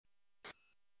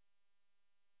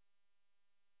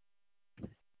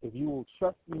if you will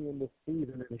trust me in this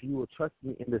season, and if you will trust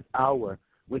me in this hour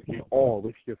with your all,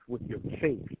 with your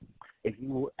faith, if you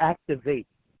will activate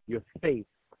your faith,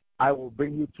 I will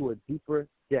bring you to a deeper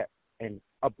depth and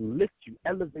uplift you,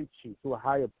 elevate you to a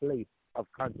higher place of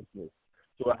consciousness,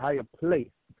 to a higher place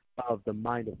of the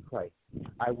mind of Christ.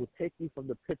 I will take you from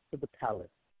the pit to the palace.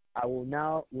 I will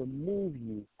now remove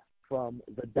you from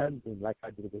the dungeon like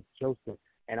I did with Joseph,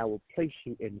 and I will place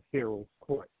you in Pharaoh's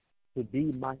court to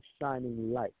be my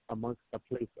shining light amongst a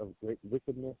place of great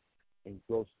wickedness and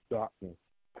gross darkness.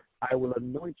 I will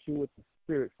anoint you with the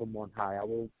Spirit from on high. I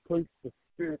will place the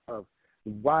Spirit of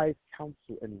wise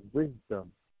counsel and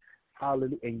wisdom.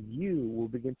 Hallelujah. And you will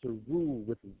begin to rule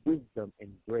with wisdom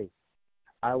and grace.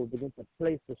 I will begin to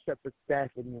place the shepherd's staff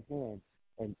in your hand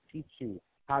and teach you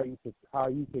how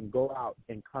you can go out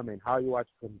and come in, how you are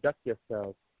to conduct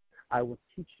yourself. I will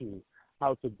teach you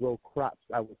how to grow crops.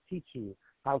 I will teach you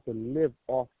how to live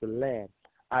off the land.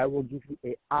 I will give you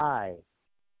an eye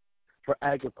for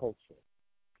agriculture.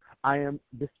 I am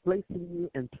displacing you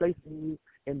and placing you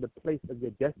in the place of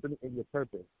your destiny and your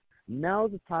purpose. Now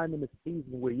is the time in the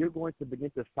season where you're going to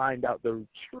begin to find out the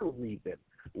true reason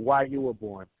why you were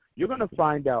born. You're going to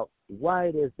find out why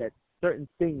it is that certain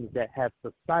things that have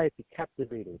society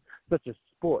captivated, such as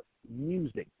sports,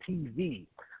 music, TV,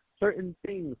 certain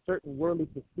things, certain worldly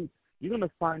pursuits, you're going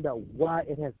to find out why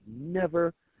it has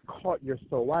never caught your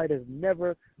soul, why it has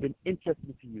never been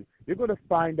interesting to you. You're going to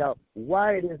find out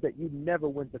why it is that you never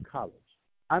went to college.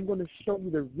 I'm going to show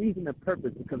you the reason and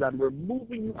purpose, because I'm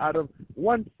removing you out of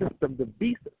one system, the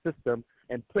beast system,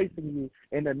 and placing you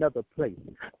in another place,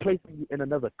 placing you in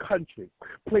another country,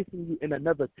 placing you in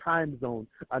another time zone,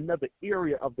 another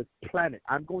area of this planet.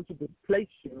 I'm going to displace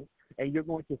you, and you're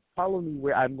going to follow me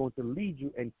where I'm going to lead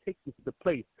you and take you to the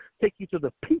place, take you to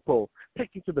the people, take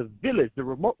you to the village, the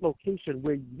remote location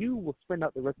where you will spend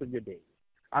out the rest of your days.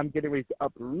 I'm getting ready to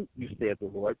uproot you, saith the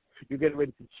Lord. You're getting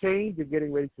ready to change. You're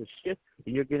getting ready to shift.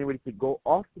 And you're getting ready to go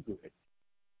off the grid.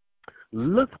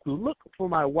 Look for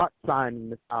my watch sign in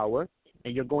this hour,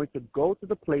 and you're going to go to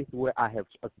the place where I have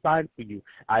assigned for you.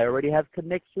 I already have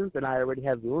connections, and I already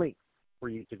have links for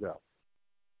you to go.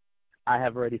 I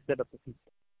have already set up the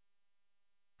people.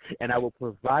 And I will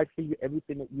provide for you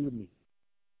everything that you need.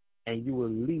 And you will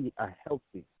lead a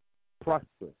healthy,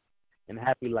 prosperous, and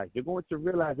happy life. You're going to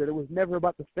realize that it was never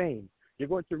about the fame. You're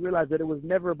going to realize that it was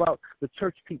never about the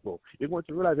church people. You're going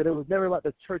to realize that it was never about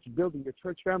the church building, your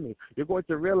church family. You're going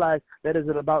to realize that it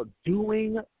is about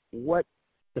doing what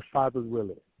the Father's will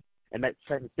is. And that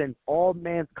transcends all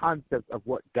man's concepts of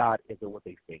what God is and what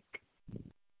they think.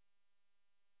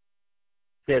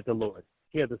 Saith the Lord.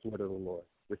 Hear this word of the Lord.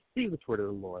 Receive this word of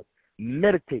the Lord.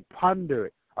 Meditate, ponder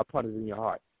it upon it in your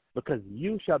heart, because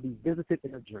you shall be visited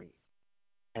in a dream,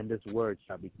 and this word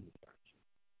shall be confirmed.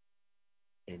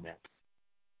 Amen.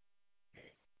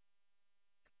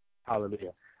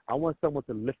 Hallelujah. I want someone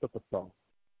to lift up a song.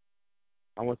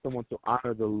 I want someone to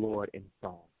honor the Lord in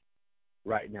song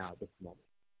right now, this moment.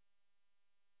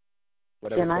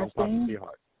 Whatever Can I song pops sing? into your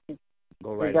heart.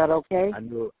 Go right ahead. Is that okay?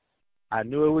 I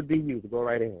knew it would be you. Go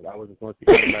right ahead. I wasn't going to see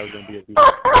if I was going to be a DJ.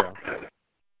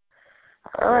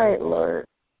 All right, Lord.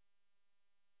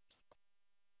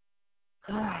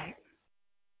 All right.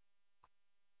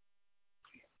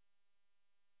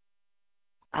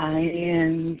 I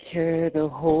enter the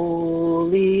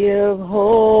Holy of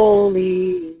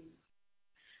Holies.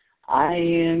 I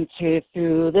enter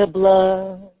through the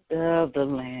blood of the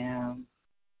Lamb.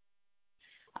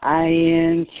 I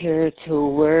enter to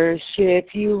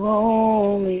worship you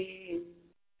only.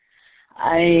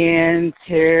 I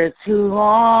enter to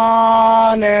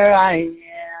honor I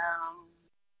am.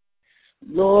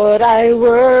 Lord, I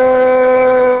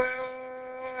worship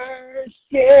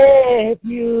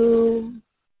you.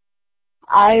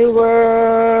 I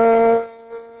worship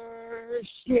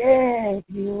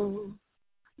you.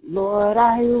 Lord,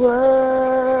 I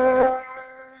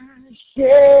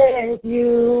worship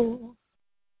you.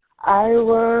 I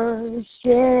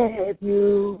worship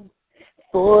you,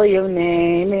 for your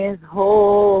name is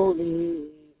holy,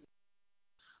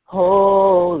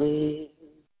 holy,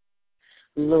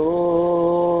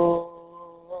 Lord.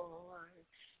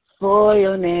 For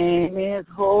your name is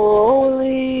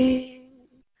holy,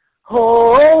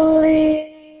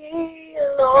 holy,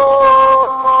 Lord.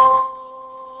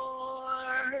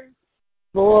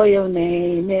 For your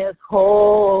name is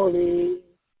holy.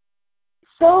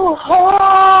 So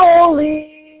holy,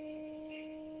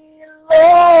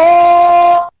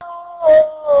 Lord,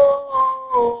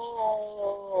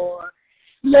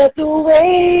 let the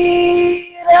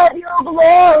weight of your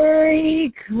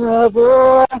glory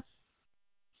cover us.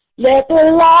 Let the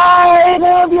light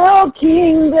of your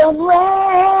kingdom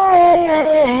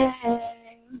reign.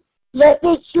 Let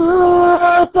the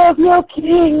truth of your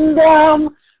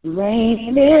kingdom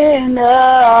reign in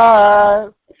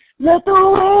us. Let the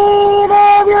weight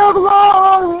of your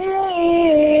glory,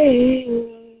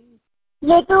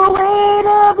 let the weight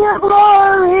of your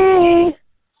glory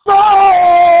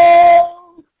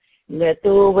fall. Let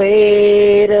the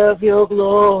weight of your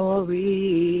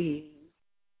glory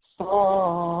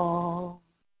fall.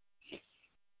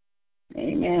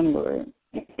 Amen, Lord.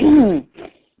 Amen.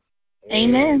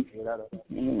 Amen.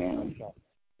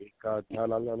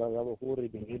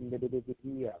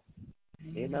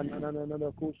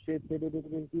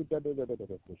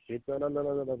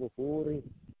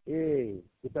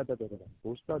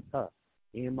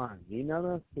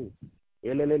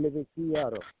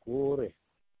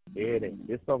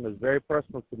 This song is very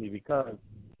personal to me because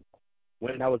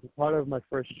when I was a part of my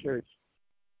first church,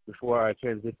 before I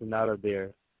transitioned out of there,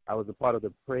 I was a part of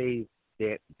the praise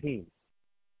dance team.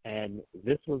 And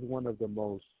this was one of the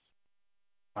most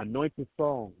anointed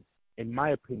songs, in my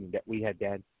opinion, that we had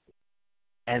danced.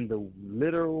 And the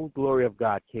literal glory of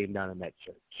God came down in that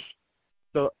church.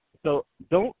 So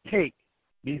don't take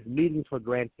these meetings for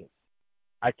granted.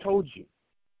 I told you,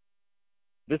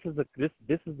 this is a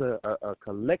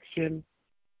collection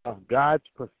of God's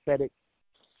prophetic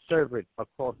servants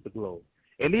across the globe.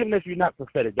 And even if you're not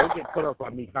prophetic, don't get put up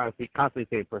on me constantly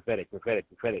saying prophetic.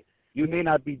 You may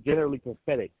not be generally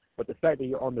prophetic, but the fact that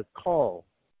you're on this call,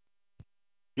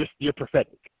 you're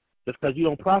prophetic. Just because you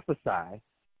don't prophesy,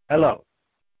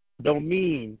 don't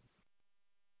mean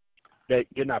that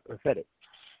you're not prophetic.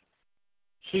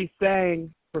 She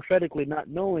sang prophetically, not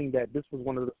knowing that this was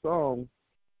one of the songs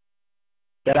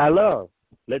that I love.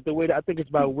 Let the way I think it's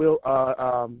by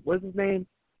what's his name?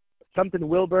 Something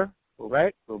Wilbur,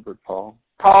 right? Wilbur Paul.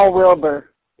 Paul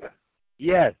Wilbur.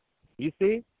 Yes. You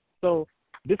see? So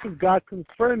this is God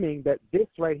confirming that this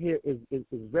right here is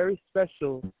very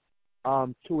special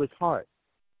to his heart.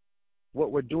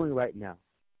 What we're doing right now.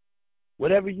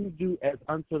 Whatever you do as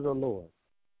unto the Lord.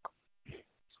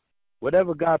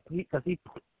 Whatever God, because he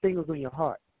puts things in your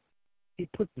heart. He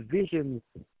puts visions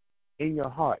in your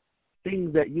heart.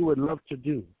 Things that you would love to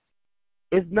do.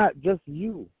 It's not just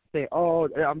you saying,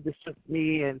 I'm just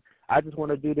me and I just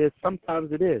want to do this.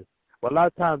 Sometimes it is. But a lot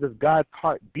of times it's God's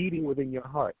heart beating within your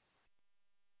heart.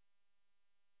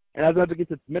 And as I began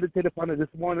to meditate upon it this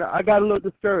morning, I got a little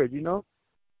discouraged, And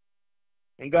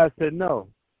God said, no,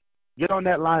 get on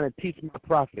that line and teach my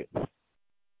prophets.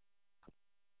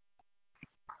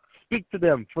 Speak to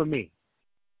them for me.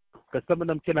 Because some of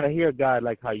them cannot hear God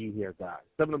like how you hear God.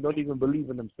 Some of them don't even believe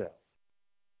in themselves.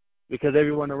 Because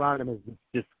everyone around them has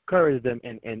discouraged them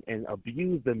and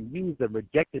abused them, used them,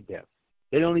 rejected them.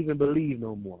 They don't even believe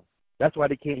no more. That's why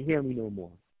they can't hear me no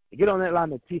more. Get on that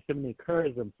line and teach them and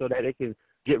encourage them so that they can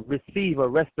receive a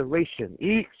restoration.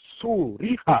 A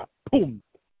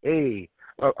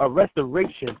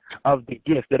restoration of the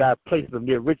gift that I placed in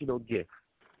the original gift.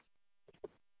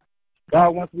 God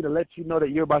wants me to let you know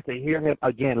that you're about to hear him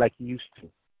again like you used to.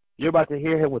 You're about to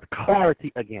hear him with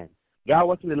clarity again. God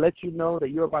wants me to let you know that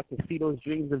you're about to see those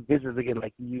dreams and visions again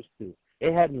like you used to.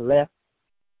 It hadn't left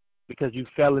because you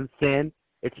fell in sin.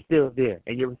 It's still there,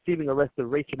 and you're receiving a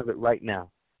restoration of it right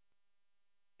now.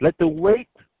 Let the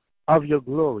weight of your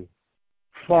glory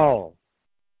fall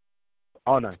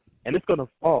on us, and it's going to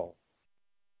fall.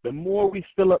 The more we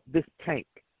fill up this tank,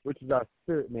 which is our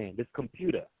spirit man, this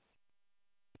computer,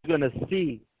 you're going to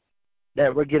see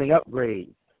that we're getting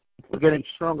upgrades. We're getting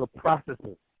stronger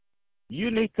processors. You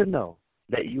need to know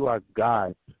that you are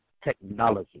God's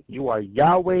technology. You are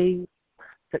Yahweh's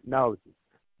technology.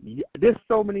 There's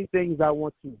so many things I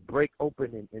want to break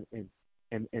open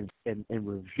and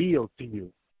reveal to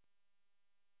you.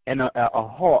 And a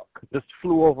hawk just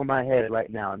flew over my head right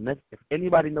now. And if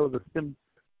anybody knows the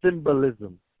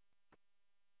symbolism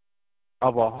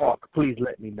of a hawk, please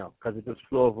let me know, because it just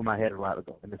flew over my head a while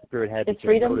ago, and the Spirit had me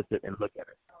to notice it and look at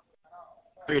it.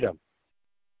 Freedom.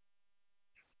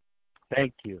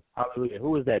 Thank you. Hallelujah.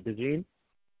 Who is that, Dejeen?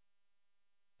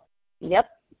 Yep.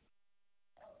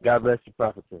 God bless you,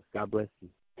 prophetess. God bless you.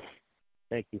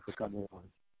 Thank you for coming on.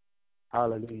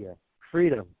 Hallelujah.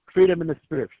 Freedom. Freedom in the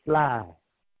Spirit. Fly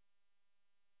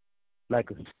like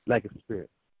a spirit.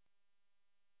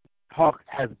 Hawk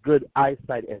has good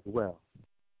eyesight as well.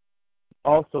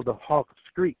 Also, the hawk's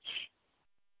screech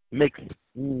makes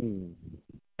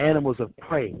animals of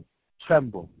prey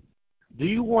tremble. Do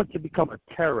you want to become a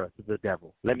terror to the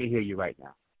devil? Let me hear you right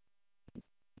now.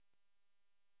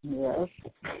 Yes.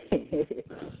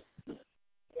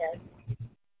 Yes.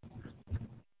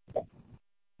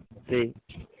 See,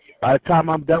 By the time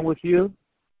I'm done with you,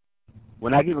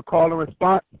 when I give a call and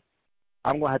response,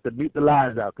 I'm going to have to mute the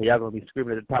lines out because y'all going to be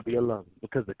screaming at the top of your lungs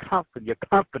because you're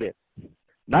confident,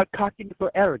 not cockiness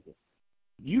or arrogance.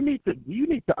 You need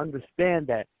to understand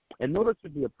that in order to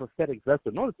be a prophetic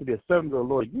vessel, in order to be a servant of the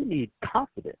Lord, you need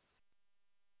confidence.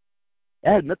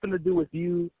 It has nothing to do with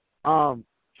you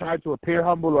trying to appear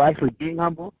humble or actually being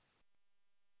humble.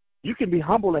 You can be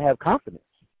humble and have confidence.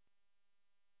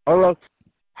 Or else,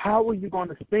 how are you going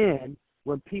to stand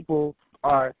when people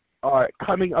are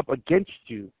coming up against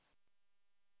you?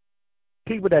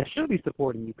 People that should be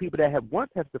supporting you, people that once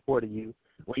have supported you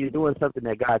when you're doing something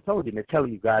that God told you, and they're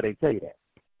telling you God ain't tell you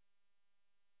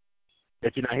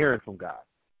that you're not hearing from God.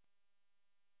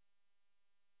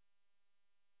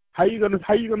 How you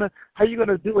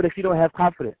gonna do it if you don't have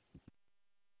confidence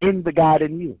in the God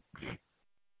in you?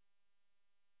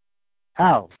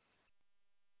 How?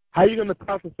 How are you going to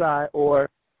prophesy or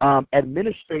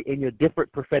administrate in your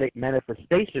different prophetic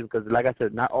manifestations? Because, like I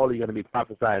said, not all of you are going to be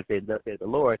prophesying, saying, "Thus saith the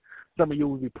Lord." Some of you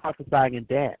will be prophesying in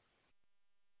dance.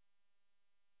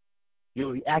 You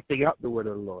will be acting out the word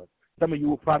of the Lord. Some of you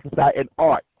will prophesy in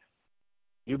art.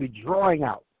 You'll be drawing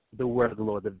out the word of the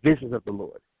Lord, the visions of the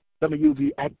Lord. Some of you will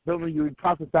be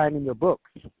prophesying in your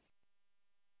books.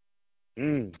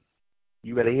 You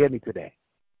better hear me today.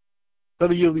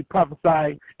 Some of you will be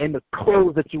prophesying in the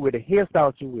clothes that you wear, the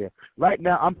hairstyles you wear. Right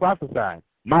now, I'm prophesying.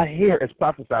 My hair is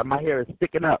prophesying. My hair is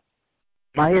sticking up.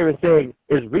 My hair is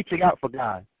reaching out for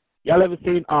God. Y'all ever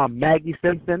seen Maggie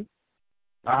Simpson?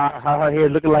 How her hair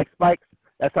is looking like spikes?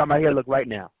 That's how my hair look right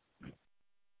now.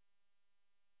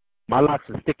 My locks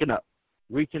are sticking up,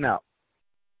 reaching out,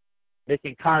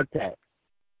 making contact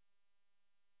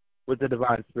with the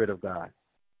divine Spirit of God.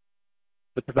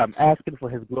 Because I'm asking for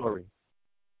His glory.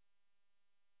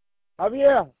 I'm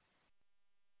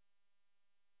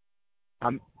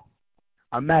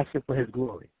asking for His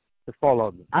glory to fall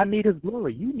on me. I need His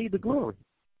glory. You need the glory.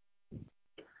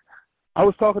 I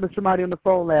was talking to somebody on the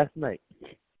phone last night.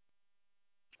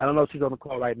 I don't know if she's on the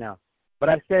call right now. But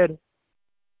I said,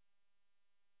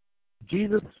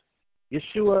 Jesus,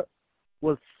 Yeshua,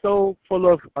 was so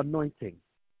full of anointing,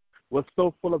 was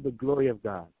so full of the glory of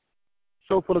God,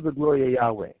 so full of the glory of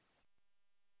Yahweh,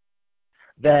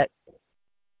 that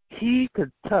He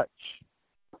could touch,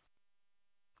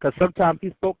 because sometimes He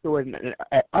spoke to her, and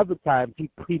at other times He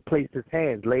placed His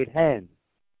hands, laid hands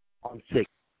on sick.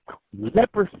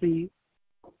 Leprosy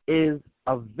is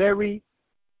a very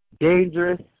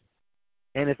dangerous,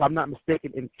 and if I'm not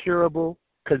mistaken, incurable,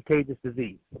 contagious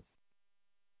disease.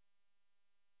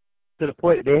 To the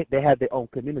point they have their own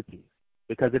communities,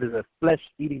 because it is a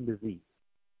flesh-eating disease.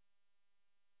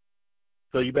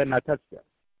 So you better not touch that.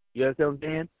 You understand what I'm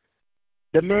saying?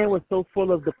 The man was so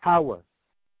full of the power,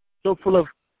 so full of,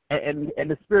 and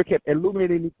the Spirit kept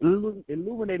illuminating to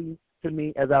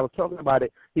me as I was talking about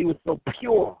it. He was so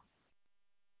pure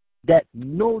that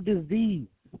no disease,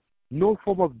 no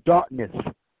form of darkness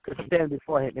could stand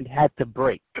before Him and had to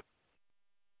break.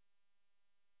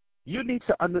 You need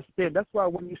to understand. That's why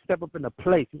when you step up in a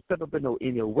place, you step up in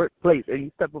your workplace, and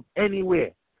you step up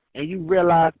anywhere, and you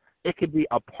realize it could be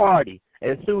a party,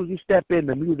 and as soon as you step in,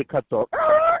 the music cuts off.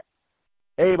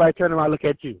 Everybody turn around and look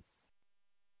at you.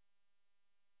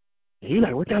 And you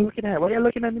like, what y'all looking at? Why y'all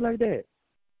looking at me like that?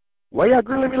 Why y'all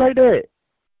grilling me like that?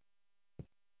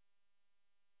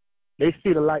 They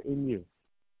see the light in you.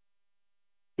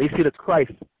 They see the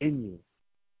Christ in you.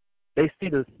 They see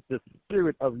the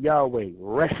Spirit of Yahweh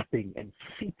resting and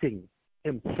seating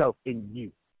Himself in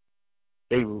you.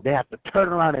 They have to turn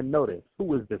around and notice,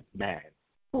 who is this man?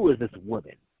 Who is this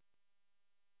woman?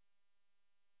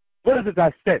 What is it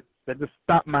I sense that just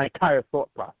stopped my entire thought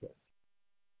process?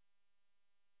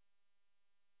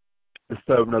 The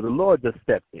servant of the Lord just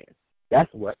stepped in.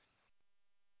 That's what.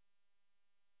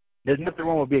 There's nothing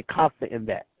wrong with being confident in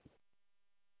that.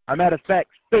 As a matter of fact,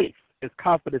 faith is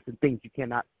confidence in things you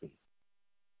cannot see.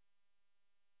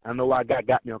 I don't know why God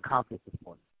got me on confidence this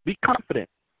morning. Be confident,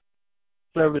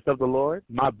 servants of the Lord,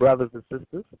 my brothers and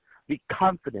sisters. Be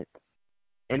confident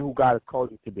in who God has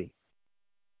called you to be.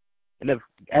 And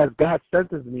as God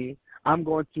senses me, I'm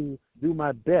going to do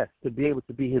my best to be able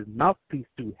to be His mouthpiece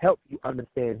to help you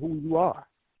understand who you are.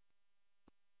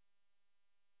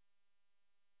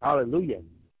 Hallelujah.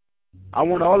 I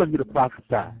want all of you to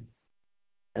prophesy.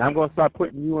 And I'm going to start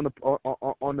putting you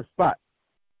on the spot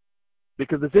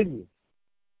because it's in you.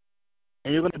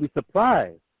 And you're going to be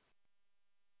surprised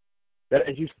that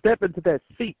as you step into that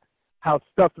seat, how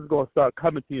stuff is going to start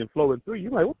coming to you and flowing through you.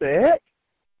 You're like, what the heck?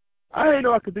 I didn't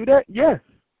know I could do that. Yes.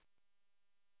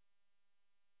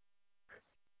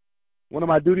 One of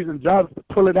my duties and jobs is to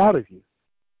pull it out of you.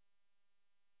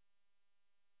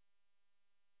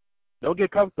 Don't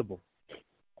get comfortable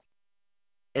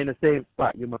in the same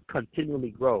spot. You must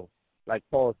continually grow. Like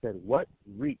Paul said, what?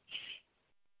 Reach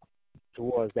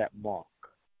towards that mark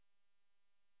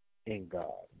in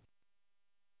God.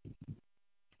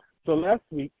 So last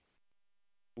week,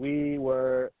 we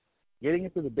were getting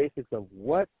into the basics of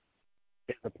what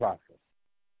is a prophet,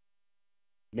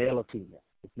 male or female.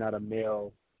 It's not a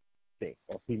male thing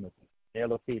or female thing,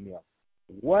 male or female.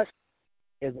 What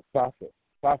is a prophet?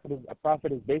 A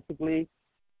prophet is basically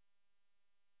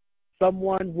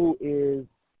someone who is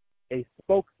a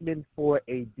spokesman for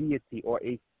a deity or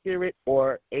a spirit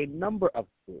or a number of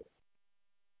spirits.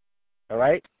 All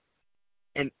right?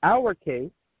 In our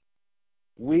case,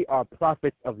 we are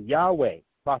prophets of Yahweh,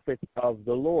 prophets of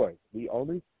the Lord. We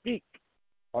only speak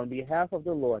on behalf of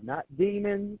the Lord, not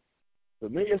demons,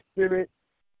 familiar spirits.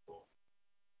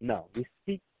 No, we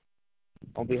speak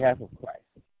on behalf of Christ.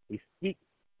 We speak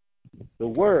the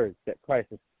words that Christ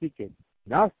is speaking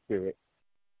in our spirit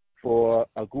for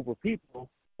a group of people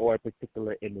or a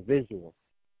particular individual.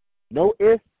 No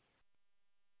ifs,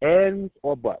 ands,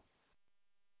 or buts.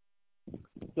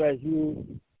 So as you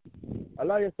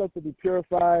allow yourself to be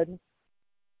purified,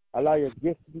 allow your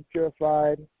gifts to be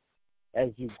purified, as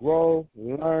you grow,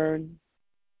 learn,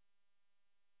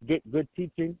 get good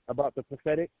teaching about the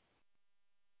prophetic,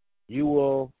 you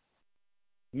will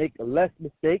make less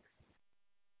mistakes.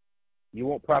 You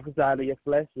won't prophesy to your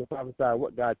flesh. You'll prophesy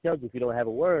what God tells you. If you don't have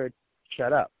a word,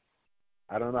 shut up.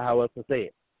 I don't know how else to say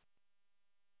it.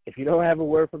 If you don't have a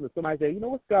word from somebody, say, you know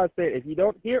what God said? If you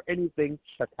don't hear anything,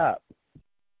 shut up.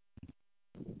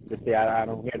 Just say, I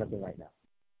don't hear nothing right now.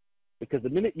 Because the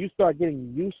minute you start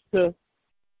getting used to,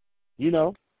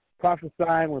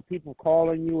 prophesying when people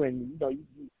calling you, and you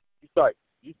start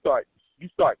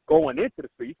going into the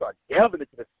spirit, you start delving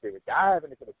into the spirit,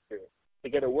 diving into the spirit to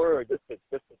get a word, just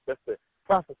to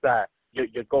prophesy. You're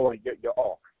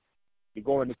off. You're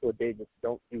going into a danger.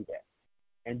 Don't do that,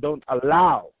 and don't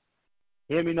allow.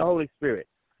 Hear me in the Holy Spirit.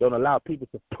 Don't allow people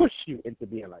to push you into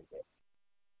being like that.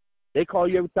 They call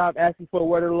you every time asking for a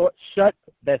word of the Lord. Shut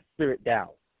that spirit down.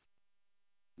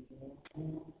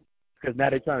 Because now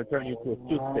they're trying to turn you into a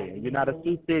soothsayer. You're not a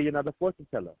soothsayer. You're not a fortune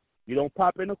teller. You don't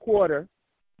pop in a quarter.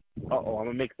 I'm going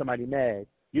to make somebody mad.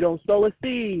 You don't sow a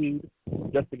seed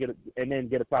just to and then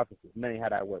get a prophecy. That ain't how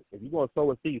that works. If you're going to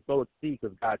sow a seed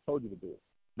because God told you to do it.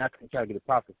 Not to try to get a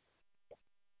prophecy.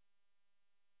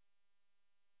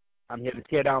 I'm here to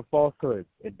tear down falsehoods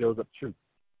and build up truth.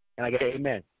 And I get an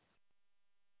amen.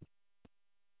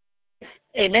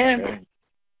 Amen.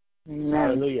 Amen.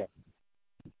 Hallelujah.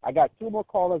 I got two more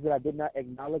callers that I did not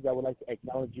acknowledge. I would like to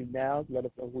acknowledge you now. Let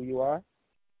us know who you are.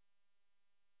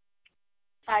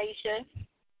 Aisha.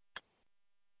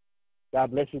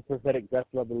 God bless you, prophetic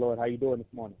vessel of the Lord. How you doing this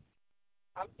morning?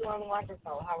 I'm doing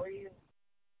wonderful. How are you?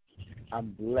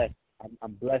 I'm blessed.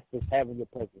 I'm blessed with having your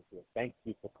presence here. Thank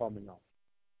you for coming on.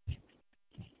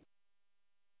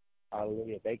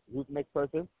 Hallelujah. Thank you. Who's the next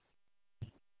person?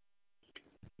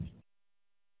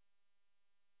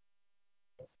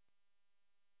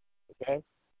 Okay.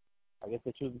 I guess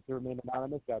they're choosing to remain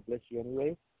anonymous. God bless you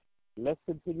anyway. Let's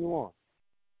continue on.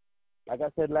 Like I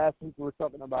said last week, we were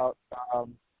talking about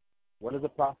what is a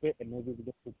prophet, and maybe we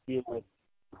get to deal with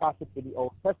prophets in the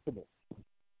Old Testament.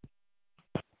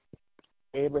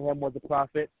 Abraham was a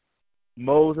prophet.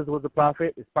 Moses was a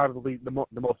prophet. It's probably the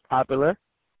most popular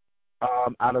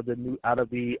out of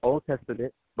the Old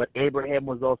Testament. But Abraham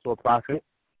was also a prophet.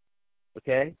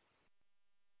 Okay.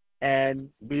 And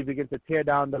we begin to tear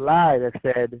down the lie that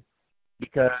said,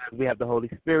 because we have the Holy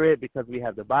Spirit, because we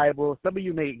have the Bible. Some of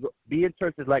you may be in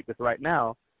churches like this right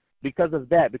now. Because of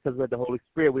that, because we have the Holy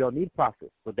Spirit, we don't need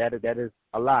prophets. So that is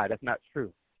a lie. That's not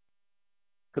true.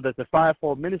 Because if the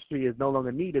fivefold ministry is no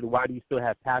longer needed, why do you still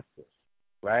have pastors,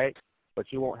 right?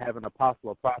 But you won't have an apostle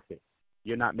or prophet.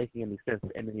 You're not making any sense.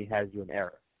 The enemy has you in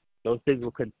error. Those things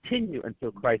will continue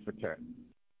until Christ returns.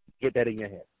 Get that in your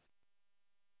head.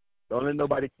 Don't let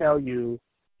nobody tell you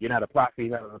you're not a prophet,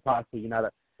 you're not an apostle, you're not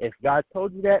a... If God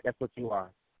told you that, that's what you are.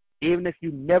 Even if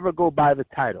you never go by the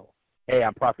title, hey,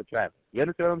 I'm Prophet Travis. You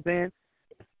understand what I'm saying?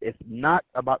 It's not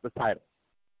about the title.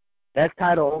 That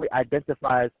title only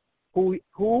identifies who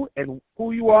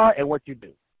you are and what you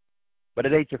do. But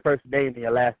it ain't your first name and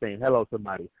your last name. Hello,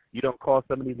 somebody. You don't call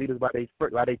some of these leaders by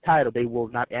their title, they will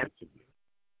not answer you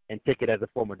and take it as a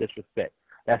form of disrespect.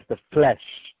 That's the flesh.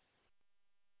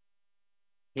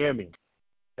 Hear me.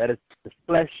 That is the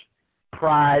flesh,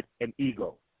 pride, and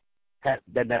ego.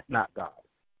 Then that's not God.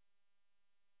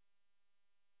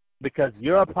 Because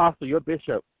your apostle, your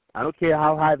bishop, I don't care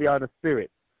how high they are in the spirit.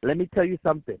 Let me tell you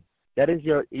something. That is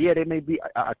they may be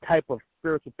a type of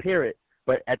spiritual parent,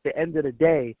 But at the end of the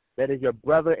day, that is your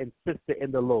brother and sister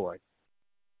in the Lord.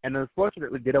 And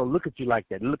unfortunately, they don't look at you like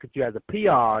that. They look at you as a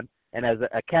peon and as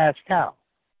a cash cow.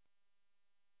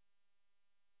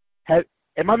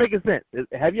 Am I making sense?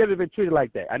 Have you ever been treated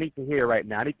like that? I need to hear it right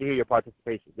now. I need to hear your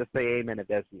participation. Just say amen if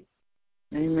that's you.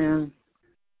 Amen.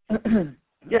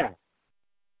 Yeah.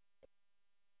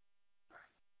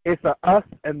 It's a us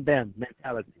and them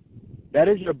mentality. That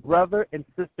is your brother and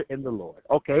sister in the Lord.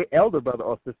 Okay, elder brother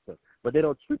or sister, but they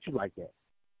don't treat you like that.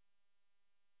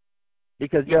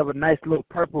 Because you have a nice little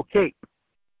purple cape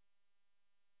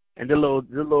and the little,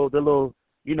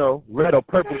 red or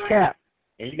purple cap,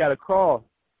 and you got a cross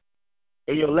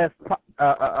in your left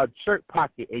shirt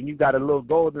pocket, and you got a little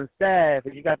golden staff,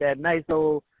 and you got that nice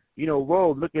old,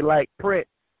 robe looking like Prince.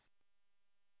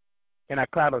 Can I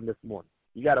clown on this morning?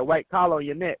 You got a white collar on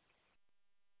your neck.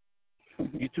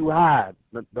 You too high.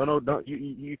 Don't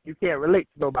you can't relate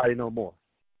to nobody no more.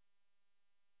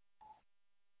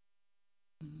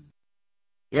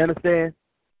 You understand?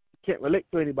 You can't relate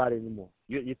to anybody anymore.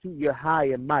 You're high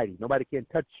and mighty. Nobody can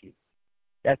touch you.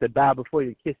 You have to bow before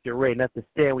you kiss your ring. You have to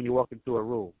stand when you walk into a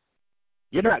room.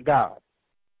 You're not God.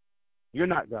 You're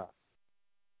not God.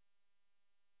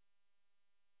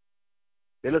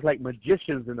 They look like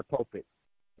magicians in the pulpit.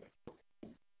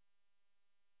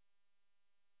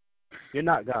 You're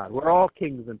not God. We're all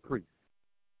kings and priests,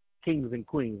 kings and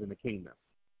queens in the kingdom.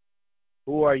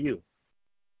 Who are you?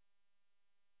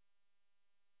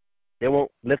 They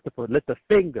won't lift a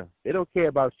finger. They don't care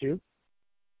about you.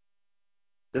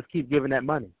 Just keep giving that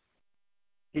money.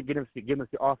 Keep giving us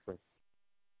your offering.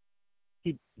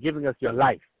 Keep giving us your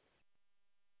life.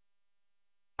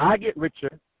 I get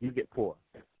richer, you get poor.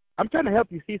 I'm trying to help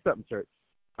you see something, church.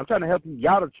 I'm trying to help you.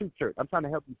 Y'all the true church. I'm trying to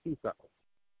help you see something.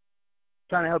 I'm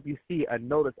trying to help you see and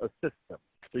notice a system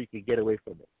so you can get away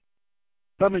from it.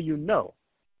 Some of you know,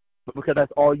 but because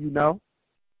that's all you know,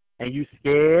 and you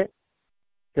scared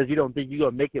because you don't think you're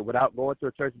going to make it without going to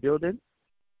a church building,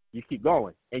 you keep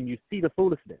going, and you see the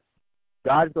foolishness.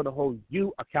 God is going to hold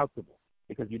you accountable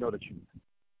because you know the truth.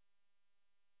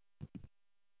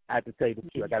 I have to tell you the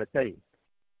truth. I got to tell you.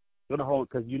 You're going to hold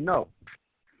because you know.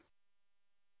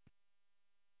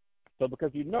 So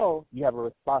because you know, you have a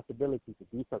responsibility to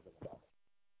do something about it.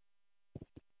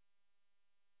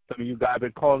 Some of you guys have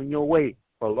been calling your way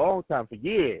for a long time, for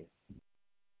years.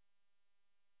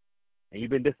 And you've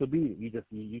been disobedient.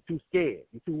 You're too scared.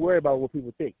 You're too worried about what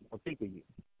people think. Don't think of you.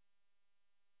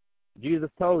 Jesus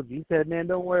told you, he said, man,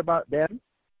 don't worry about them.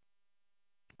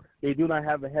 They do not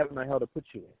have a heaven or hell to put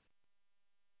you in.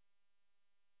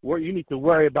 You need to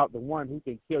worry about the one who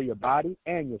can kill your body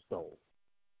and your soul.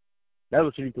 That's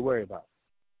what you need to worry about.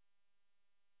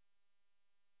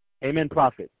 Amen,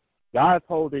 prophet. God's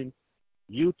holding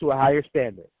you to a higher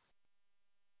standard.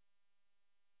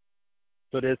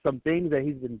 So there's some things that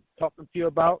he's been talking to you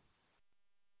about,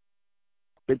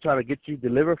 been trying to get you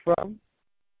delivered from.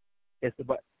 It's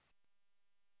about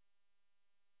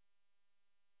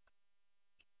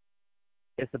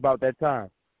that time.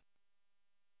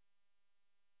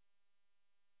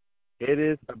 It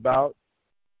is about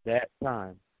that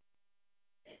time.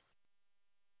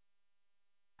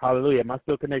 Hallelujah. Am I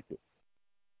still connected?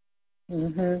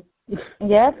 Mhm.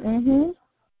 Yes. Mhm.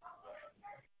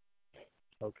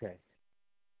 Okay.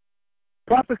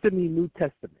 Prophets in the New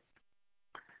Testament.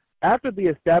 After the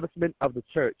establishment of the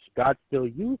church, God still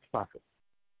used prophets.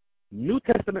 New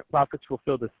Testament prophets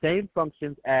fulfill the same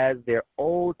functions as their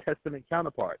Old Testament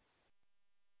counterparts.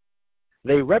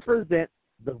 They represent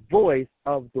the voice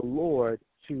of the Lord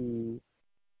to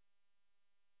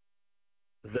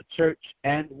the church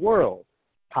and world.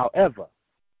 However,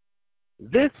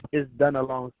 this is done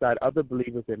alongside other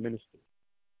believers in ministry.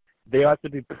 They are to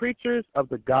be preachers of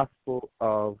the gospel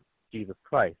of Jesus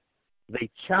Christ. They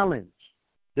challenge.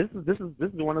 This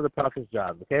is one of the prophets'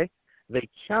 jobs, okay? They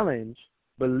challenge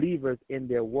believers in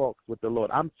their walks with the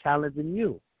Lord. I'm challenging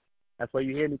you. That's why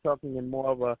you hear me talking in more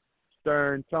of a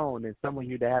stern tone than some of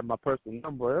you that have my personal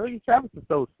number. Oh, you Travis is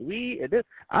so sweet. And this,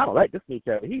 I don't like this new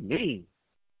Travis. He mean.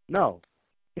 No.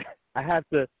 I have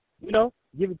to,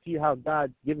 give it to you how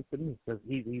God gives it to me, because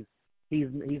he's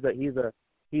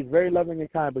very loving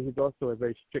and kind, but he's also a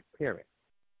very strict parent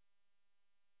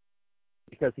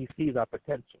because he sees our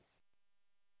potential.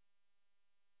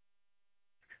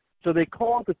 So they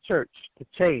call the church to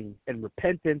change and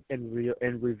repentance and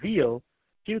reveal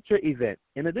future events.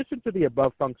 In addition to the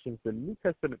above functions, the New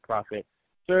Testament prophet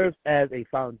serves as a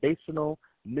foundational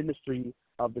ministry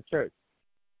of the church.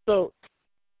 So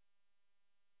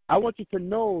I want you to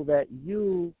know that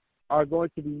you are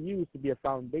going to be used to be a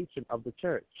foundation of the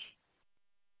church.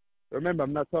 Remember,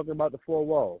 I'm not talking about the four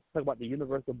walls. I'm talking about the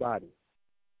universal body.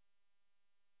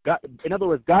 God, in other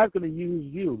words, God's going to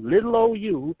use you, little old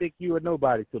you, who think you are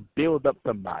nobody, to build up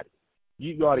somebody.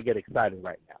 You ought to get excited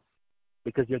right now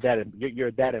because you're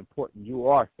that important. You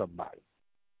are somebody.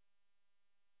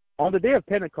 On the day of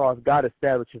Pentecost, God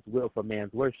established his will for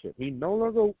man's worship. He no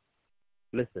longer,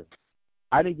 listen,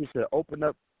 I need you to open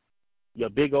up your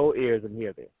big old ears and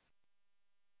hear this.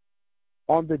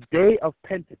 On the day of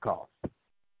Pentecost,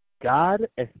 God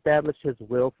established his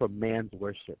will for man's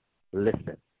worship.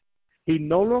 Listen, he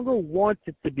no longer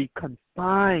wanted to be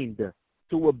confined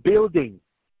to a building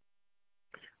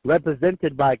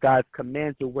represented by God's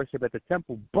command to worship at the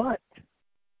temple, but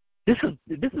this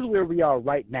is where we are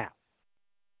right now.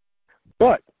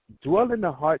 But dwell in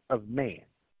the heart of man.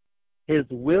 His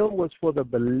will was for the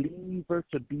believer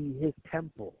to be his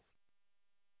temple.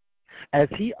 As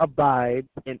he abides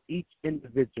in each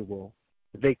individual,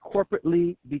 they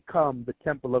corporately become the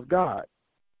temple of God.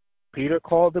 Peter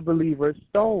called the believers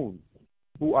stones,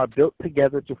 who are built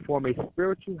together to form a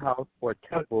spiritual house or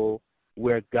temple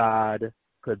where God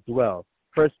could dwell.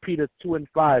 1 Peter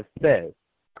 2:5 says,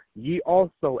 ye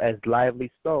also as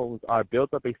lively stones are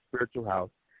built up a spiritual house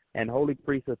and holy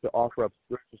priesthood to offer up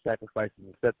spiritual sacrifices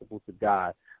acceptable to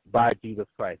God by Jesus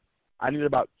Christ. I need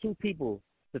about 2 people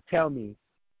to tell me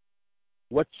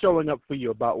what's showing up for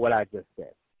you about what I just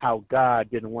said. How God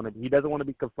he doesn't want to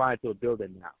be confined to a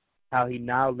building now. How he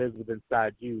now lives within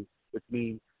inside you, which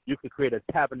means you could create a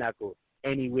tabernacle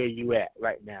anywhere you at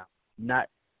right now, not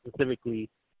specifically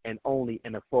and only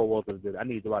in the 4 walls of the building. I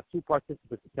need about 2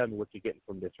 participants to tell me what you're getting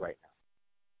from this right now.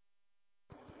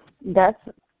 That's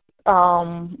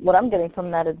what I'm getting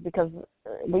from that is because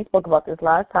we spoke about this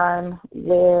last time,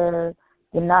 where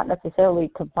you're not necessarily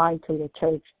confined to a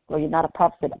church, or you're not a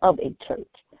prophet of a church.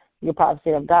 You're a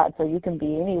prophet of God, so you can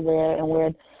be anywhere, and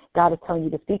where God is telling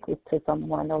you to speak to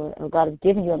someone, or God is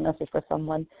giving you a message for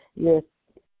someone, you're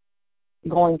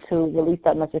going to release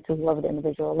that message to whoever the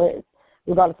individual is,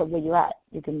 regardless of where you're at.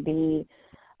 You can be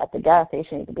at the gas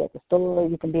station, you can be at the store,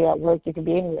 you can be at work, you can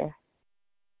be anywhere.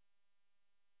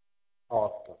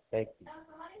 Awesome. Thank you.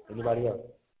 Anybody else?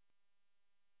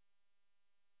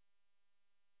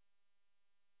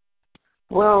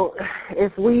 Well,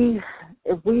 if we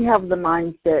have the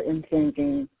mindset and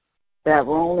thinking that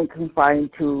we're only confined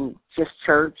to just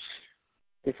church,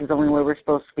 this is the only way we're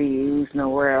supposed to be used,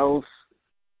 nowhere else,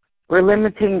 we're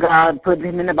limiting God, putting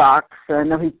him in a box. I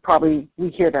know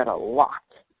we hear that a lot.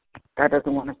 God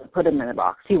doesn't want us to put him in a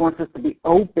box. He wants us to be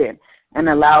open and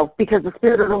allow, because the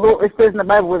Spirit of the Lord, it says in the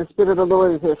Bible, where the Spirit of the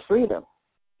Lord is, there's freedom.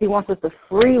 He wants us to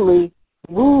freely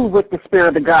move with the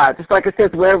Spirit of God. Just like it says,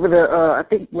 wherever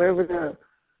the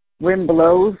wind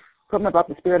blows, something about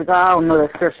the Spirit of God. I don't know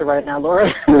that scripture right now, Lord.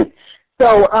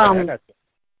 So,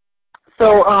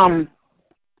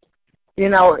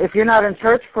 if you're not in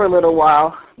church for a little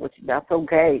while, which that's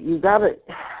okay, you got it.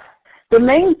 The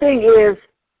main thing is,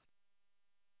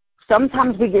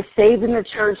 sometimes we get saved in the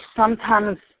church.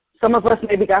 Sometimes some of us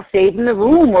maybe got saved in the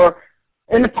room or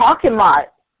in the parking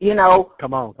lot.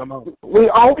 Come on. We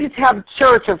always have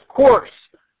church, of course.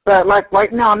 But like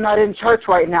right now, I'm not in church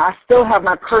right now. I still have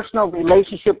my personal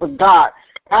relationship with God.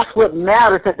 That's what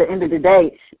matters at the end of the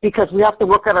day, because we have to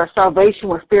work out our salvation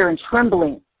with fear and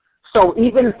trembling. So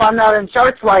even if I'm not in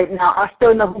church right now, I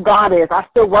still know who God is. I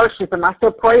still worship him. I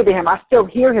still pray to him. I still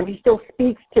hear him. He still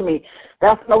speaks to me.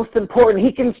 That's most important.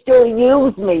 He can still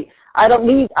use me. I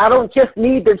don't just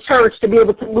need the church to be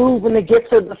able to move in the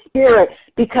gifts of the Spirit,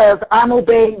 because I'm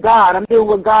obeying God. I'm doing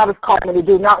what God has called me to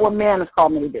do, not what man has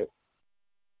called me to do.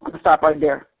 I'm going to stop right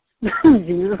there.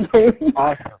 Jesus' name.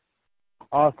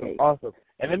 Awesome.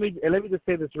 And let me just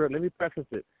say this let me preface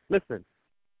it. Listen,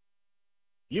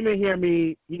 you may hear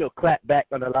me, clap back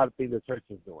on a lot of things the church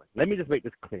is doing. Let me just make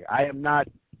this clear. I am not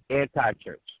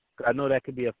anti-church. I know that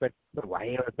could be offensive. Why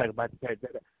ain't I talking about the church?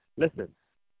 Listen,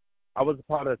 I was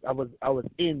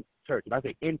in church. When I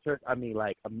say in church, I mean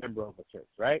like a member of a church,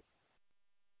 right?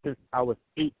 Since I was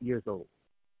 8 years old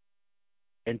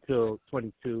until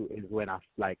 22 is when I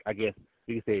guess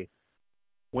you could say,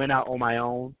 went out on my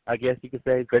own, I guess you could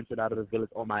say, ventured out of the village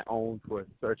on my own for a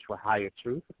search for higher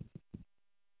truth.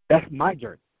 That's my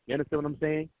journey. You understand what I'm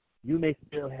saying? You may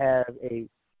still have a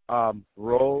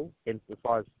role as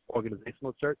far as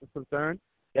organizational church is concerned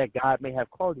that God may have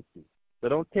called you to. So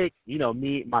don't take,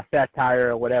 me, my satire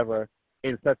or whatever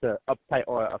in such an uptight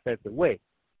or offensive way.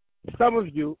 Some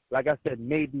of you, like I said,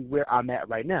 may be where I'm at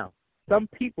right now. Some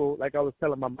people, like I was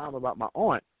telling my mom about my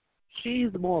aunt, she's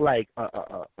more like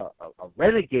a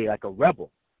renegade, like a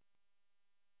rebel.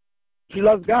 She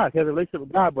loves God. She has a relationship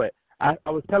with God, but I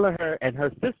was telling her, and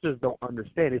her sisters don't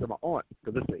understand. These are my aunts,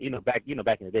 because back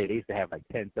in the day, they used to have like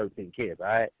 10, 13 kids, all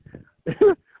right?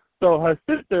 So her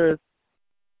sisters,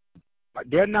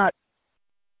 they're not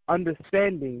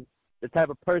understanding the type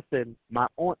of person my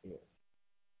aunt is.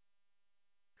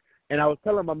 And I was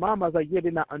telling my mom, I was like, yeah,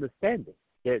 they're not understanding.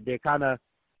 They're kind of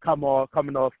coming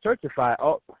off churchified.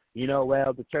 Oh,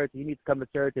 well, the church, you need to come to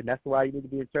church, and that's why you need to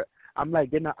be in church. I'm like,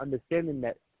 they're not understanding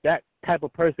that type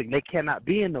of person, they cannot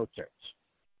be in no church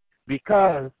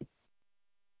because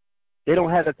they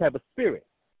don't have that type of spirit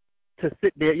to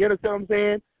sit there. You understand what I'm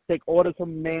saying? Take orders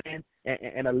from a man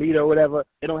and a leader or whatever.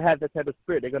 They don't have that type of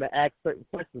spirit. They're going to ask certain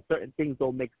questions. Certain things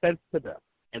don't make sense to them,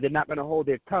 and they're not going to hold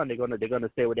their tongue. They're going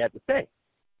to say what they have to say.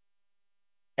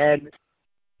 And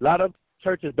a lot of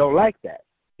churches don't like that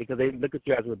because they look at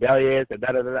you as rebellious and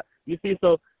da-da-da-da. You see,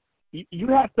 so you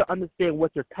have to understand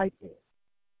what your type is.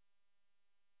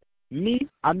 Me,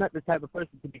 I'm not the type of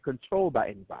person to be controlled by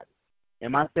anybody.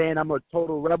 Am I saying I'm a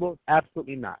total rebel?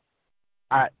 Absolutely not.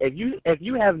 If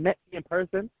you have met me in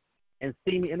person and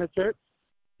seen me in a church,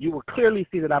 you will clearly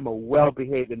see that I'm a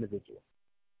well-behaved individual.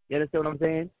 You understand what I'm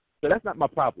saying? So that's not my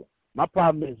problem. My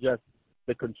problem is just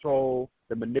the control,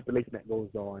 the manipulation that goes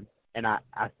on, and I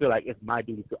feel like it's my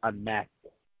duty to unmask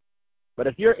it. But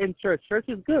if you're in church, church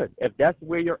is good. If that's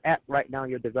where you're at right now in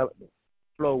your development,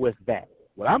 flow with that.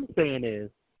 What I'm saying is,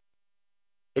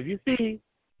 if you see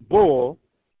bull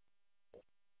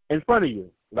in front of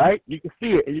you, right, you can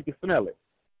see it and you can smell it.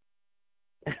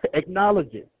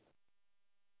 Acknowledge it,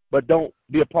 but don't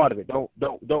be a part of it. Don't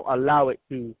allow it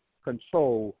to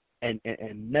control and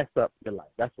mess up your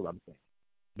life. That's what I'm saying.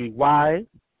 Be wise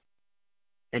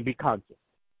and be conscious.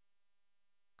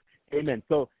 Amen.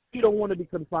 So you don't want to be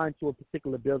confined to a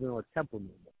particular building or temple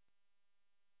anymore.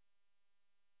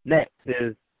 Next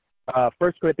is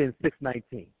 1 Corinthians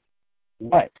 6:19.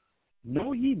 What?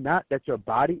 Know ye not that your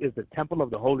body is the temple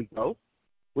of the Holy Ghost,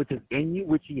 which is in you,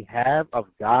 which ye have of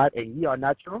God, and ye are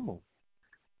not your own?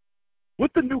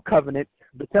 With the new covenant,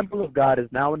 the temple of God is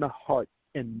now in the hearts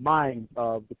and minds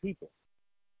of the people.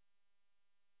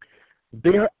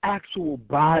 Their actual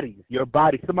bodies, your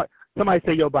body. Somebody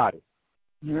say your body.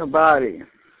 Your body.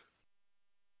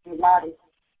 Your body.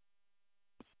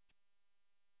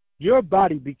 Your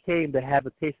body became the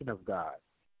habitation of God.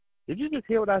 Did you just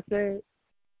hear what I said?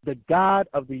 The God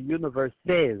of the universe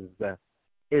says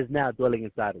is now dwelling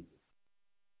inside of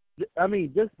you. I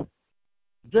mean,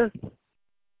 just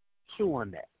chew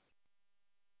on that.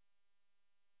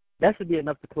 That should be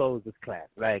enough to close this class,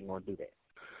 but I ain't gonna do that.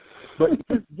 But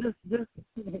just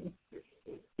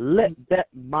let that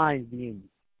mind be in you.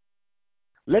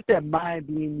 Let that mind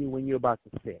be in you when you're about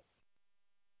to sit.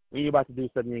 When you're about to do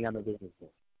something you ain't got no business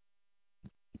doing.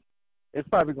 It's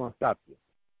probably gonna stop you.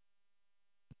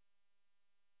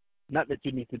 Not that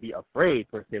you need to be afraid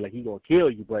per se, like he's gonna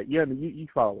kill you, but you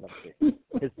follow what I'm saying.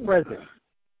 His presence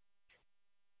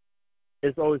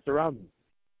is always surrounding you.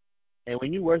 And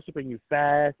when you worship and you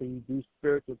fast and you do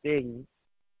spiritual things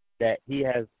that he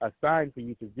has assigned for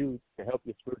you to do to help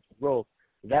your spiritual growth,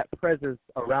 that presence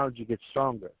around you gets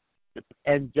stronger. The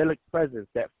angelic presence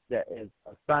that is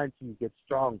assigned to you gets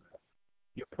stronger.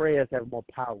 Your prayers have more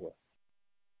power.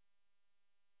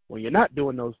 When you're not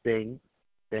doing those things,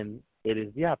 then it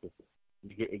is the opposite.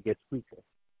 It gets weaker.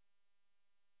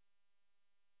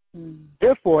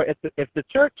 Therefore, if the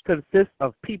church consists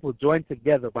of people joined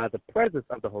together by the presence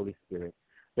of the Holy Spirit,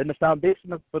 then the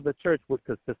foundation for the church would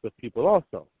consist of people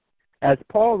also. As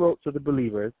Paul wrote to the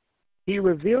believers, he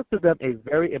revealed to them a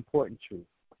very important truth.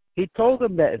 He told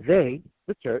them that they,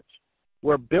 the church,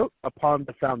 were built upon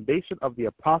the foundation of the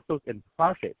apostles and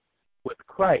prophets, with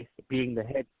Christ being the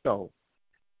head stone.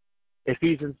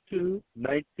 Ephesians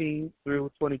 2:19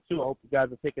 through 22. I hope you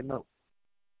guys are taking notes.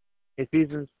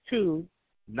 Ephesians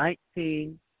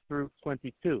 2:19 through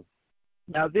 22.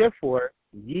 Now therefore,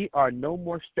 ye are no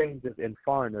more strangers and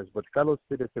foreigners, but fellow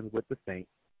citizens with the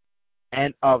saints,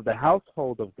 and of the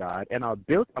household of God, and are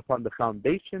built upon the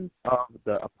foundations of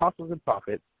the apostles and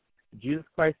prophets, Jesus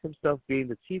Christ himself being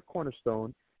the chief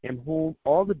cornerstone, in whom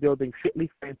all the building fitly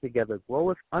framed together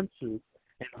groweth unto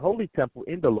an holy temple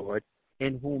in the Lord,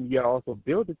 in whom ye are also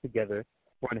builded together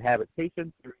for an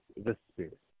habitation through the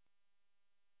Spirit.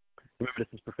 Remember, this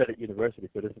is Prophetic University,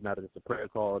 so this is not just a prayer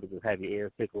call, this is have your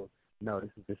ear tickled. No,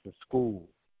 this is school.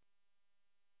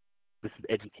 This is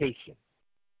education,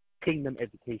 kingdom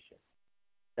education.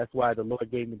 That's why the Lord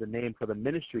gave me the name for the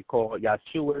ministry called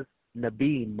Yeshua's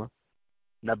Nabim.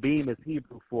 Nabim is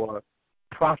Hebrew for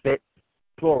prophet,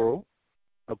 plural,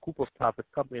 a group of prophets,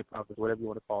 company of prophets, whatever you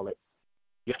want to call it.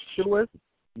 Yeshua's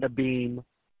Nabim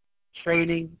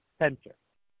Training Center.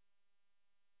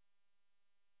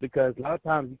 Because a lot of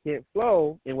times you can't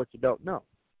flow in what you don't know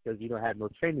because you don't have no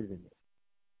trainers in it.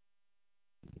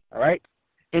 All right?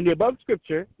 In the above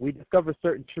scripture, we discover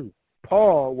certain truths.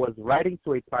 Paul was writing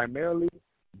to a primarily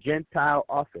Gentile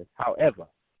office. However,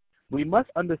 we must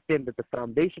understand that the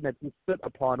foundation that he stood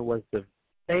upon was the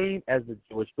same as the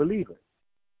Jewish believers.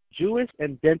 Jewish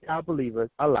and Gentile believers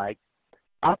alike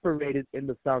operated in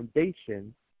the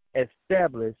foundation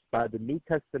established by the New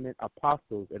Testament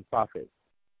apostles and prophets.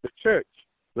 The church,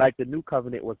 like the New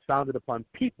Covenant, was founded upon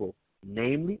people,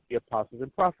 namely the apostles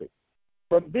and prophets.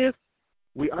 From this,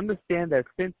 we understand that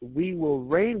since we will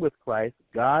reign with Christ,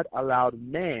 God allowed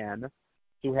man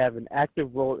to have an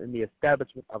active role in the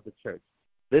establishment of the church.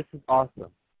 This is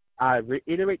awesome. I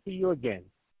reiterate to you again,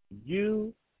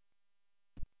 you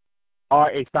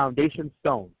are a foundation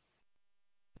stone,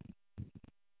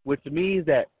 which means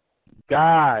that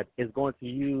God is going to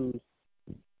use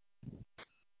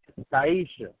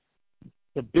Taisha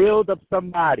to build up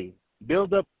somebody,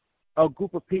 build up a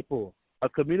group of people, a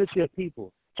community of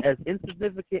people. As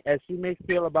insignificant as she may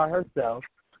feel about herself,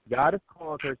 God has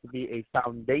called her to be a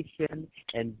foundation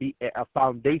and be a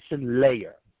foundation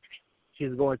layer.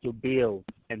 She's going to build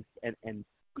and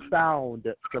found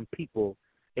some people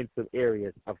in some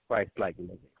areas of Christ-like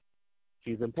living.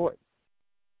 She's important.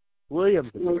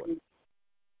 William's important.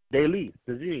 Daly,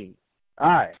 Tajine,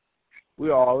 we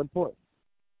are all important.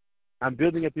 I'm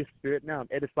building up your spirit now. I'm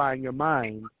edifying your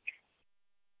mind,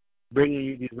 bringing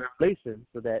you these revelations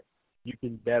so that you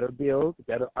can better build,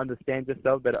 better understand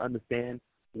yourself, better understand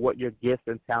what your gifts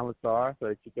and talents are so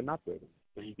that you can operate it,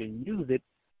 so you can use it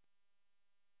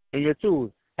in your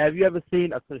tools. Have you ever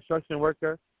seen a construction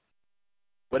worker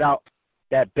without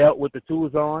that belt with the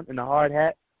tools on and the hard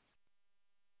hat?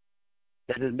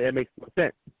 That makes no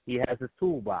sense. He has his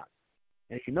toolbox,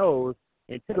 and he knows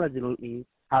intelligently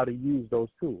how to use those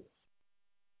tools.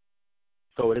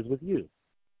 So it is with you.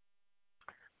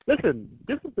 Listen,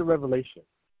 this is the revelation.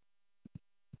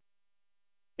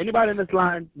 Anybody in this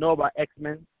line know about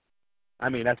X-Men? I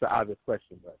mean, that's an obvious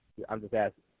question, but I'm just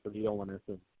asking because you don't want to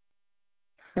assume.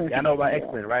 Y'all know about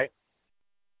X-Men, right?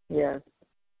 Yes.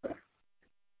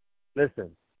 Listen,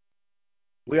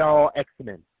 we are all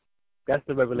X-Men. That's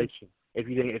the revelation. If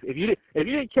you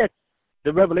didn't catch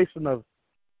the revelation of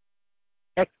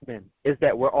X-Men, is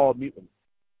that we're all mutants.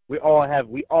 We all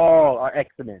are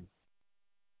X-Men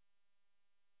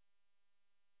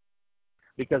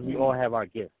because we all have our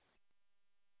gifts.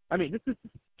 I mean, this is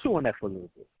chew on that for a little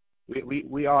bit.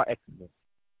 We are X-Men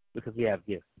because we have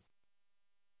gifts.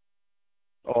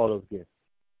 All those gifts.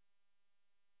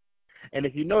 And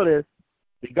if you notice,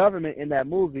 the government in that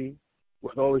movie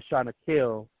was always trying to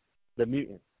kill the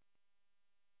mutants.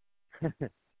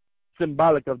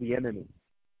 Symbolic of the enemy.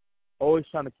 Always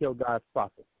trying to kill God's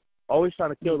prophets. Always trying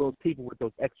to kill those people with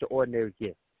those extraordinary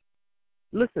gifts.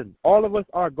 Listen, all of us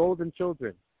are golden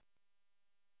children.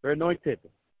 We're anointed.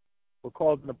 We're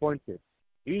called and appointed.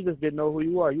 You just didn't know who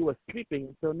you are. You were sleeping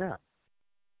until now.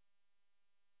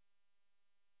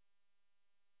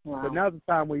 Wow. But now's the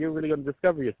time where you're really going to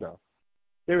discover yourself.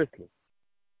 Seriously.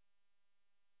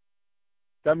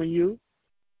 Some of you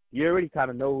already kind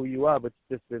of know who you are, but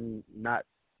you've just been not,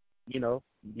 you've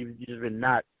just been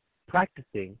not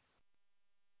practicing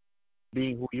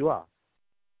being who you are.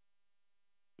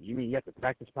 You mean you have to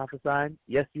practice prophesying?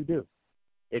 Yes, you do.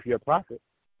 If you're a prophet,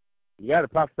 you got to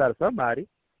prophesy to somebody.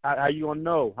 How you gonna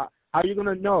know? How you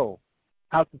gonna know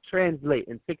how to translate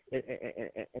and fix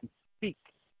and speak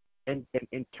and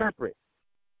interpret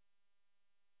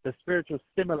the spiritual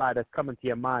stimuli that's coming to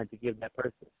your mind to give that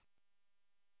person?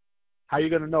 How are you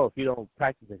going to know if you don't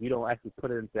practice it, if you don't actually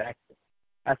put it into action?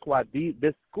 That's why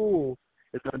this school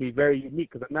is going to be very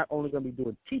unique because I'm not only going to be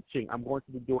doing teaching, I'm going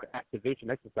to be doing activation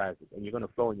exercises, and you're going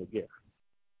to flow in your gift.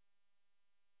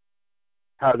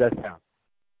 How does that sound?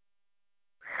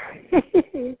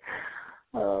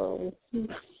 Oh.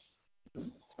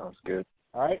 Sounds good.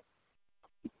 All right?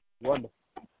 Wonderful.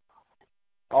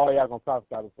 All y'all going to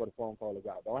prophesy before the phone call is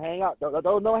out. Don't hang up.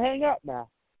 Don't hang up now.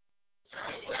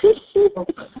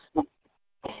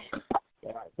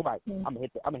 All right, somebody, I'm gonna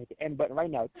hit the end button right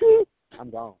now.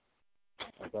 I'm gone.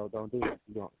 Don't do it.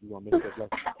 You gonna miss your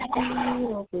blessing.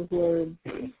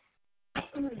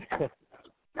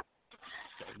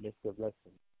 Miss your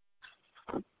blessing.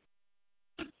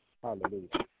 Hallelujah.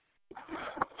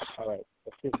 All right,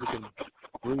 let's see if we can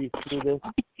breeze through this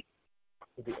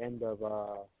to the end of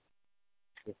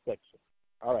this section.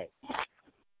 All right.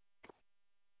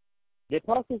 The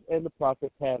apostles and the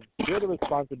prophets have greater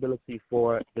responsibility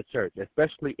for the church,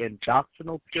 especially in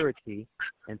doctrinal purity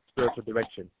and spiritual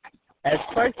direction. As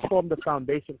Christ formed the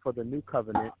foundation for the new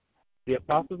covenant, the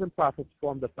apostles and prophets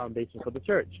formed the foundation for the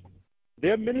church.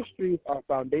 Their ministries are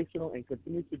foundational and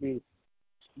continue to be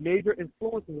major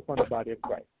influences upon the body of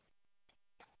Christ.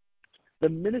 The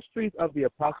ministries of the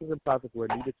apostles and prophets were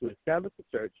needed to establish the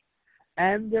church,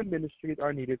 and their ministries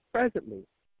are needed presently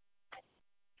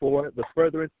for the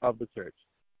furtherance of the church.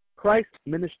 Christ's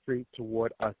ministry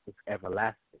toward us is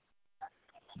everlasting.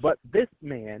 But this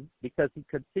man, because he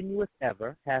continueth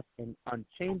ever, hath an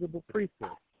unchangeable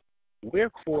priesthood.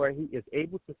 Wherefore he is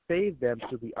able to save them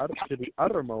to the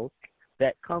uttermost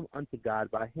that come unto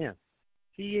God by him,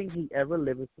 seeing he ever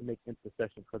liveth to make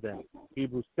intercession for them.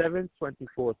 Hebrews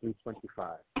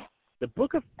 7:24-25. The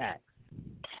book of Acts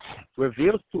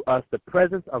reveals to us the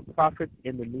presence of prophets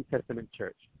in the New Testament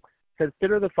church.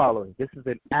 Consider the following. This is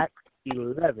in Acts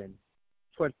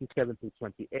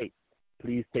 11:27-28.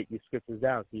 Please take your scriptures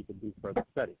down so you can do further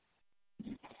study.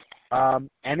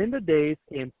 And in the days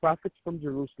came prophets from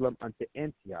Jerusalem unto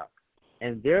Antioch,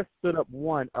 and there stood up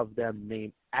one of them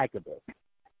named Agabus,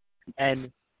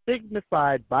 and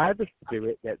signified by the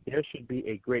Spirit that there should be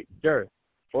a great dearth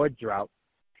or drought,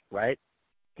 right,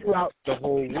 throughout the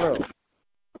whole world,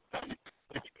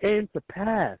 which came to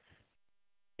pass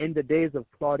in the days of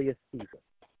Claudius Caesar.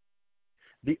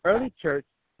 The early church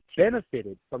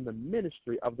benefited from the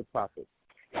ministry of the prophets.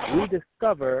 We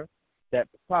discover that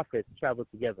prophets travel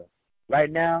together. Right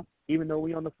now, even though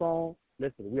we're on the phone,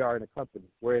 listen, we are in a company.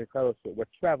 We're in a fellowship. We're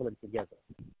traveling together.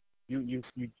 You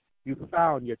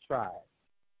found your tribe.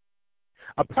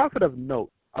 A prophet of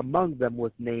note among them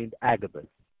was named Agabus.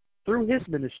 Through his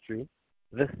ministry,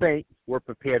 the saints were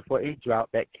prepared for a drought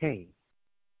that came.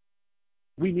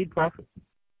 We need prophets,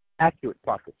 accurate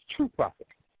prophets, true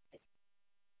prophets.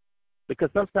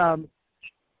 Because sometimes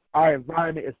our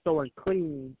environment is so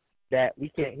unclean that we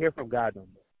can't hear from God no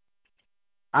more.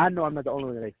 I know I'm not the only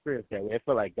one that experienced that. I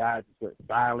feel like God just went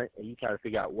silent and you try to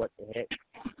figure out what the heck.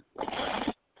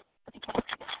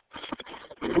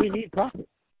 We need prophets.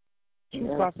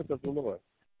 True prophets of the Lord.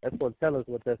 That's what tell us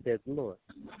what that says the Lord.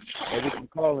 And we can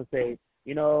call and say,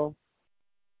 can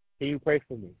you pray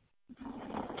for me?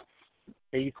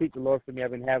 Can you seek the Lord for me?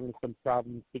 I've been having some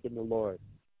problems seeking the Lord.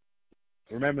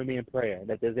 Remember me in prayer. And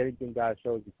if there's anything God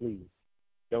shows you, please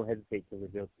don't hesitate to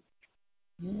reveal to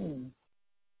you.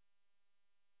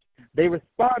 They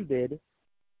responded.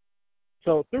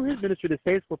 So through his ministry, the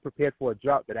saints were prepared for a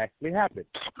drought that actually happened.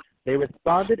 They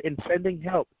responded in sending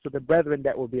help to the brethren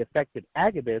that will be affected.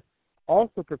 Agabus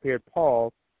also prepared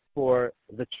Paul for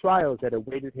the trials that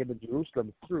awaited him in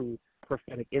Jerusalem through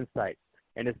prophetic insight.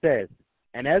 And it says,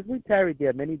 and as we tarried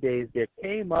there many days, there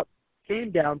came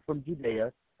down from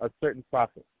Judea a certain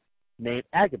prophet named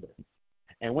Agabus.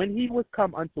 And when he was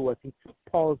come unto us, he took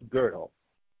Paul's girdle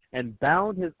and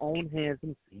bound his own hands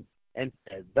and feet and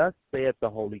said, thus saith the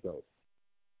Holy Ghost,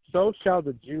 so shall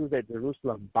the Jews at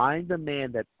Jerusalem bind the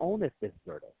man that owneth this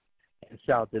girdle, and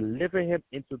shall deliver him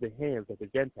into the hands of the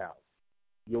Gentiles.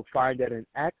 You'll find that in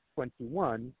Acts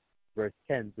 21, verse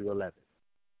 10-11.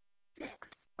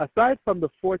 Aside from the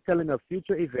foretelling of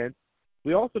future events,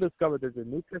 we also discover that the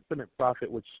New Testament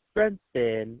prophet would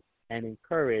strengthen and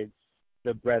encourage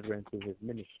the brethren through his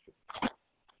ministry.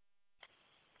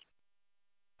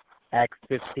 Acts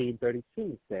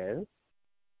 15:32 says,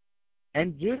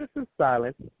 and Judas and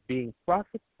Silas, being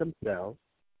prophets themselves,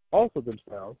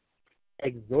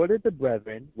 exhorted the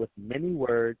brethren with many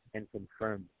words and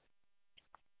confirmed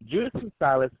them. Judas and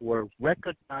Silas were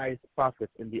recognized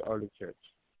prophets in the early church.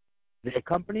 They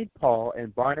accompanied Paul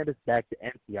and Barnabas back to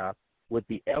Antioch with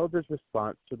the elders'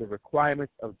 response to the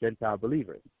requirements of Gentile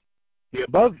believers. The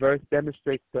above verse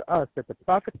demonstrates to us that the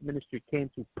prophet's ministry came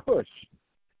to push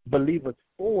believers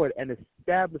forward and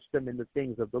establish them in the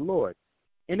things of the Lord.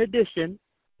 In addition,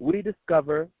 we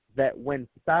discover that when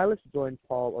Silas joined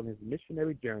Paul on his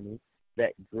missionary journey,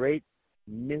 that great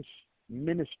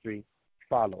ministry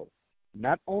followed.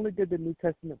 Not only did the New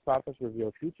Testament prophets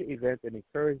reveal future events and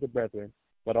encourage the brethren,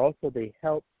 but also they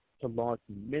helped to launch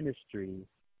ministry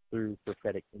through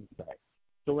prophetic insight.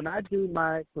 So when I do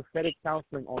my prophetic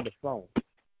counseling on the phone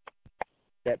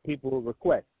that people will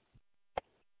request,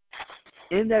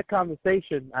 in that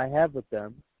conversation I have with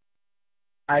them,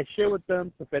 I share with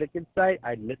them prophetic insight.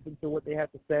 I listen to what they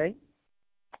have to say.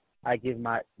 I give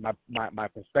my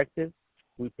perspective.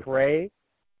 We pray.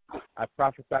 I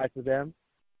prophesy to them.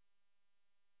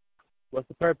 What's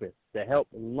the purpose? To help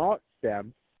launch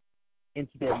them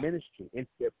into their ministry,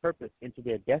 into their purpose, into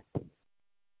their destiny.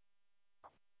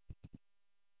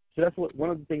 So that's one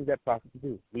of the things that prophets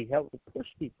do. We help to push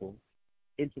people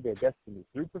into their destiny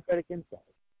through prophetic insight.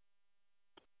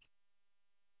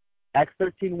 Acts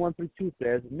 13:1-2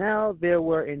 says, now there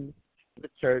were in the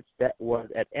church that was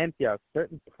at Antioch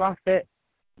certain prophets,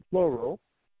 plural,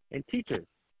 and teachers,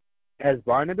 as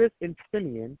Barnabas and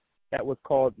Simeon, that was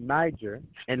called Niger,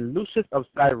 and Lucius of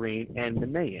Cyrene, and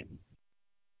Manaen.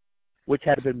 which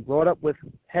had been brought up with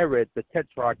Herod the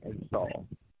Tetrarch and Saul.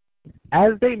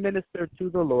 As they ministered to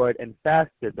the Lord and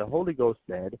fasted, the Holy Ghost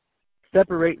said,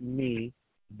 Separate me,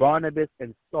 Barnabas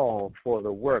and Saul, for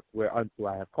the work whereunto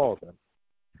I have called them.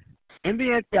 In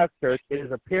the Antioch church, it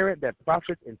is apparent that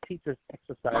prophets and teachers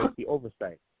exercised the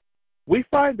oversight. We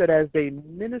find that as they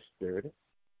ministered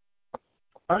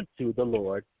unto the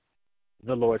Lord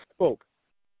spoke.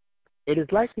 It is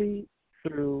likely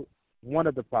through one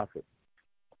of the prophets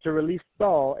to release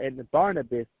Saul and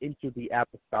Barnabas into the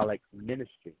apostolic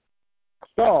ministry.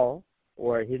 Saul,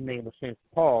 or his name was changed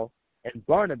to Paul, and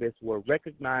Barnabas were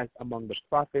recognized among the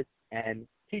prophets and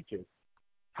teachers.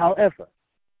 However,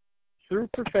 through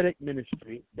prophetic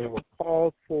ministry, they were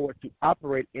called forward to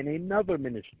operate in another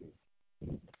ministry.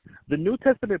 The New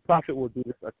Testament prophet will do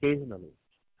this occasionally.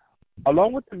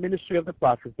 Along with the ministry of the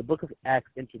prophets, the book of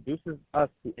Acts introduces us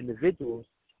to individuals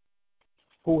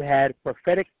who had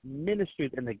prophetic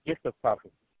ministries and the gift of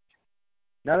prophecy.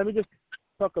 Now, let me just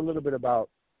talk a little bit about,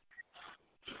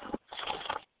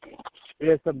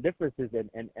 there's some differences,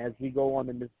 and as we go on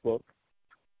in this book,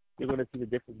 you're going to see the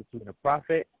difference between a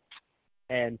prophet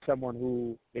and someone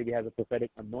who maybe has a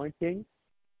prophetic anointing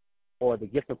or the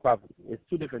gift of prophecy. It's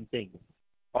two different things.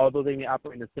 Although they may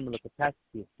operate in a similar capacity,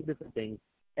 it's two different things.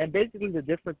 And basically the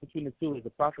difference between the two is the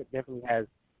prophet definitely has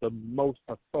the most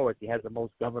authority, has the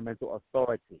most governmental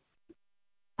authority,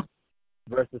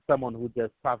 versus someone who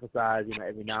just prophesies,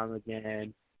 every now and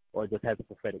again, or just has a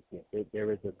prophetic gift.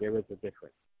 There is a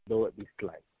difference, though it be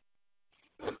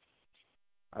slight.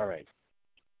 All right.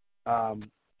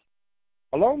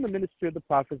 Along the ministry of the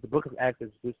prophets, the book of Acts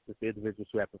introduces the individuals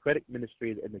who have prophetic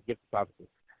ministries and the gift of prophecy.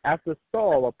 After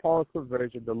Saul or Paul's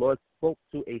conversion, the Lord spoke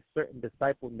to a certain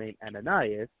disciple named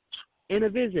Ananias in a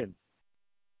vision.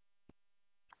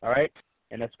 All right?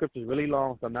 And that scripture is really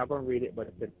long, so I'm not going to read it, but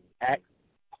it's in Acts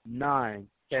 9,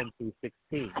 10 through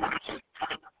 16,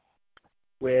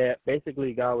 where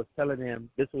basically God was telling him,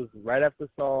 this was right after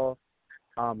Saul,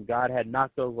 God had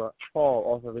knocked over Paul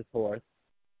off of his horse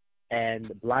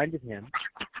and blinded him,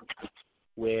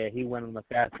 where he went on a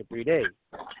fast for 3 days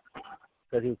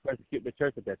because he was persecuting the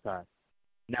church at that time.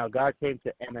 Now God came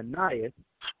to Ananias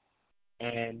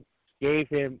and gave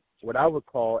him what I would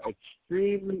call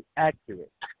extremely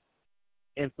accurate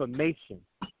information,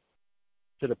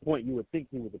 to the point you would think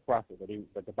he was a prophet,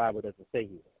 but the Bible doesn't say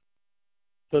he was.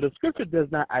 So the scripture does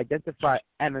not identify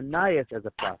Ananias as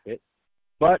a prophet,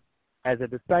 but as a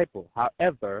disciple.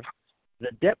 However,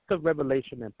 the depth of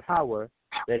revelation and power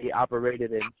that he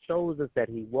operated in shows us that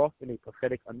he walked in a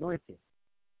prophetic anointing.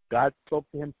 God spoke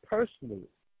to him personally.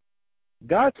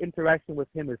 God's interaction with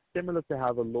him is similar to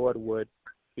how the Lord would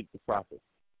speak to prophets.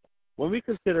 When we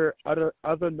consider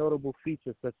other notable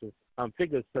features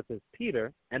figures such as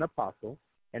Peter, an apostle,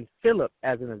 and Philip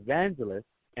as an evangelist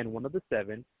and one of the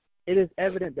seven, it is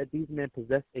evident that these men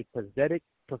possessed a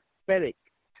prophetic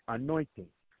anointing,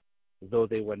 though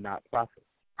they were not prophets.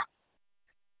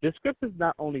 The scriptures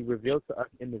not only reveal to us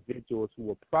individuals who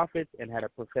were prophets and had a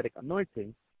prophetic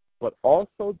anointing, but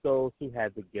also those who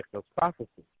had the gift of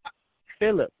prophecy.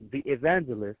 Philip, the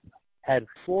evangelist, had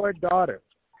 4 daughters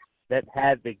that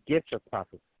had the gift of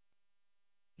prophecy.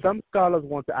 Some scholars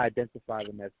want to identify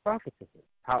them as prophetesses.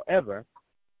 However,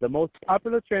 the most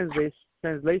popular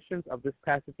translations of this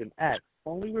passage in Acts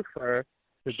only refer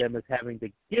to them as having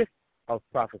the gift of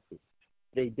prophecy.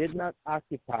 They did not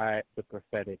occupy the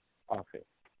prophetic office.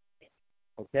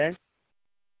 Okay?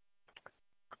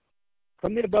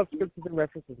 From the above scriptures and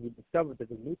references, we discovered that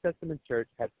the New Testament church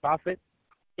had prophets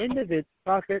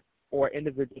or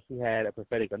individuals who had a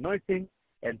prophetic anointing,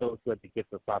 and those who had the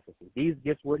gift of prophecy. These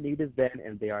gifts were needed then,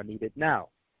 and they are needed now.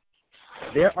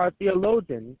 There are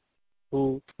theologians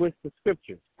who twist the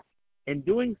scriptures. In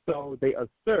doing so, they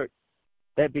assert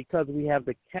that because we have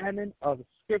the canon of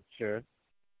scripture,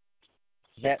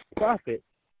 that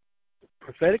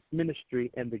prophetic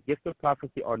ministry, and the gift of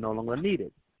prophecy are no longer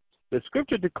needed. The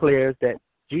scripture declares that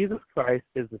Jesus Christ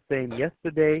is the same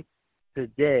yesterday,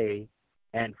 today,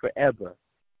 and forever.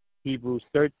 Hebrews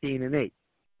 13 and 8.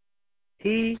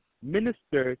 He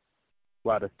ministered,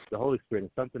 the Holy Spirit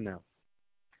is something else.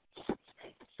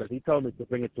 Because he told me to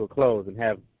bring it to a close and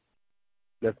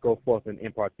let's go forth in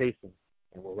impartation.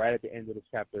 And we're right at the end of the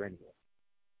chapter anyway.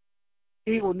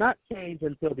 He will not change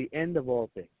until the end of all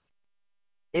things.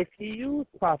 If he used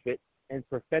prophets and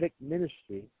prophetic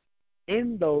ministry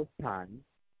in those times,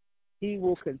 he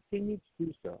will continue to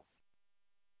do so.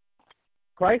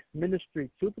 Christ's ministry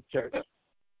to the church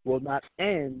will not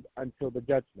end until the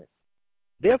judgment.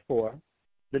 Therefore,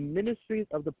 the ministries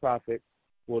of the prophets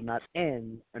will not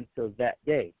end until that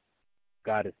day.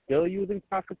 God is still using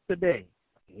prophets today.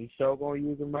 He's sure going to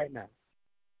use them right now.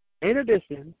 In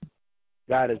addition,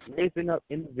 God is raising up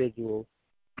individuals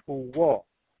who walk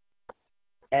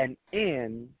and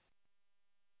in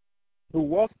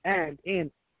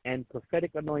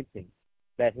prophetic anointing,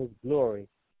 that his glory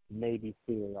may be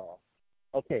seen all.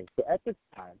 Okay, so at this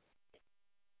time,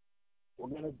 we're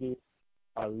going to do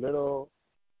a little,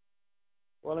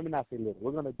 well, let me not say little.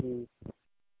 We're going to do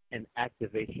an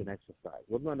activation exercise.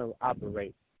 We're going to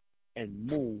operate and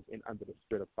move in under the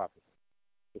spirit of prophecy.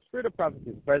 The spirit of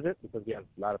prophecy is present because we have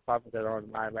a lot of prophets that are on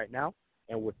the line right now,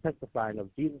 and we're testifying of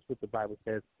Jesus, which the Bible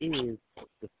says is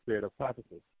the spirit of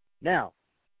prophecy. Now,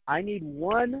 I need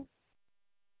one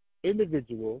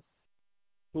individual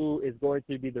who is going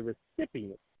to be the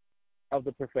recipient of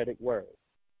the prophetic word.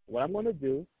 What I'm going to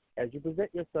do, as you present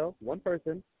yourself, one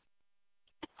person,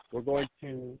 we're going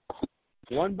to,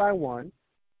 one by one,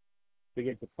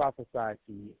 begin to prophesy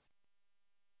to you.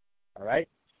 All right?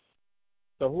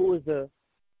 So who is the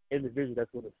individual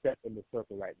that's going to step in the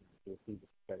circle right now to receive the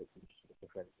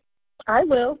prophetic? I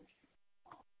will.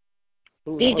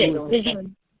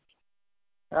 DJ.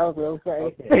 I will say.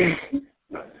 Okay.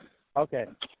 Okay.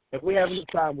 If we have any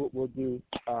time, we'll do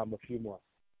a few more.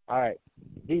 All right.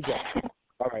 DJ.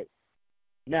 All right.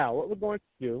 Now, what we're going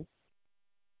to do,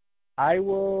 I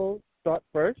will start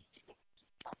first.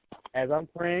 As I'm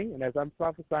praying and as I'm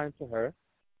prophesying to her,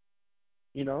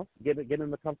 you know, get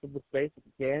in a comfortable space if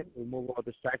you can. Remove all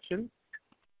distractions.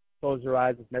 Close your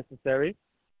eyes if necessary.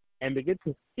 And begin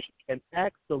to seek and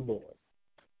ask the Lord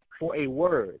for a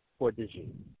word for Dijin.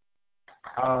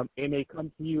 It may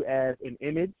come to you as an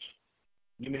image.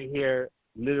 You may hear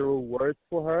literal words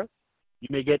for her. You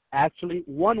may get actually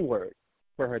one word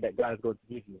for her that God is going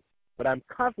to give you. But I'm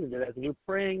confident that as you're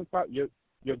praying,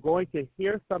 you're going to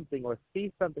hear something or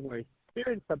see something or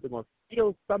experience something or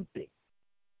feel something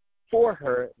for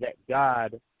her that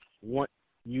God wants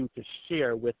you to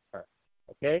share with her.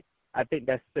 Okay? I think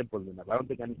that's simple enough. I don't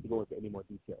think I need to go into any more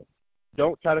details.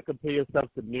 Don't try to compare yourself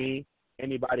to me,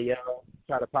 anybody else,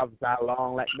 try to prophesy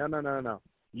along. Like, no.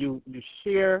 You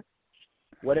share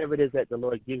whatever it is that the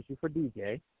Lord gives you for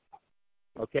DJ,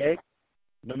 okay?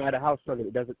 No matter how strong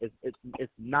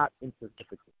it's not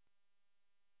insignificant.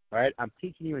 All right? I'm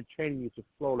teaching you and training you to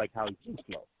flow like how you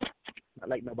flow, not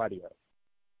like nobody else.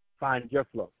 Find your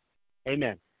flow.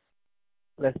 Amen.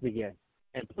 Let's begin.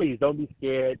 And please, don't be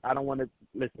scared. I don't want to,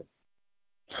 listen.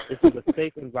 This is a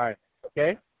safe environment,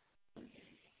 okay?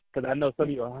 Because I know some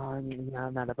of you are,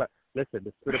 I'm not. Listen,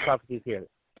 the spirit of prophecy is here.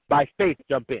 By faith,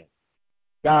 jump in.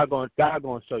 God going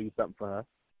to show you something for her.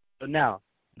 So now,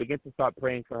 begin to start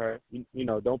praying for her. You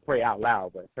know, don't pray out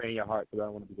loud, but pray in your heart because I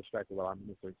don't want to be distracted while I'm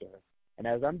ministering to her. And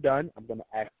as I'm done, I'm going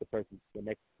to ask the person, the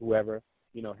next whoever,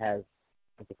 you know, has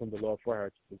something from the Lord for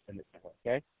her to send it to her,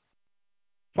 okay?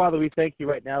 Father, we thank you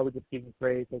right now. We just give you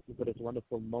praise. Thank you for this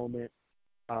wonderful moment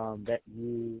that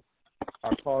you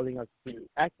are calling us to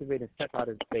activate and step out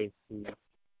in faith, to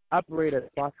operate as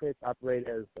prophets, operate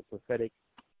as a prophetic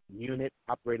unit,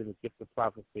 operate in the gift of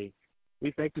prophecy.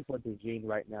 We thank you for Dijin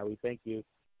right now. We thank you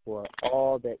for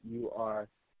all that you are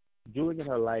doing in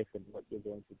her life and what you're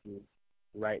going to do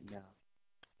right now.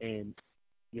 In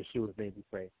Yeshua's name we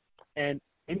pray. And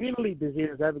immediately,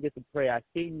 Dijin, as I ever get to pray, I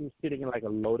see you sitting in like a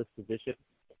lotus position,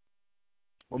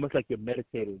 almost like you're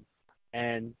meditating.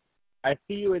 And I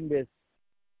see you in this,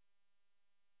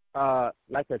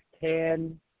 like a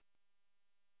tan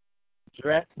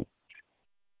dress.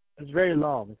 It's very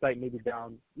long. It's like maybe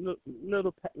down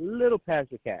little past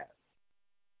your calf.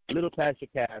 Little past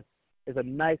your calf. It's a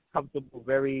nice, comfortable,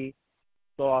 very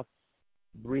soft,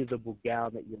 breathable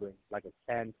gown that you're in, like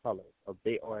a tan color, or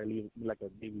like a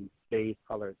maybe beige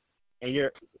color. And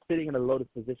you're sitting in a lotus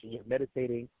position. You're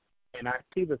meditating, and I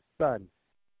see the sun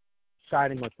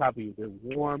shining on top of you, the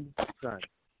warm sun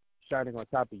shining on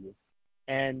top of you.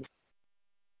 And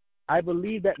I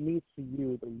believe that means to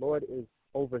you the Lord is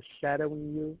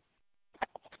overshadowing you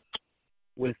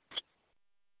with,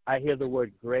 I hear the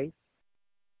word grace,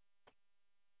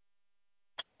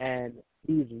 and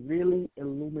he's really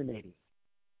illuminating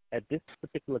at this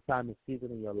particular time and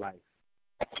season in your life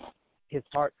his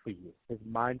heart for you, his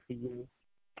mind for you,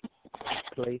 his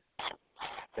place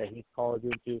that he's called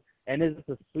you into. And there's just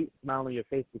a sweet smile on your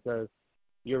face because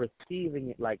you're receiving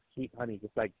it like sweet honey,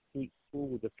 just like sweet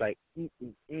food, just like,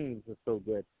 it's so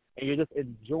good. And you're just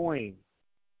enjoying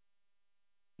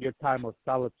your time of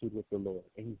solitude with the Lord.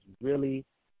 And he's really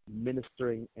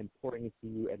ministering and pouring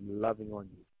into you and loving on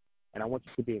you. And I want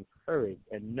you to be encouraged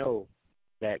and know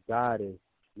that God is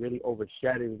really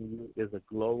overshadowing you. There's a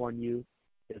glow on you.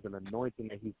 There's an anointing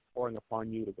that he's pouring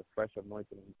upon you. There's a fresh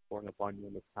anointing that he's pouring upon you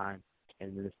in this time.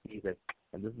 and in this season.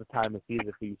 And this is the time and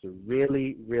season for you to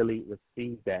really, really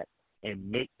receive that and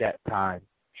make that time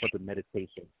for the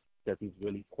meditation that He's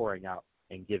really pouring out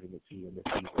and giving it to you in this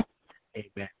season.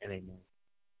 Amen and amen.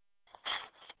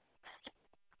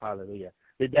 Hallelujah.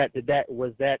 Did that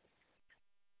resonate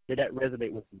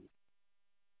with you?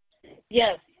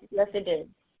 Yes, it did.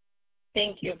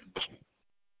 Thank you.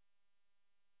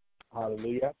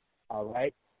 Hallelujah. All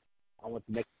right. I want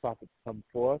the next prophet to come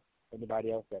forth.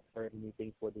 Anybody else that heard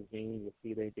anything for the dream,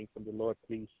 received anything from the Lord,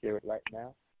 please share it right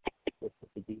now with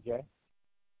Sister DJ.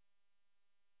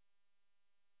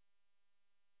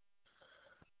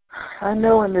 I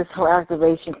know in this whole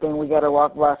activation thing, we got to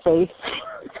walk by faith.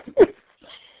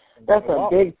 That's a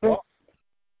big thing.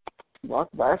 Walk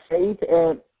by faith.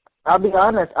 And I'll be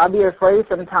honest, I'll be afraid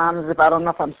sometimes if I don't know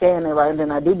if I'm saying it right, and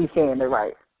then I do be saying it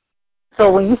right. So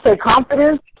when you say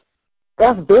confidence,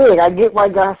 that's big. I get why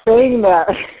God's saying that.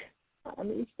 I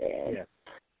understand. Yeah.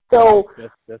 So,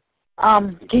 that's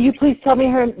can you please tell me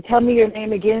your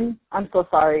name again? I'm so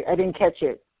sorry. I didn't catch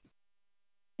it.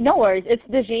 No worries. It's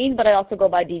Dejane, but I also go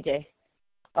by DJ.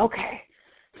 Okay.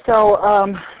 So,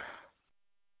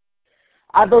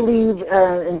 I believe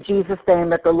in Jesus' name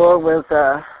that the Lord was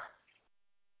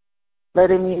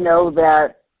letting me know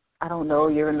that, I don't know,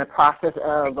 you're in the process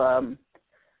of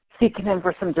seeking Him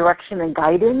for some direction and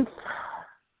guidance.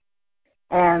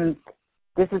 And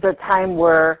this is a time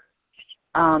where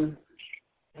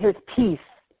His peace,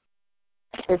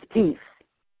 you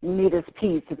need His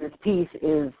peace, and His peace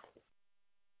is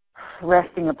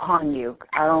resting upon you.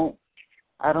 I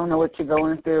don't know what you're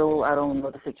going through. I don't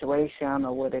know the situation. I don't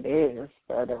know what it is,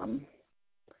 but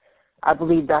I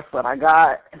believe that's what I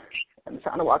got. I'm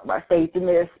trying to walk by faith in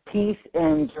this peace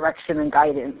and direction and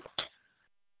guidance.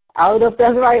 I don't know if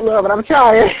that's right, Lord, but I'm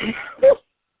trying.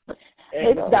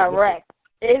 It's direct.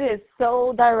 It is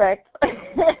so direct.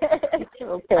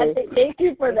 Okay. Thank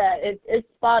you for that. It's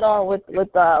spot on with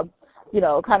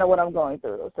kind of what I'm going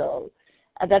through. So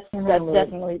that's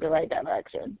definitely the right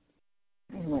direction.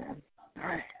 Amen.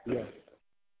 Yeah.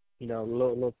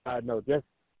 Little side note, just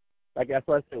like that's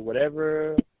what I said,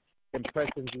 whatever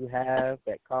impressions you have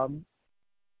that come,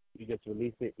 you just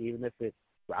release it, even if it's,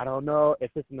 I don't know,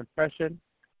 if it's an impression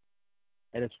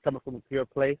and it's coming from a pure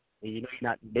place, and you're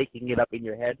not making it up in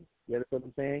your head, you understand what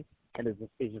I'm saying? And it's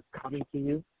just coming to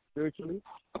you spiritually,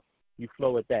 you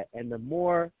flow with that. And the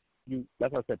more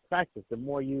that's what I said, practice, the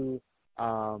more you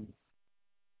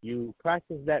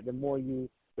practice that, the more you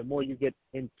get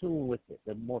in tune with it,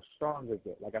 the more stronger it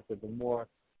gets. Like I said, the more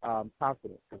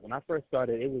confident. Because when I first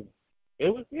started, it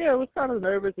was kind of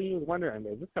nervous, and you was wondering,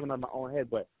 is this coming out of my own head?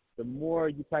 But the more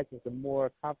you practice, the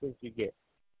more confidence you get,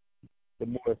 the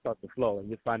more it starts to flow, and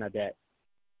you find out that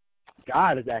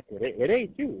God is accurate. It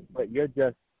ain't you, but you're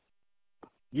just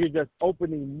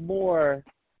opening more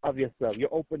of yourself.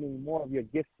 You're opening more of your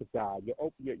gifts to God.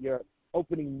 You're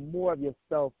opening more of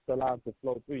yourself to allow Him to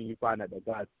flow through you. You find out that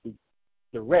God speaks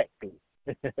directly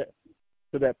to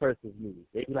that person's needs.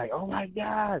 They be like, "Oh my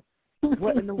God,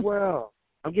 what in the world?"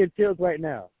 I'm getting chills right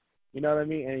now. You know what I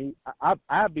mean? And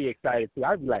I'd be excited too.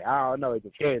 I'd be like, "I don't know, it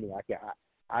just came to me.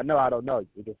 I know I don't know.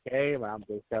 It just came, and I'm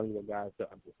just telling you what God said.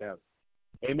 I'm just telling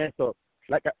you." Amen. So,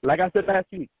 like I said last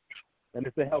week, and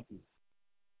this will help you.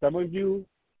 Some of you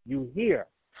hear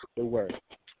the word,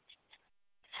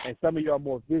 and some of you are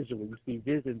more visual. You see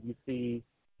visions. You see,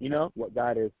 what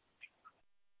God is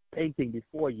painting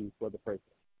before you for the person.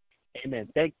 Amen.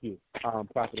 Thank you,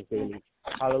 Prophet Bailey.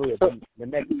 Hallelujah.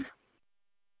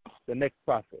 The next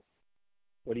prophet.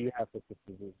 What do you have for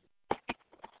Sister Vision?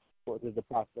 What does the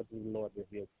prophet, what does the Lord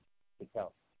reveal to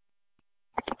tell?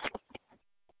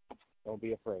 Don't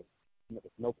be afraid. There's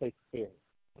no place to fear.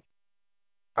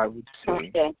 I would say.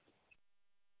 Okay.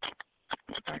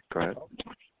 Go ahead.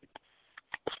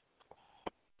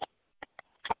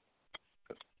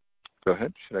 Go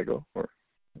ahead. Should I go? Or?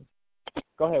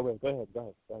 Go ahead, Will. Go ahead.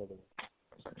 Okay.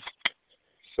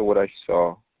 So what I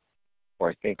saw, or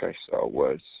I think I saw,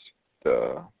 was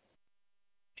the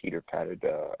teeter-pattered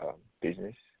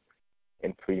business,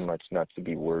 and pretty much not to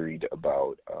be worried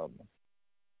about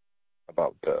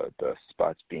the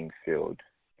spots being filled,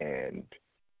 and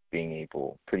being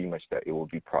able, pretty much that it will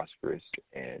be prosperous,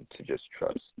 and to just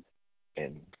trust,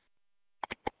 and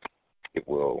he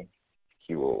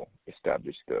will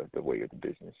establish the way of the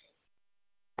business.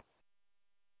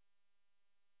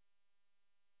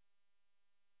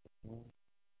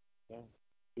 Yeah.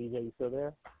 DJ, you still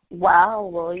there? Wow,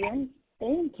 William.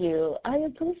 Thank you. I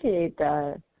appreciate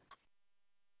that.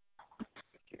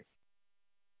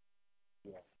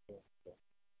 Yeah.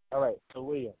 All right. So,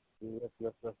 William,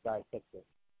 let's dissect this.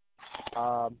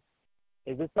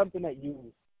 Is this something that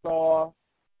you saw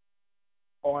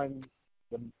on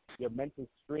your mental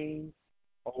screen,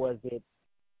 or was it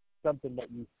something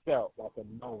that you felt like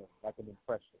a knowing, like an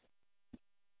impression?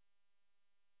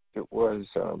 It was,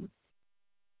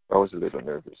 I was a little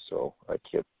nervous, so I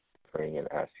kept praying and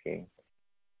asking.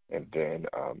 And then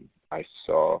I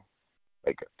saw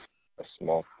like a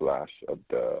small flash of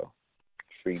the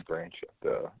tree branch of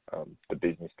the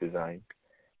business design,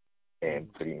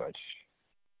 and pretty much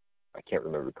I can't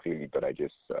remember clearly, but I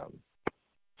just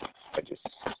it's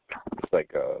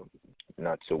like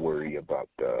not to worry about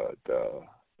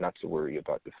not to worry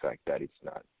about the fact that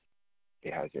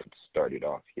it hasn't started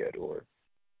off yet, or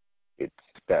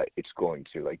it's going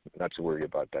to, like, not to worry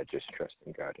about that, just trust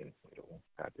in God and it'll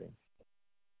happen.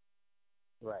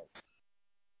 Right.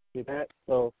 See that?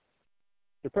 So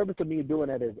the purpose of me doing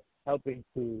that is helping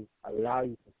to allow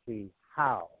you to see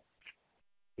how,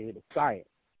 the science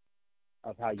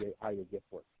of how your gift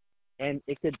works. And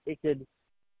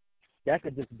that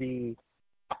could just be,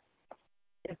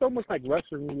 it's almost like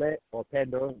Russian roulette or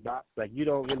Pandora's box. Like, you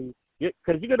don't really,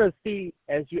 because you're going to see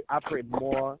as you operate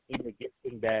more in the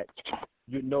gifting that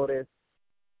you notice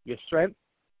your strength,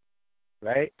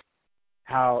 right?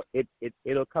 How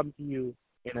it'll come to you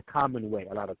in a common way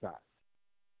a lot of times.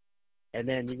 And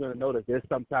then you're going to notice there's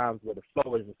sometimes where the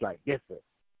flow is just like different.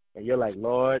 And you're like,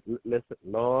 Lord, listen,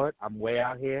 Lord, I'm way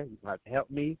out here. You have to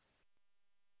help me.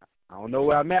 I don't know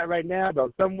where I'm at right now, but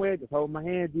I'm somewhere. Just hold my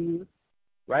hand, Jesus.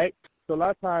 Right? So a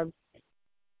lot of times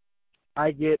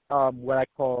I get what I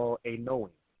call a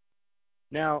knowing.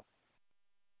 Now,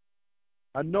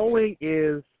 a knowing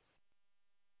is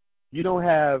you don't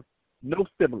have no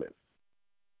stimulus.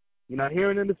 You're not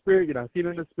hearing in the spirit. You're not seeing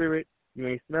in the spirit. You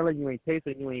ain't smelling. You ain't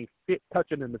tasting. You ain't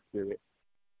touching in the spirit.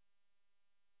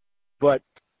 But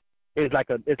it's like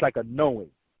a knowing.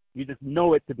 You just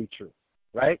know it to be true,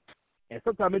 right? And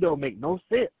sometimes it don't make no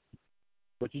sense,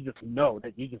 but you just know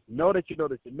that you know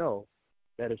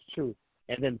that it's true.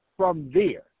 And then from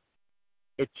there,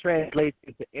 it translates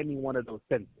into any one of those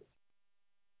senses,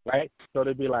 right? So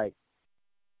they'd be like,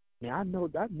 man, I know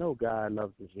God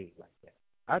loves the G like that.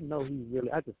 I know he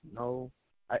really, I just know.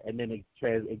 And then it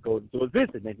goes to a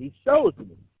visit, and he shows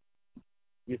me.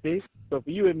 You see? So for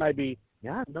you, it might be,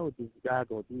 I know this guy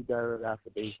going to do that for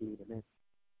David,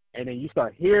 and then you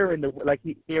start hearing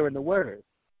hearing the words.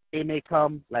 It may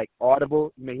come like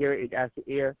audible. You may hear it as the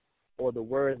ear, or the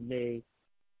words may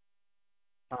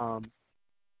come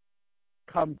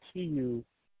to you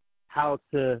how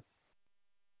to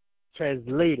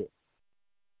translate it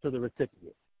to the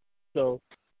recipient. So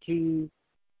he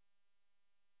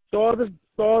saw the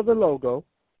logo,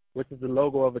 which is the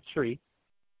logo of a tree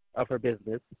of her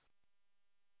business.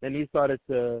 Then he started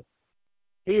to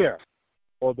hear,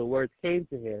 or the words came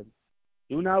to him,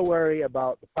 do not worry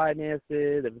about the finances,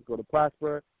 if it's going to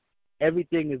prosper.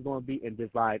 Everything is going to be in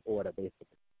divine order,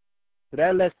 basically. So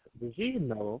that lets the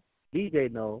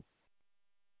DJ know,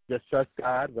 just trust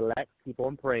God, relax, keep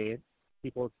on praying,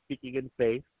 keep on speaking in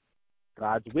faith.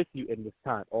 God's with you in this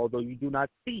time. Although you do not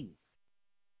see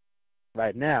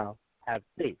right now, have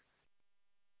faith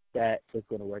that it's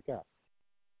going to work out.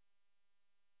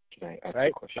 Can I ask right?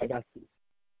 a question?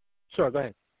 Sure, go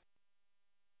ahead.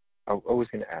 I was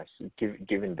going to ask,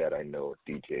 given that I know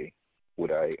DJ,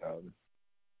 would I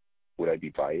be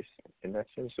biased in that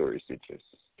sense, or is it just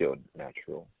still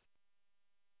natural?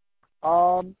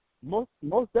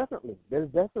 Most definitely. There's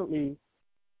definitely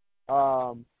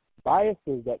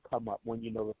biases that come up when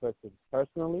you know the person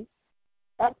personally.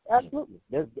 Absolutely.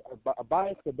 There's a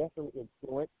bias could definitely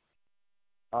influence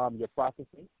your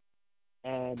processing,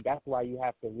 and that's why you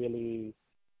have to really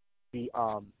be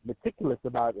meticulous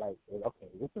about, like, okay,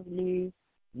 this is me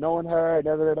knowing her,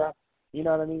 you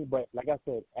know what I mean? But like I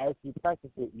said, as you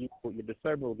practice it, your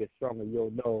discernment will get stronger.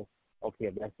 You'll know, okay,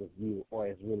 if that's just you, or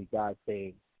it's really God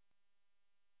saying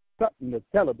something to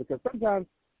tell her, because sometimes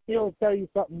he'll tell you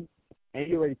something and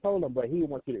you already told him, but he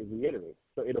wants you to reiterate,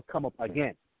 so it'll come up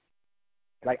again.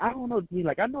 Like, I don't know,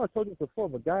 like, I know I told you before,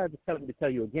 but God is telling me to tell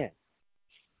you again.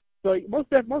 So most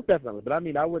definitely, but I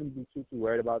mean, I wouldn't be too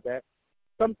worried about that.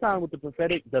 Sometimes with the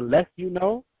prophetic, the less you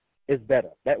know is better.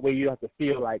 That way you don't have to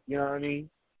feel like, you know what I mean?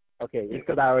 Okay, it's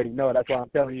because I already know, that's why I'm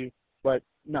telling you. But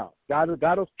no, God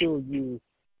will still use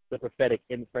the prophetic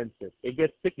in friendship. It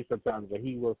gets sticky sometimes, but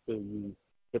he will still use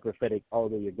the prophetic,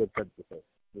 although you're good friends with her.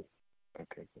 Yeah.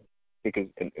 Okay. Because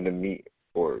in the meet,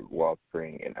 or while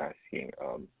praying and asking,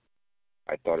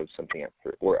 I thought of something at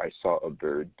first, or I saw a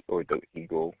bird or the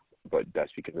eagle, but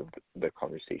that's because of the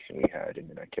conversation we had, and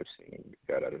then I kept saying,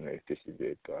 God, I don't know if this is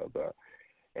it, blah, blah.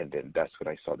 And then that's when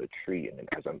I saw the tree, and then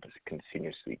as I'm just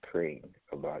continuously praying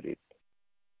about it,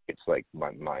 it's like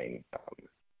my mind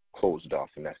closed off,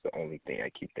 and that's the only thing I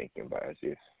keep thinking about, as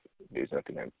if there's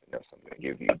nothing else I'm going to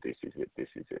give you. This is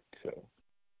it. So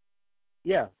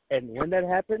yeah, and when that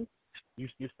happens, you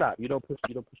stop. You don't push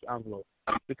the envelope,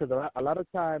 because a lot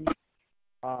of times,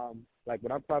 like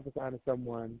when I'm prophesying to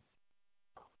someone,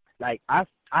 like I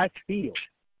feel,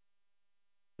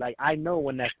 like I know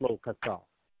when that flow cuts off,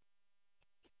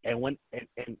 and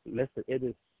listen, it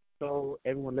is so,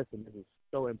 everyone listen, it is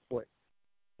so important.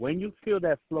 When you feel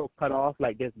that flow cut off,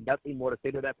 like there's nothing more to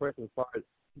say to that person as far as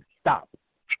stop.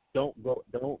 Don't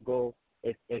go.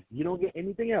 If you don't get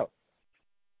anything else,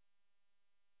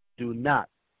 do not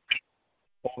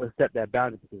overstep that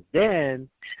boundary, because then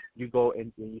you go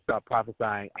and you start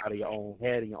prophesying out of your own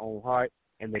head and your own heart,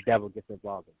 and the devil gets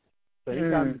involved in it. So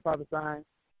anytime you're prophesying,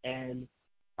 and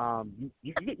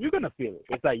you're gonna feel it.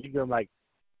 It's like you're gonna like,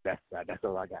 that's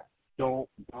all I got. Don't.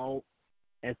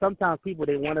 And sometimes people,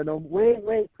 they want to know,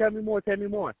 wait, tell me more.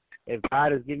 If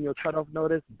God is giving you a cutoff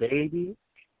notice, baby,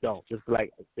 don't. Just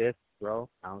like this, bro,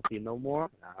 I don't see no more.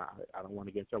 I don't want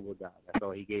to get in trouble with God. That's all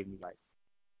he gave me. Like,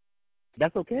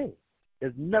 that's okay.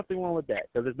 There's nothing wrong with that,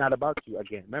 because it's not about you.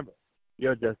 Again, remember,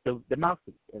 you're just the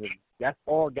mouthpiece. And if that's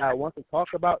all God wants to talk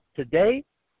about today,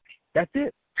 that's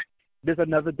it. There's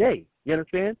another day. You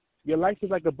understand? Your life is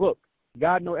like a book.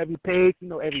 God knows every page. He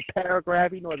knows every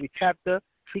paragraph. He knows every chapter.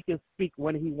 He can speak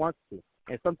when he wants to.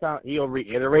 And sometimes he'll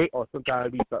reiterate, or sometimes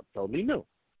it'll be something totally new.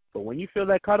 But when you feel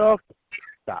that cutoff,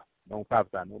 stop. Don't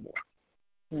prophesy no more.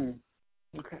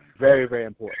 Okay. Very, very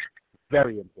important.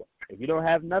 Very important. If you don't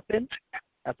have nothing,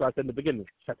 that's what I said in the beginning.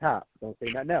 Shut up. Don't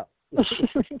say nothing else.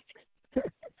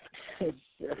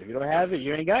 If you don't have it,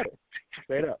 you ain't got it.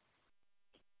 Straight up.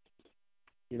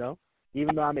 You know?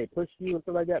 Even though I may push you and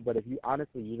stuff like that, but if you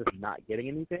honestly, you're just not getting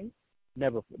anything,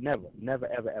 never,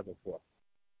 ever for.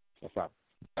 No problem.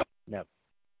 Never.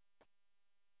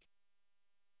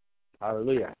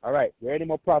 Hallelujah. All right. There any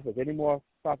more prophets? Any more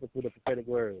prophets with a prophetic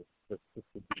word? Just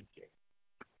DJ.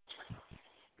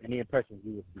 Any impressions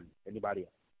you receive? Anybody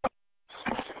else?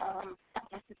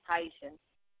 This is Taisha.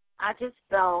 I just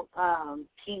felt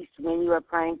peace when you were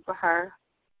praying for her.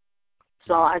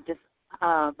 So I just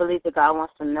believe that God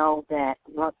wants to know that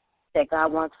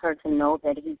God wants her to know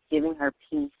that He's giving her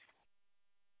peace.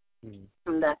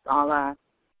 And that's all I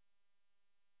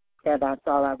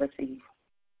received.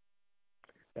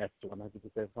 That's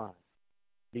 100% fine.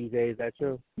 DJ, is that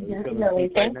true? Definitely.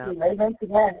 Thank you. Amen to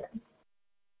that.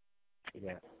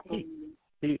 Yeah.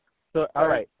 See, so, all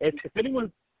right. If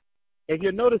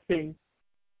you're noticing,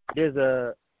 there's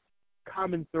a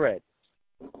common thread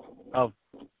of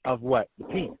what? The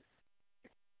peace.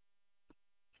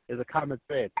 There's a common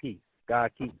thread, peace.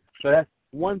 God keeps. So that's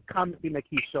one common thing that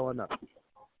keeps showing up.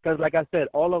 Because, like I said,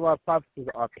 all of our prophecies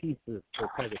are pieces for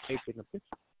kind of painting a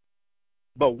picture.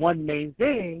 But one main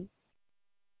thing,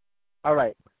 all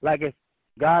right, like if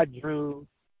God drew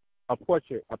a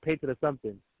portrait, a painted of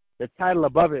something, the title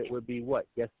above it would be what?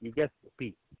 Yes, you guessed it,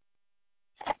 peace.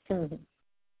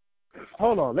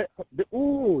 Hold on.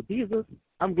 Ooh, Jesus.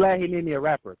 I'm glad he made me a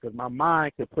rapper, because my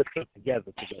mind could put stuff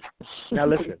together. Now,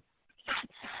 listen.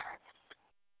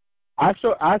 I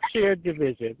shared your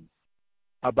vision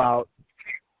about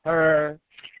her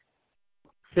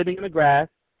sitting in the grass,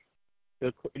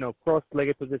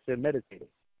 cross-legged position, meditating,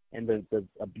 and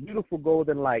a beautiful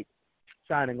golden light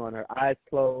shining on her, eyes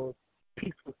closed,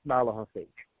 peaceful smile on her face.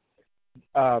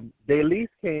 Delise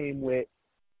came with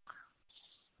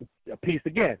a peace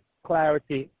again,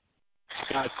 clarity,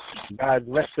 God's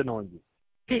resting on you,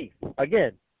 peace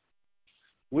again.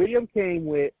 William came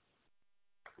with,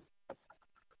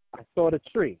 I saw the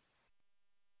tree,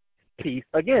 peace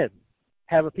again.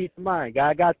 Have a peace of mind.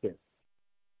 God got this.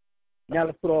 Now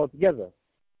let's put it all together.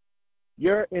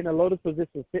 You're in a lotus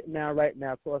position, sitting down right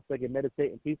now, cross-legged,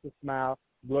 meditating, peaceful smile,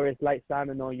 glorious light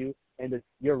shining on you, and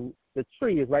the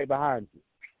tree is right behind you.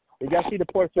 Did y'all see the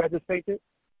portrait I just painted?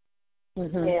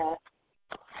 Mm-hmm. Yeah.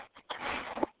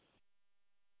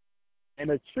 And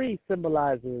the tree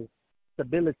symbolizes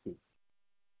stability.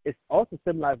 It also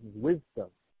symbolizes wisdom,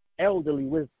 elderly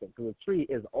wisdom, because the tree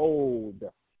is old.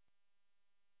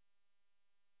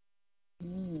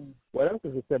 What else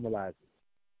does it symbolize?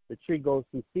 The tree goes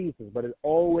through seasons, but it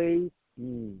always,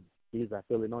 Jesus, I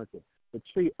feel anointed. The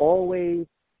tree always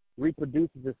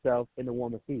reproduces itself in the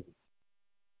warmer season.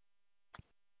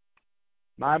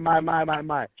 My.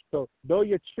 So though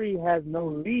your tree has no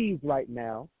leaves right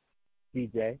now,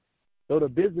 DJ, though the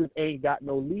business ain't got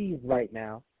no leaves right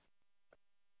now,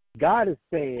 God is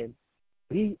saying,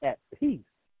 be at peace,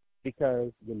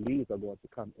 because the leaves are going to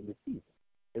come in the season.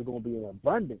 There's going to be an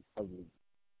abundance of leaves.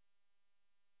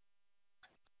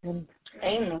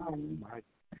 Amen.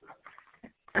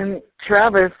 And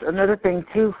Travis, another thing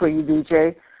too for you,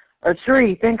 DJ, a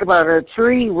tree. Think about it. A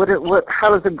tree. How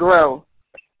does it grow?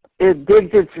 It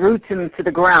digs its roots into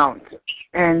the ground.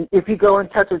 And if you go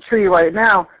and touch a tree right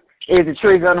now, is the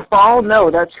tree going to fall? No,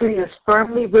 that tree is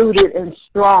firmly rooted and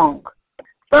strong,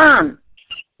 firm,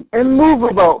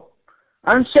 immovable,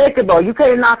 unshakable. You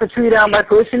can't knock a tree down by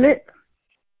pushing it.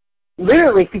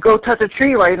 Literally, if you go touch a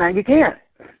tree right now, you can't.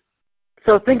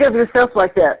 So think of yourself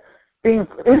like that.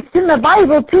 It's in the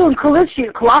Bible, too, in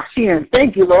Colossians.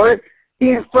 Thank you, Lord.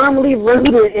 Being firmly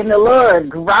rooted in the Lord,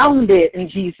 grounded in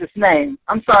Jesus' name.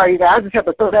 I'm sorry, you guys. I just have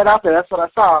to throw that out there. That's what I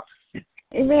saw.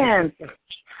 Amen.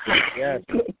 Yes.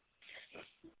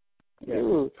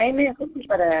 Ooh, amen. Thank you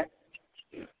for that.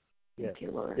 Yes. Thank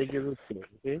you, Lord. Dig your roots in.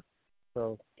 See?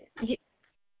 So.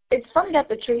 It's funny that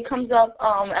the tree comes up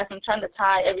as I'm trying to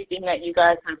tie everything that you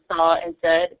guys have saw and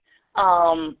said.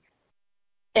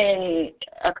 And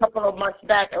a couple of months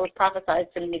back, it was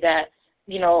prophesied to me that,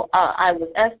 I was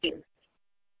Esther.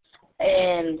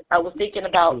 And I was thinking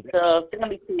about the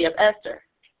family tree of Esther.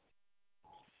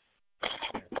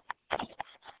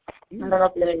 I don't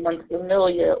know if anyone's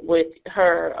familiar with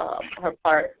her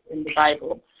part in the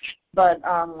Bible, but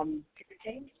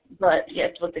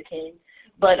yes, with the king.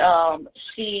 But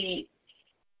she,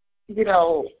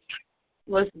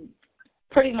 was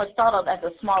pretty much thought of as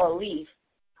a smaller leaf,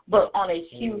 but on a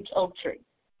huge oak tree.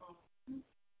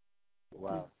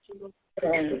 Wow.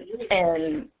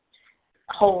 And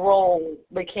her role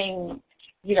became,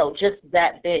 just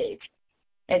that big.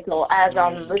 And so as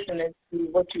I'm listening to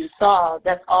what you saw,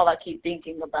 that's all I keep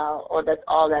thinking about, or that's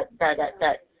all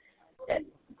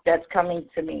that's coming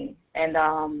to me. And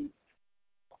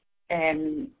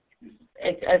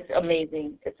it's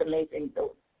amazing. It's amazing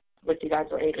what you guys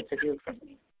were able to do for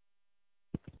me.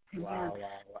 Wow.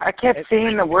 I kept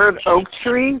seeing the word oak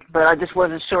tree, but I just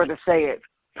wasn't sure to say it.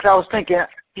 So I was thinking,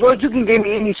 Lord, you can give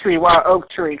me any tree, why oak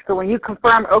tree? So when you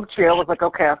confirmed oak tree, I was like,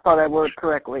 okay, I saw that word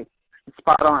correctly. It's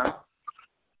spot on.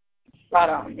 Spot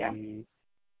on, yeah.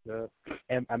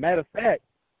 And a matter of fact,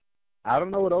 I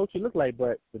don't know what oak tree looks like,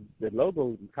 but the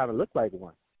logo kind of looks like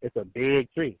one. It's a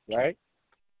big tree, right?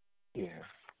 Yeah.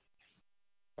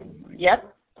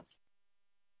 Yep.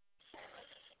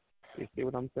 You see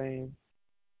what I'm saying?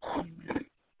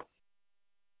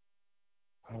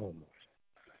 Oh,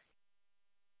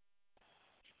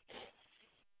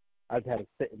 I just had to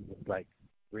sit and just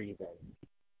breathe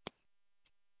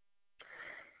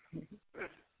in.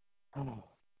 Oh.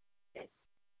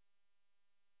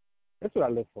 That's what I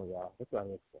live for, y'all. That's what I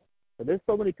live for. But there's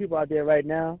so many people out there right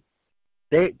now.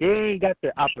 They ain't got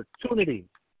the opportunity.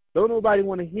 Don't nobody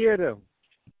want to hear them.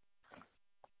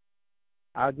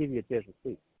 I'll give you a chance to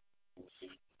speak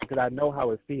because I know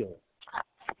how it feels.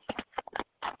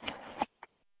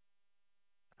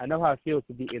 I know how it feels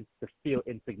to feel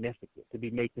insignificant, to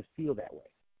be made to feel that way.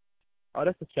 Oh,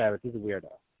 that's a Travis. He's a weirdo.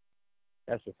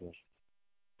 That's just me.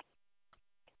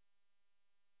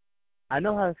 I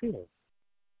know how it feels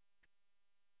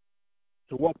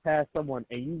to walk past someone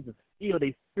and you just feel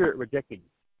their spirit rejecting you.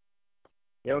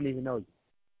 They don't even know you.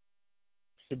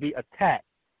 To be attacked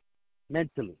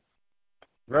mentally,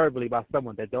 verbally by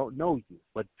someone that don't know you,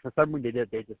 but for some reason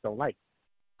they just don't like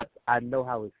you. I know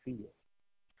how it feels.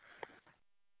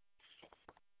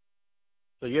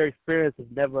 So your experience is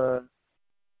never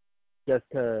just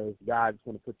because God just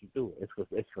want to put you through it.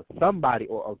 It's for somebody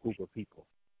or a group of people.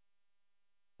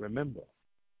 Remember,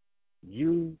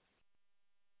 you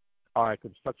are a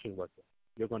construction worker.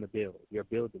 You're going to build. You're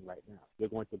building right now. You're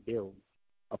going to build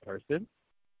a person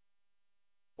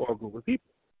or a group of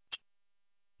people.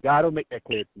 God will make that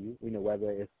clear to you.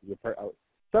 Whether it's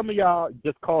some of y'all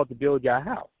just called to build your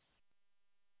house.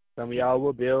 Some of y'all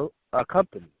will build a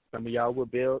company. Some of y'all will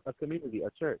build a community, a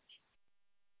church.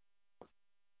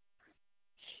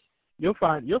 You'll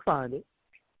find it.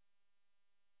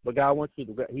 But God wants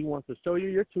He wants to show you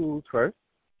your tools first,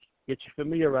 get you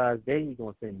familiarized, then He's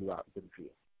going to send you out to the field.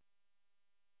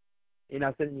 He's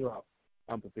not sending you out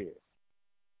unprepared.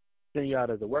 Sending you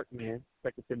out as a workman,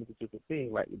 2 Timothy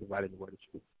 2:15, rightly dividing the word of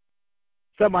truth.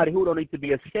 Somebody who don't need to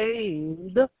be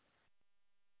ashamed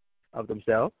of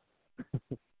themselves,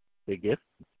 their gifts,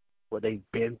 what they've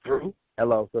been through.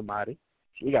 Hello, somebody.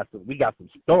 We got some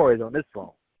stories on this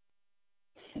phone.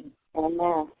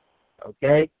 Amen.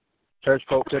 Okay? Church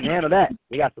folk couldn't handle that.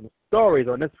 We got some stories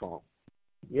on this phone.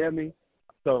 You hear me?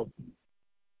 So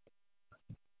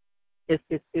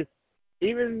it's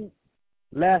even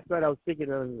last night I was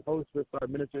thinking of the Holy Spirit started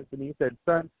ministering to me. He said,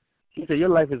 son, your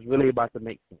life is really about to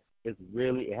make sense. It's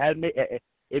really it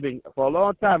been for a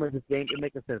long time it just ain't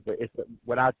making sense. But it's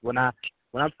when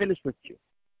I'm finished with you.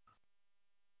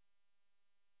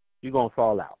 you're going to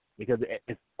fall out because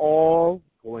it's all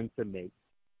going to make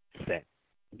sense.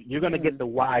 You're going to get the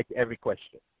why to every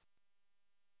question.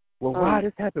 Well, why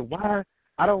this happened? Why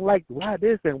I don't like why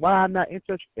this and why I'm not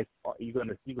interested? You're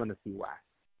gonna see why.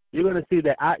 You're gonna see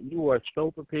that you are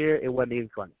so prepared it wasn't even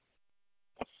funny.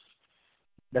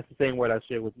 That's the same word I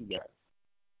shared with you guys.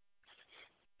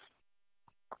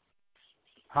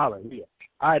 Hallelujah.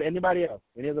 All right, anybody else?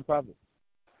 Any other problems?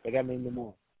 I got many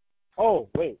more. Oh,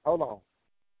 wait, hold on.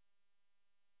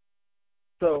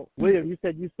 So, William, you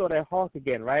said you saw that hawk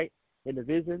again, right? In the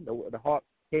vision, the hawk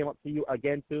came up to you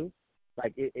again too.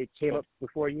 Like it came up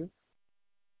before you?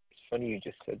 It's funny you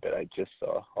just said that. I just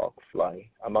saw a hawk fly.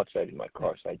 I'm outside in my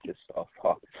car, so I just saw a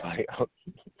hawk fly out.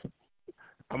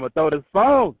 I'm going to throw this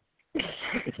phone.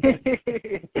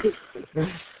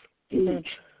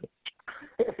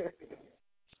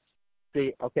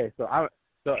 See, okay, so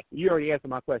you already answered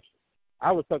my question.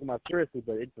 I was talking about spiritually,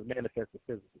 but it's manifested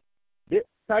physically.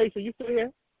 Taisha, you still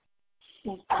here?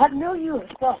 I knew you were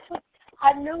so.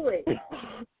 I knew it.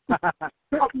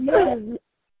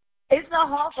 It's a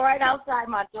hawk right outside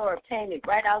my door, painted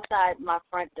right outside my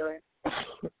front door.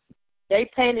 They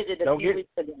painted it a few weeks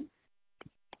ago.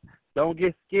 Don't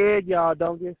get scared, y'all.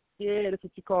 Don't get scared. That's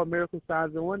what you call miracle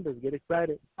signs and wonders. Get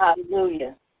excited.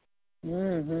 Hallelujah.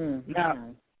 Mm-hmm.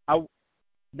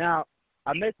 Now,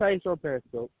 I met Taisha on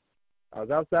Periscope. I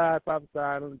was outside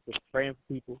prophesying, just praying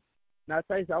for people. Now,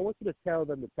 Taisha, I want you to tell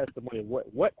them the testimony of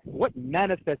what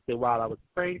manifested while I was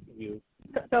praying for you.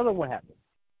 Tell them what happened.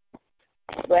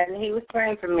 When he was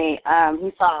praying for me,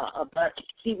 he saw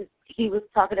he was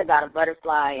talking about a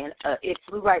butterfly, and it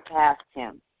flew right past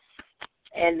him.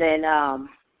 And then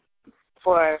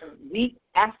for a week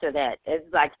after that,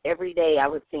 it's like every day I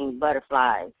was seeing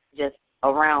butterflies just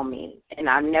around me, and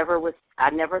I never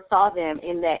saw them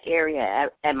in that area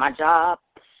at my job.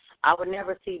 I would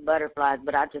never see butterflies,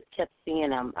 but I just kept seeing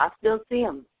them. I still see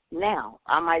them now.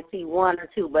 I might see one or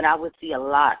two, but I would see a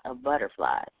lot of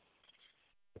butterflies.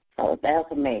 So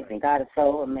that's amazing. God is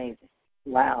so amazing.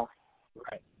 Wow.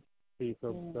 Right. See,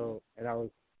 so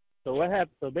what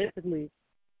happened? So basically,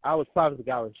 I was prophesying.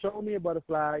 God was showing me a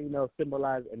butterfly,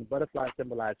 and butterfly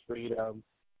symbolized freedom,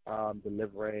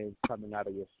 deliverance, coming out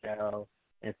of your shell,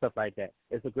 and stuff like that.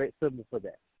 It's a great symbol for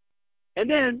that. And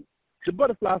then the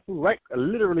butterfly flew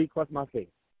literally across my face.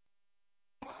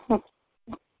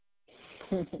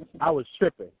 I was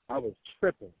tripping.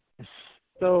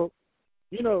 So,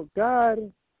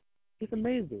 God, He's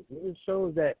amazing. It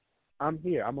shows that I'm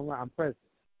here. I'm around. I'm present.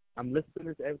 I'm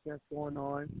listening to everything that's going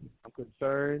on. I'm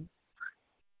concerned.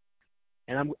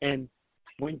 And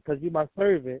because you're my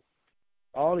servant,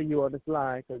 all of you on this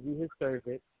line, because you're His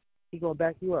servant, He's gonna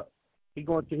back you up. He's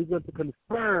going to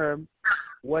confirm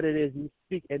what it is you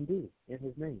speak and do in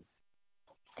His name.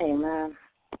 Amen.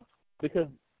 Because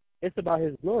it's about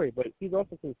His glory, but He's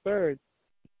also concerned.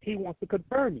 He wants to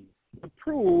confirm you, to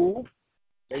prove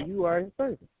that you are His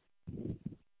servant.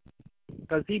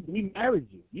 Because he married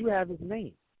you. You have His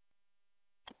name.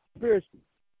 Spiritually,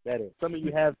 that is. Some of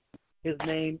you have His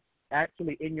name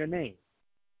actually in your name.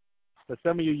 For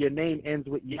some of you, your name ends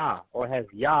with Yah or has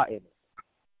Yah in it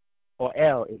or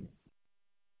L in it.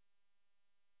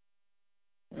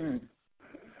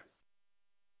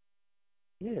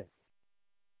 Yeah.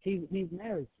 He's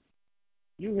married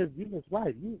you. You his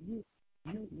wife. We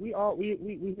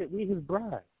His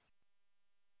bride.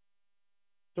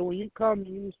 So when you come and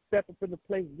you step up in the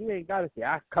place, you ain't gotta say,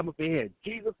 I come up in here in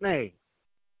Jesus' name.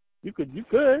 You could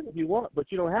if you want,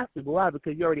 but you don't have to. Why?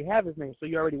 Because you already have His name, so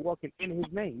you're already walking in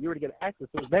His name. You already get access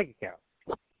to His bank account.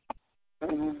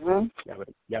 Mm-hmm.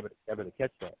 You better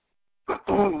catch that.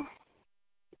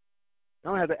 I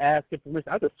don't have to ask Him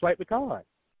permission. I just swipe the card.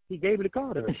 He gave me the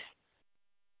card already.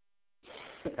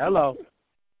 Hello.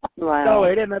 Wow. Throw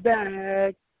it in the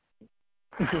bag.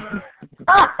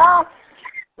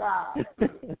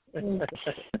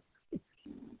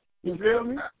 You feel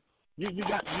me? You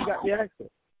got the access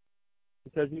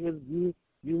because you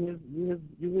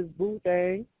his boo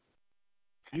thing.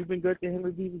 You've been good to him,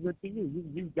 and he's been good to you.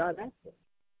 You've got access.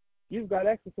 You've got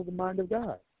access to the mind of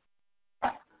God.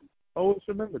 Always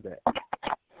remember that.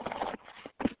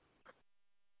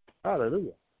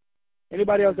 Hallelujah.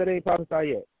 Anybody else that ain't prophesied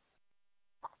yet?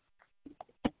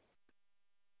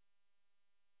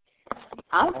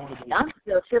 I'm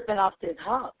still tripping off this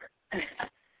hawk.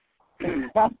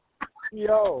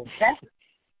 Yo.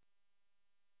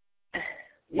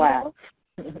 Wow.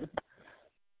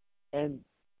 And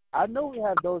I know we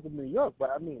have those in New York, but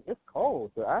I mean, it's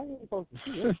cold, so I ain't supposed to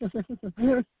see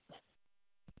it.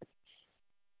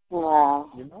 Wow.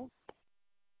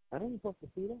 I ain't supposed to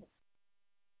see that.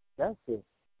 That's it.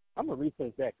 I'm going to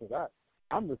rethink that because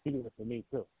I'm receiving it for me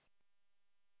too.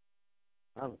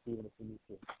 I'm receiving it for me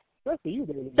too. Especially you,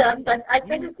 baby. So I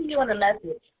sent it to you on a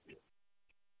message.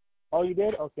 Oh, you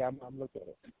did? Okay, I'm looking at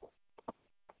it.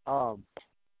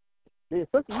 Yeah,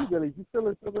 especially you, Billy. You still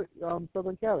in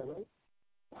Southern Cali, right?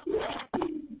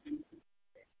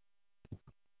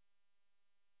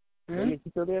 You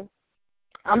still there?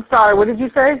 I'm sorry, what did you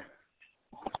say?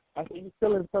 I said you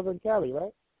still in Southern Cali,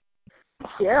 right?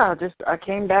 Yeah, I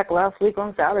came back last week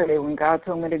on Saturday when God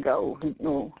told me to go.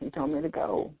 He told me to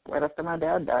go right after my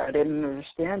dad died. I didn't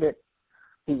understand it.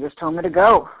 He just told me to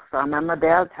go. So I'm at my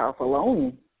dad's house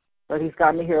alone. But he's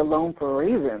got me here alone for a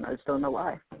reason. I just don't know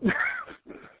why.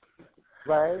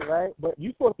 Right. But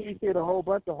you supposed to be seeing a whole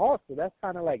bunch of horses. That's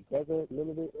kind of like desert,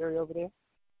 little bit area over there.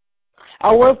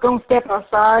 I was going to step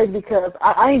outside because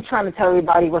I ain't trying to tell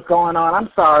everybody what's going on. I'm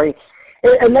sorry.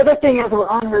 Another thing, as we're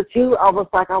on her, too, I was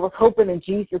hoping in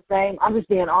Jesus' name. I'm just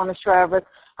being honest, Travis.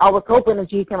 I was hoping in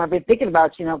Jesus' name. I've been thinking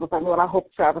about you, and I was like, Lord, I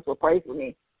hope Travis will pray for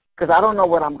me because I don't know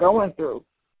what I'm going through.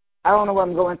 I don't know what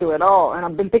I'm going through at all. And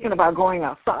I've been thinking about going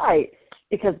outside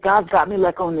because God's got me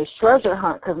like on this treasure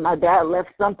hunt because my dad left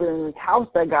something in his house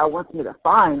that God wants me to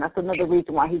find. That's another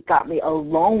reason why he's got me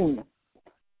alone.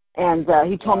 And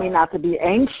he told me not to be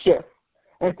anxious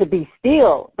and to be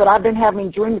still. But I've been having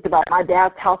dreams about my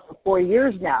dad's house for 4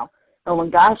 years now. And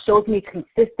when God shows me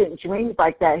consistent dreams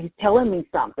like that, he's telling me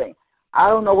something. I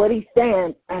don't know what he's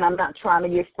saying, and I'm not trying to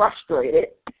get frustrated.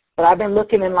 But I've been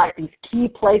looking in like these key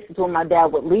places where my dad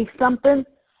would leave something.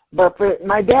 But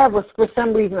my dad was, for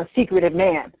some reason, a secretive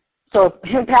man. So if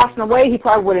him passing away, he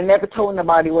probably would have never told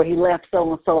nobody where he left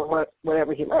so-and-so,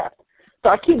 whatever he left. So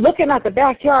I keep looking at the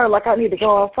backyard like I need to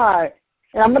go outside.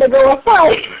 And I'm going to go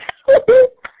outside.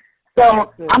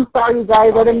 So I'm sorry, you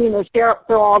guys. I didn't mean to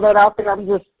throw all that out there. I'm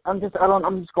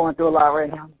just going through a lot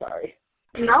right now. I'm sorry.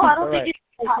 No, I don't think you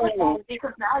should apologize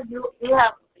because now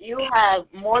you have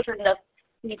more than enough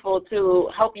people to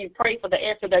help you pray for the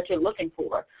answer that you're looking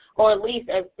for, or at least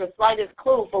as the slightest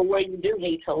clue for where you do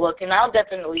need to look. And I'll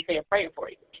definitely say a prayer for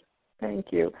you. Thank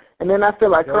you. And then I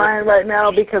feel like crying right now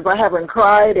because I haven't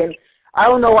cried, and I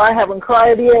don't know why I haven't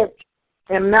cried yet.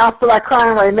 And now I feel like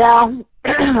crying right now.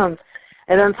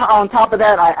 And then on top of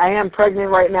that, I am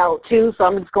pregnant right now too, so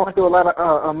I'm just going through a lot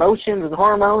of emotions and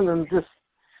hormones, and just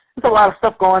there's a lot of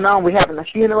stuff going on. We're having a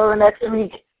funeral next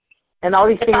week, and all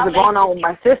these things are going on with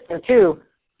my sister too.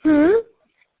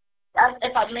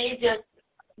 If I may just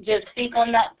speak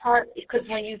on that part, because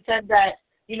when you said that,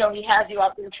 he has you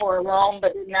out there for alone,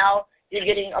 but now you're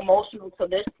getting emotional to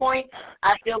this point,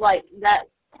 I feel like that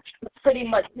pretty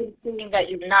much means that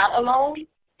you're not alone,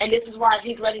 and this is why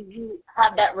he's letting you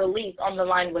have that release on the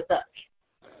line with us.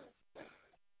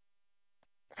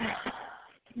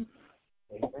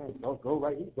 Amen. Go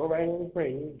right ahead and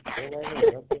pray. Go right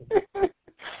ahead.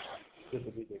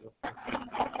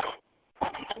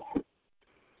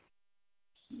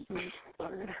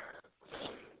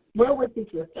 We're with you,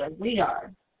 sister. We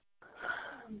are.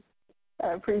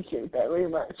 I appreciate that very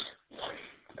much.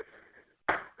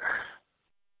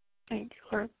 Thank you,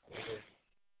 Lord.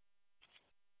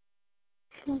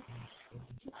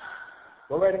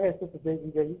 Go right ahead, Sister Daisy.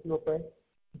 You can go pray.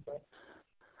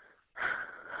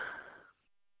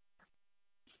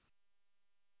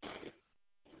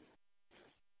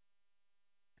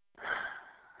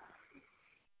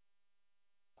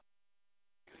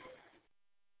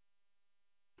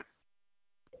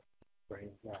 Praise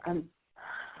God.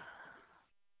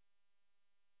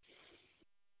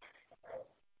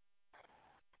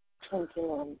 Thank you,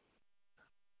 Lord.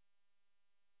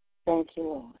 Thank you,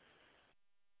 Lord.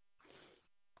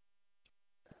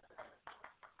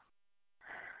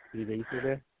 You still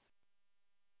there?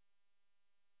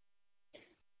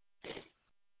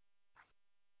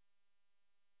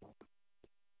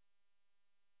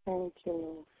 Thank you,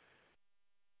 Lord.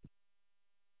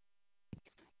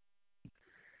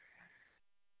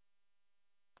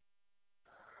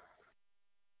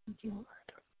 Thank you, Lord.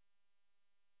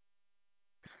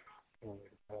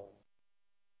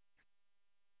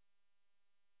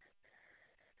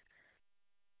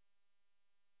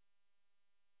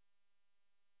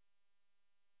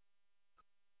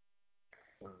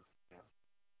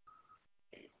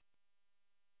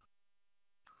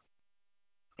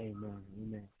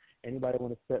 Amen. Anybody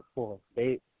want to step forward?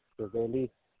 Because at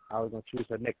least I was going to choose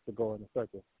her next to go in the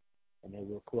circle, and then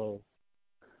we'll close.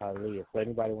 Hallelujah. So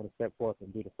anybody want to step forth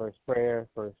and do the first prayer,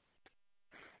 first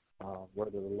word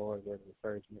of the Lord, word of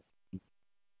encouragement, do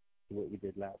what we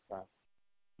did last time.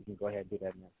 You can go ahead and do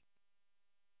that now.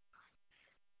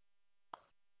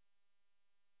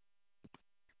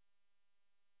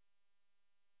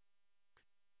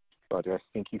 Father, I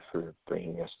thank you for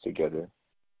bringing us together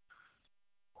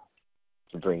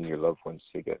bringing your loved ones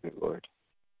together, Lord,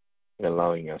 and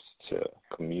allowing us to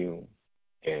commune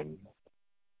and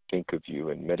think of you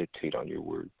and meditate on your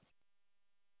word.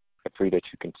 I pray that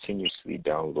you continuously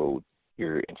download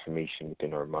your information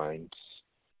within our minds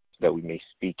so that we may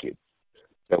speak it,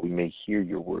 that we may hear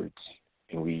your words,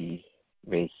 and we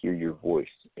may hear your voice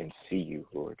and see you,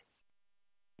 Lord.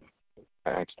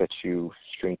 I ask that you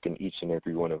strengthen each and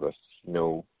every one of us to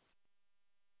know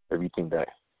everything that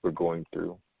we're going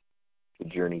through, the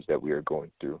journeys that we are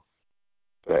going through.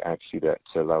 But I ask you that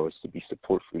to allow us to be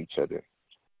support for each other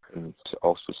and to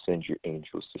also send your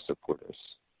angels to support us.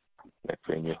 And I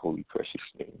pray in your holy, precious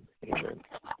name. Amen.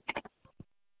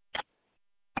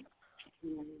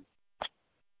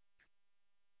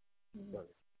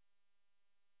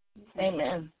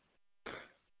 Amen.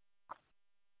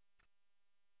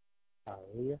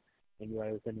 Hallelujah.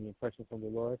 Anybody with any impressions from the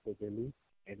Lord for their leaf?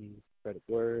 Any prophetic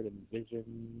word, any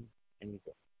vision,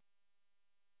 anything?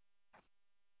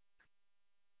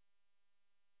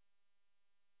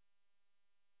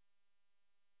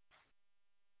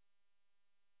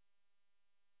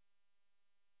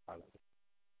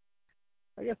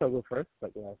 I guess I'll go first,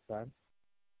 like last time.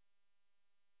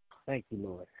 Thank you,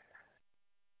 Lord.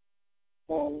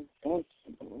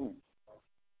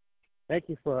 Thank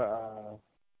you for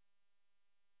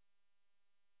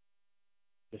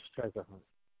this treasure hunt.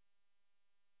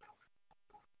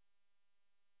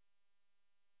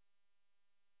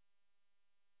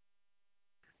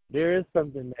 There is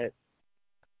something that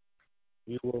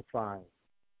you will find.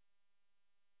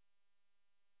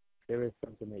 There is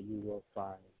something that you will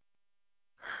find.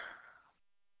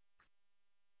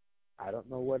 I don't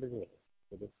know what it is,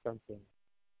 but it's something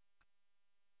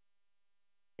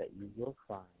that you will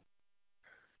find.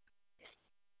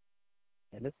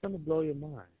 And it's going to blow your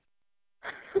mind.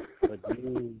 But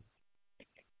you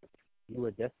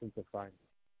are destined to find it.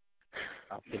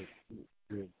 I'll put it to you.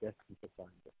 You are destined to find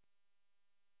it.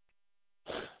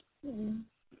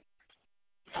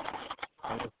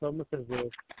 And it's almost as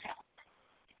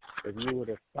if you would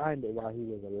have find it while he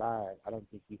was alive, I don't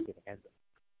think you could handle it.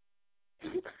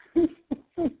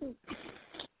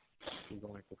 You're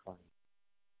going to find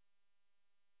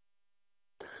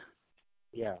it.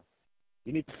 Yeah.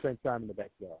 You need to spend time in the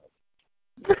backyard.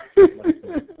 You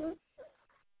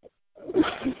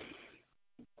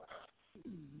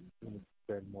need to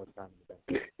spend more time in the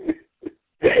backyard.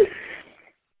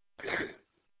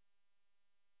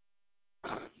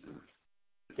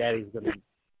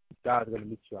 God's gonna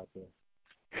meet you out there.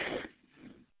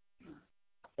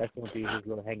 That's gonna be his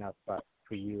little hangout spot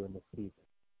for you in the season.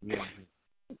 You and him.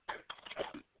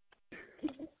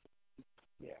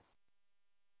 Yeah.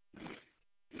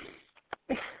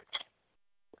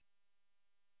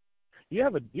 Do you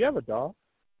have a doll?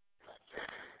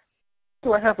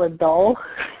 Do I have a doll?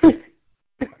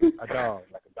 A dog,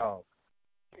 like a dog.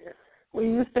 We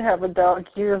used to have a dog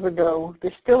years ago.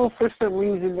 There's still, for some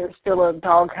reason, there's still a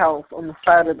dog house on the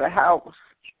side of the house.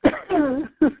 You're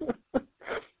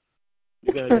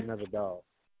going to get another dog.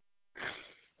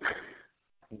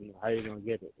 How are you going to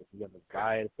get it? If you're going to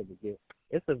buy it for the gift.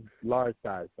 It's a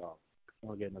large-sized dog. You're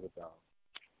going to get another dog.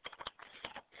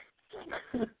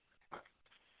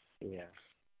 Yeah.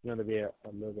 You're going to be you're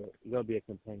going to be a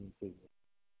companion to you.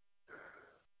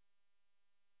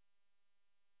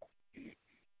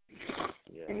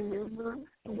 Yeah. And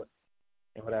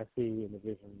what I see in the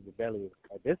vision in your belly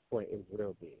at this point is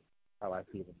real big. How I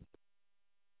see it.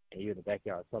 And you're in the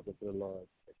backyard talking to the Lord.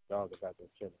 The dog is out there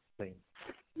chilling, playing.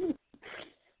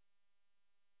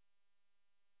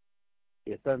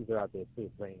 Your sons are out there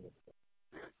too, playing with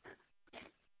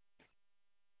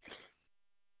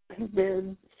them.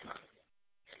 Amen.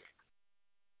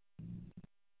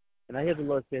 And I hear the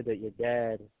Lord say that your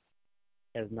dad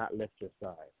has not left your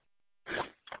side.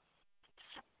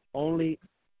 Only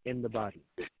in the body.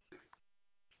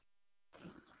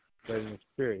 But in the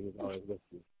spirit, he's always with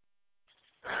you.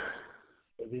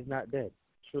 Because he's not dead.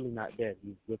 Truly not dead.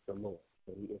 He's with the Lord.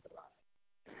 So he is alive.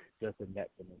 Just in that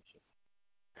dimension.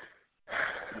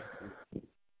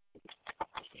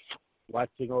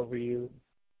 Watching over you.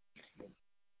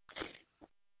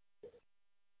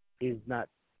 He's not.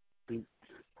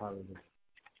 Hallelujah.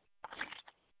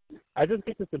 I just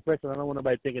get this impression. I don't want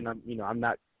nobody thinking I'm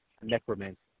not a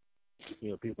necromancer.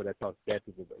 People that talk dead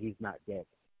people, but he's not dead.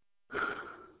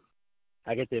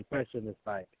 I get the impression it's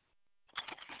like,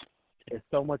 there's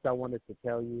so much I wanted to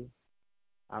tell you.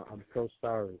 I'm so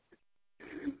sorry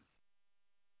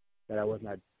that I was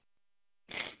not.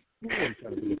 I'm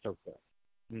trying to get choked up.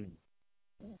 I'm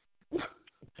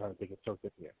trying to get choked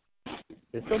up here.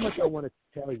 There's so much I wanted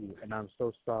to tell you, and I'm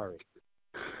so sorry.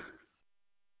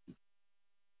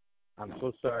 I'm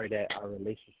so sorry that our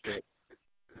relationship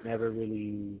never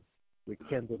really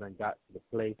rekindled and got to the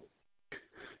place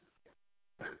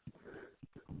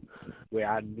where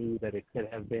I knew that it could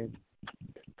have been.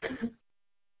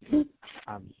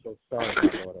 I'm so sorry,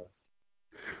 my daughter.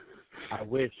 I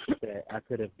wish that I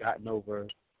could have gotten over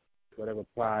whatever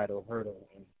pride or hurdle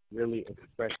and really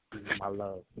expressed to you my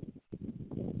love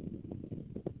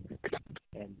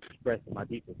and expressed my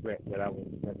deep regret that I was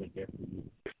never there for you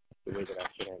the way that I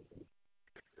should have been,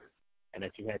 and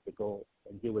that you had to go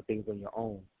and deal with things on your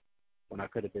own when I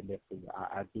could have been there for you.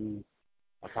 I do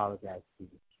apologize to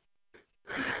you.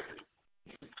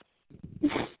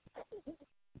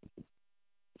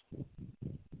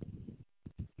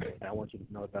 And I want you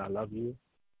to know that I love you.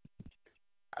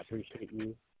 I appreciate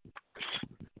you.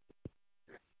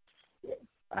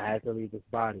 I had to leave this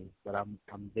body, but I'm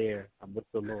there. I'm with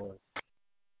the Lord,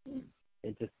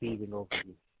 interceding over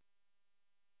you,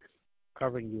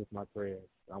 covering you with my prayers.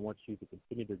 I want you to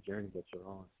continue the journey that you're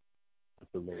on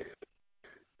with the Lord.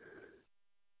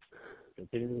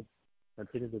 Continue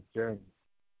the journey.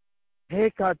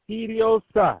 Hey,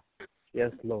 Catiriosa.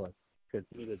 Yes, Lord.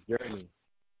 Continue the journey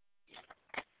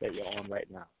that you're on right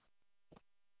now.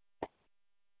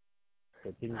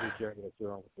 Continue the journey that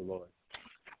you're on with the Lord.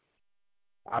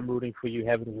 I'm rooting for you.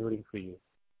 Heaven is rooting for you.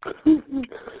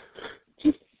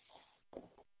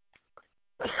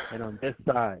 And on this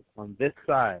side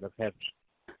of heaven,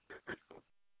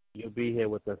 you'll be here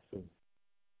with us soon.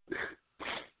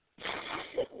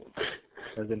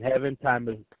 Because in heaven, time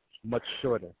is much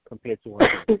shorter compared to on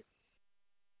earth.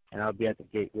 And I'll be at the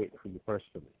gate waiting for you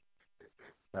personally.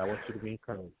 But I want you to be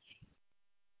encouraged.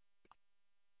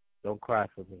 Don't cry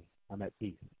for me. I'm at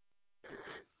peace.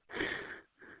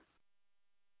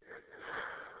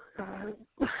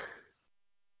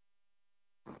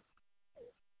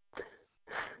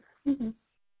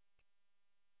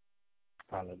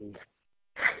 Hallelujah.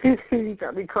 You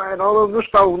got me crying all over the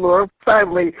phone, Lord.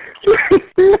 Finally.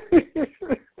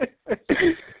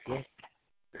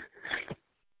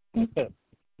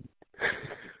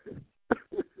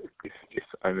 If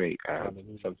I may add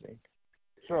something.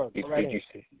 Sure. You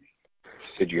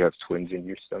said you have twins in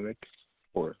your stomach,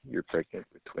 or you're pregnant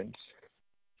with twins?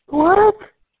 What?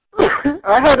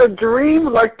 I had a dream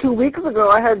like 2 weeks ago.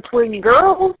 I had twin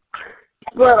girls,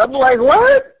 but I'm like,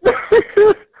 what?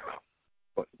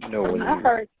 No, I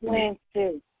heard twins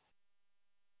too.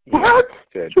 What?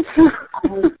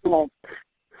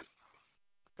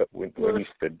 But when you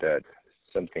said that,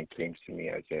 something came to me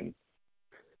as in,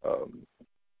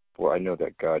 well, I know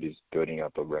that God is building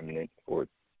up a remnant or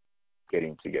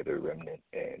getting together a remnant,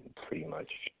 and pretty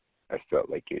much I felt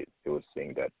like it was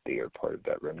saying that they are part of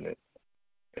that remnant,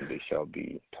 and they shall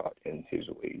be taught in his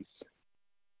ways.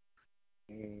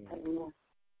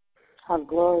 How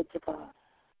glory to God.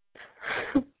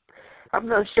 I'm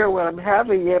not sure what I'm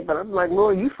having yet, but I'm like,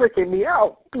 Lord, you freaking me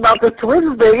out about the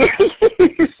twins thing.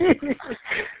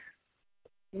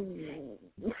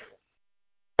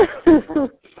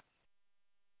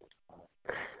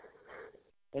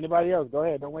 Anybody else? Go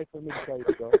ahead. Don't wait for me to tell you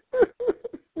to go.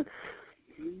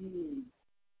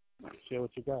 Share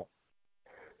what you got.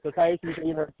 So, Taisha, you say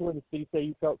you heard twins, so you say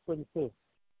you felt twins too.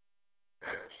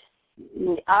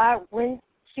 When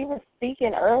she was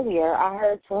speaking earlier, I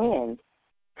heard twins.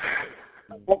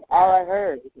 That's all I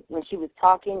heard when she was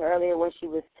talking earlier. When she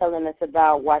was telling us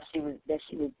about why she was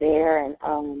there, and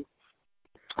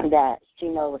that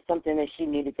it was something that she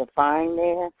needed to find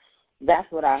there. That's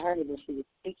what I heard when she was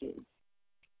speaking.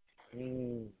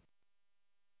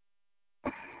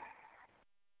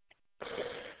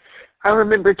 I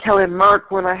remember telling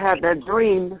Mark when I had that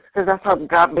dream, because that's how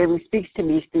God maybe speaks to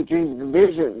me through dreams and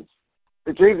visions.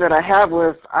 The dream that I had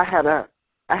was I had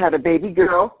a baby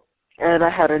girl, and I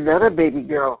had another baby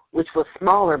girl, which was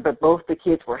smaller, but both the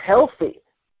kids were healthy.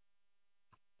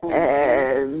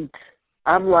 And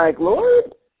I'm like,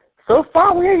 Lord, so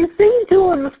far we haven't seen two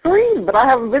on the screen, but I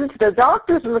haven't been to the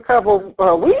doctors in a couple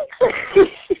weeks.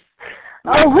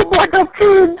 I look like I'm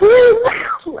feeling twins.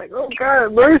 I'm like, oh,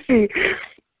 God, mercy.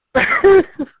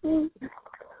 Doing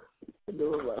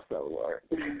myself, Lord.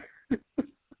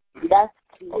 That's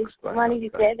funny you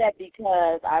said that,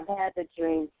 because I've had the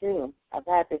dream too. I've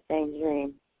had the same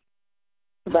dream,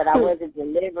 but I wasn't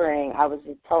delivering. I was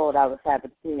just told I was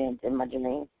having twins in my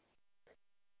dream.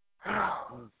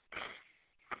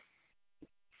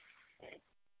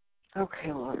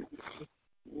 Okay, Lord.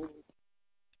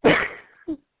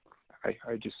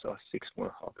 I just saw 6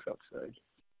 more hawks outside.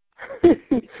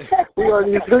 we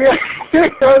on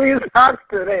these hawks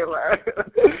today, Lord.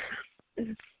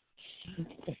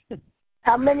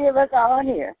 How many of us are on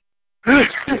here?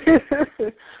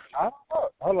 I don't know.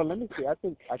 Hold on, let me see. I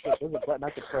think there's a button I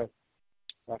can press.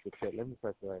 I can check. Let me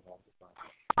press it right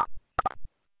now.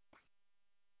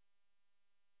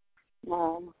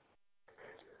 Mom.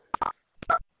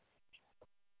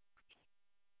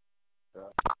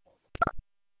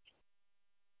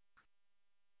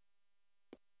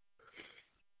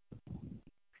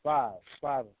 5.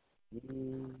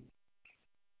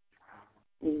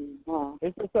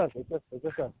 It's just us. It's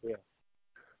just us. Yeah.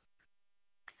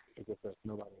 It's just us.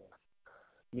 Nobody else.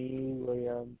 Me,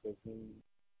 William, Disney.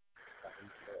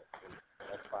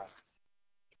 That's 5.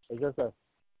 It's just us.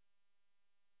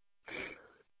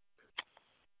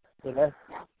 So that's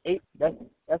 8.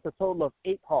 That's a total of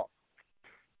 8 hawks.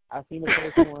 I've seen the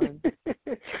first one.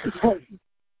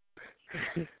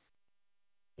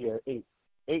 Yeah, 8.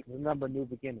 8 is the number new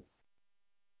beginning.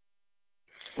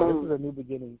 So this is a new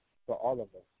beginning for all of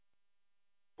us.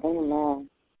 Amen.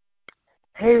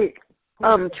 Hey,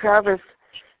 Travis,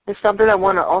 there's something I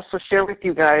want to also share with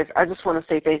you guys. I just want to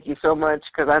say thank you so much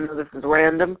because I know this is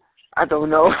random. I don't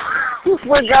know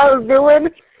what God is doing,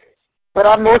 but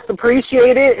I most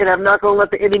appreciate it, and I'm not going to let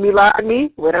the enemy lie to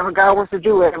me. Whatever God wants to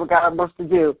do, whatever God wants to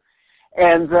do.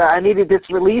 And I needed this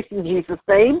release in Jesus'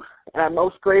 name, and I'm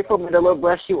most grateful. May the Lord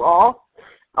bless you all.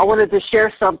 I wanted to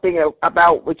share something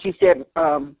about what you said.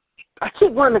 I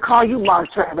keep wanting to call you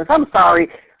Mark Travis. I'm sorry.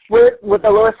 What the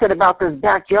Lord said about this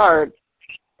backyard.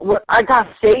 I got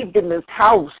saved in this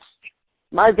house.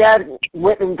 My dad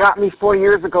went and got me 4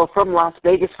 years ago from Las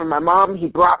Vegas from my mom. He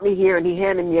brought me here, and he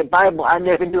handed me a Bible. I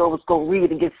never knew I was going to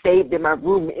read and get saved in my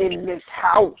room in this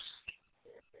house.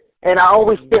 And I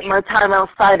always spent my time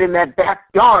outside in that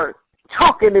backyard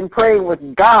talking and praying with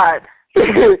God.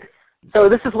 So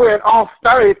this is where it all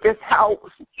started, this house,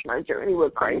 my journey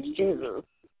with Christ Jesus.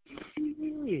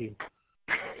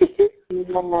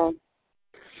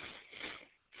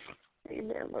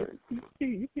 Amen, Lord.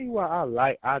 You see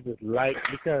why I just like,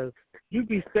 because you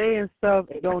be saying stuff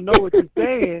and don't know what you're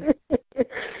saying.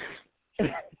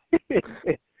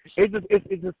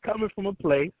 It's just coming from a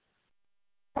place.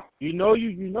 You know you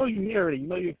hear it,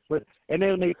 and then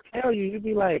when they tell you, you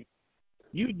be like,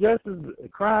 you just as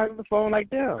crying on the phone like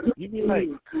them. You be like,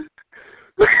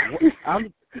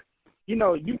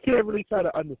 you can't really try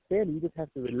to understand it. You just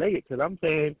have to relate it, because I'm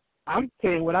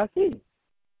saying what I see.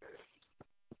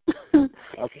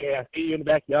 Okay, I see you in the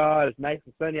backyard. It's nice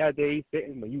and sunny out there. You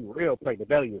sitting, but you real pregnant.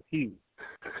 The belly is huge.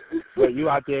 But you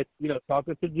out there,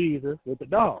 talking to Jesus with the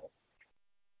dog.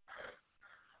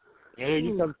 And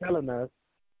you come telling us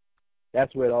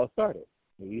that's where it all started.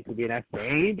 We used to be in that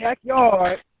same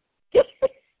backyard.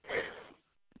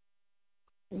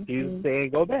 Jesus saying,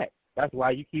 go back. That's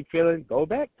why you keep feeling, go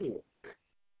back to it.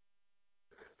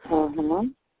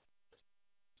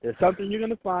 There's something you're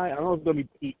going to find. I don't know if it's going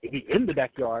to be in the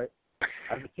backyard.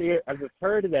 I just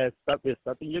heard it as there's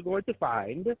something you're going to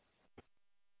find.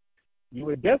 You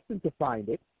were destined to find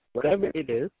it, whatever it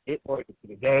is, or it's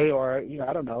today, or,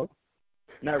 I don't know.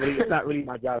 It's not really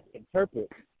my job to interpret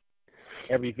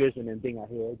every vision and thing I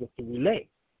hear, just to relay.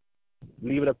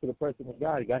 Leave it up to the person of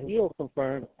God. He'll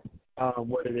confirm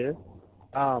what it is.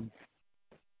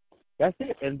 That's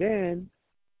it. And then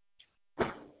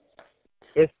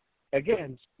it's,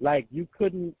 again, like you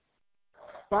couldn't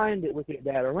find it with your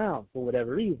dad around for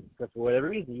whatever reason. Because for whatever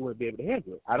reason, you wouldn't be able to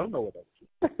handle it. I don't know what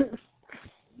that is.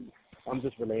 I'm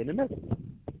just relaying the message.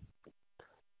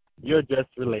 You're just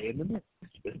relaying the message.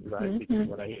 This is what I see, this is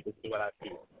what I hear, this is what I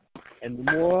feel. And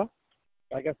the more,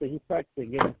 like I said, he's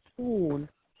practicing, getting in tune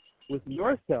with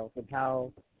yourself and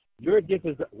how your gift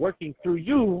is working through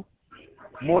you,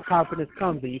 more confidence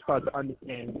comes and you start to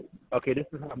understand, okay, this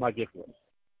is how my gift works.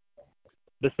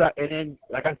 And then,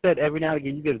 like I said, every now and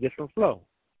again you get a different flow.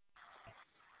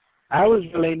 I was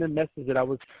relaying the message that I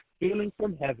was feeling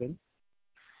from heaven.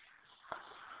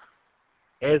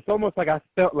 And it's almost like I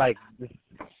felt like this,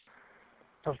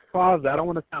 her father, I don't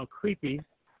want to sound creepy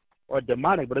or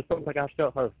demonic, but it's almost like I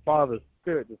felt her father's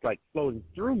spirit just like flowing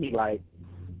through me, like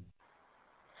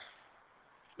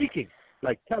speaking,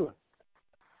 like tell her.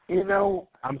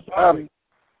 I'm sorry.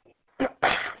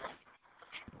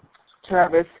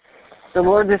 Travis, the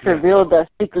Lord just revealed that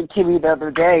secret to me the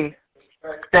other day.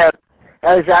 That's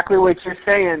exactly what you're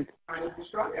saying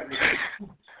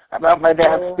about my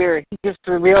dad's spirit. He just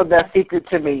revealed that secret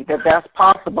to me, that's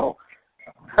possible.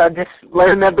 I just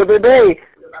learned that the other day,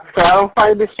 so I don't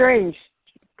find it strange.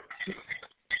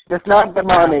 It's not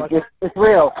demonic. It's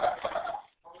real.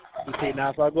 You see, now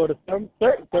if I go to some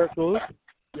certain circles,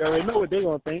 you already know what they're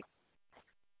going to think.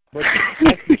 But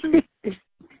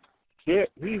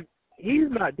he's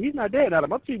not dead. Now,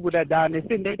 most people that die in their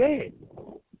sin, they're dead.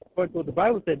 But what the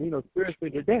Bible said,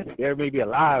 spiritually they're dead. They may be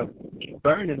alive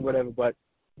burning, whatever. But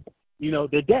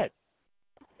they're dead.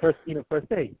 Per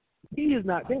se, he is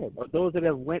not dead. Or those that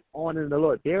have went on in the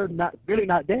Lord, they're not really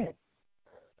not dead.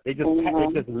 They just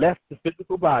left the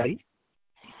physical body,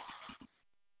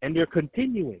 and they're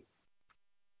continuing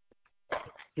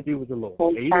to be with the Lord.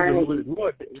 And even with the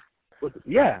Lord, with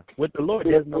the Lord,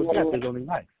 there's no death, there's only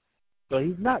life. So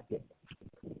he's not dead.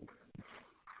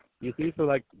 You see, so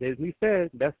like as we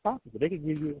said, that's possible. They can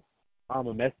give you a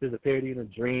message, a parody, in a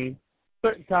dream.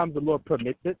 Certain times the Lord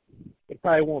permits it. It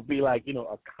probably won't be like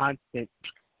a constant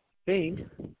thing.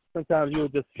 Sometimes you'll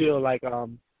just feel like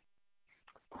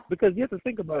because you have to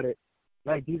think about it.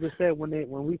 Like Jesus said, when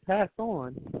we pass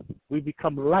on, we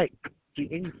become like the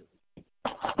angels.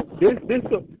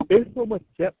 There's so much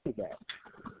depth to that.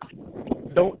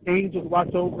 Don't angels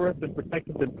watch over us and protect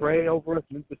us and pray over us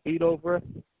and intercede over us?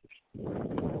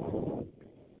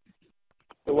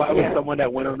 So why would someone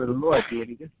that went under the Lord do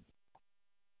anything?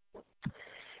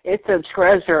 It's a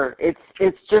treasure.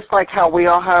 It's just like how we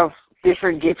all have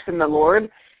different gifts in the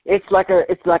Lord. It's like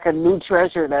a new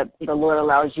treasure that the Lord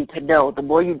allows you to know. The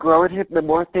more you grow in Him, the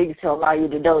more things He'll allow you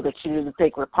to know that you didn't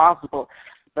think were possible.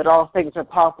 But all things are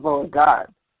possible in God.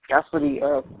 That's what He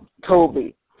told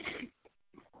me.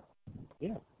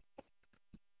 Yeah.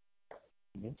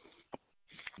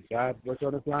 God worked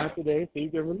on this line today, so you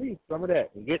can release some of that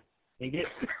and get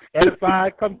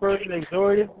edified, comforted,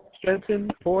 exhorted,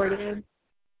 strengthened, poured in.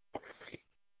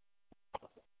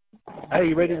 Hey,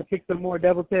 you ready to kick some more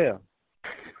devil tail?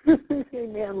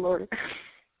 Amen, Lord.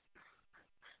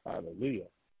 Hallelujah.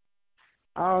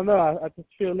 I don't know. I just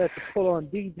feel led to pull on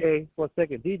DJ for a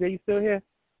second. DJ, you still here?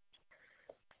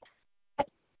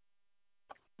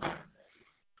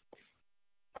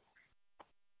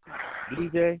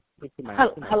 DJ?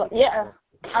 Hello. Yeah.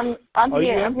 I'm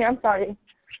here. Yeah? I'm here. I'm sorry.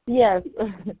 Yes.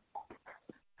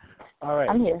 All right.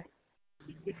 I'm here.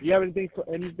 Do you have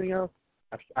anything else?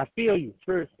 I feel you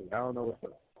spiritually. I don't know what's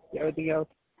up. You have anything else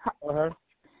for her?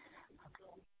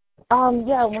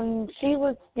 Yeah, when she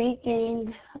was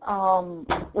speaking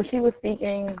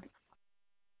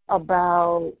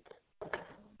about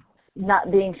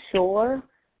not being sure,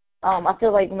 I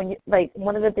feel like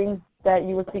one of the things that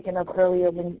you were speaking of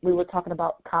earlier when we were talking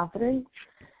about confidence,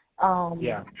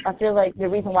 I feel like the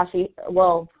reason why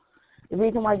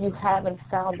you haven't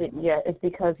found it yet is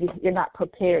because you're not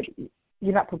prepared.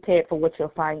 You're not prepared for what you'll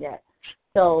find yet.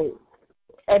 So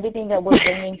everything that we're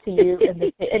bringing to you,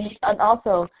 and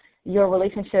also your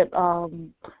relationship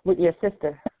with your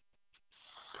sister,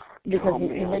 because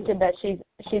you mentioned that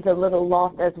she's a little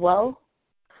lost as well,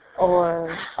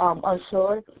 or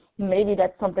unsure. Maybe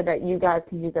that's something that you guys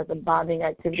can use as a bonding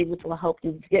activity, which will help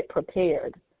you get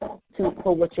prepared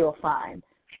for what you'll find,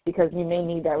 because you may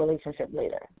need that relationship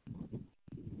later.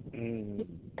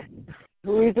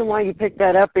 The reason why you picked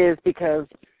that up is because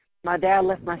my dad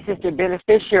left my sister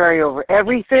beneficiary over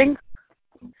everything,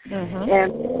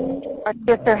 and my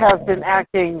sister has been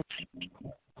acting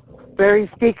very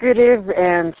secretive,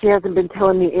 and she hasn't been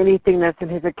telling me anything that's in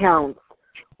his accounts,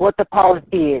 what the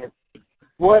policy is,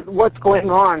 what's going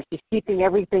on. She's keeping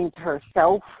everything to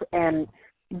herself, and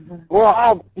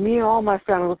me and all my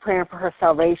family were praying for her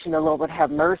salvation. The Lord would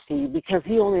have mercy, because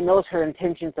He only knows her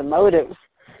intentions and motives.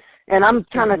 And I'm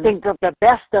trying to think of the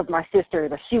best of my sister,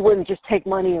 that she wouldn't just take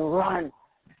money and run.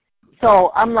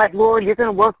 So I'm like, Lord, you're going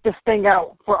to work this thing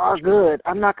out for our good.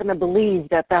 I'm not going to believe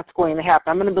that that's going to happen.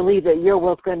 I'm going to believe that your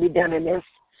will's going to be done in this,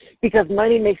 because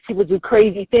money makes people do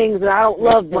crazy things, and I don't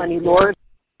love money, Lord.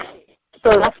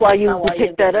 So that's why you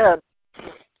picked that up.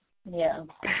 Yeah.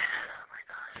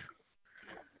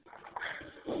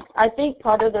 I think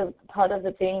part of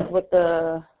the things with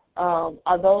the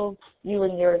although you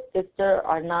and your sister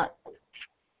are not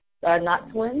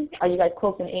twins, are you guys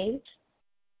close in age?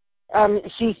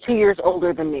 She's 2 years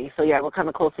older than me, so yeah, we're kind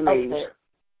of close in age.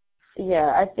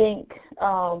 Yeah, I think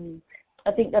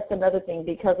that's another thing,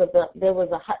 because of there was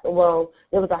a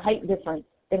height difference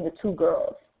in the two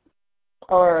girls,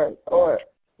 or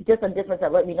just a difference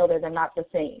that let me know that they're not the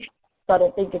same. So I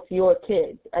don't think it's your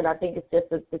kids, and I think it's just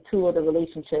the two of the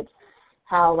relationships,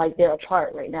 how like they're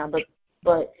apart right now.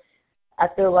 But I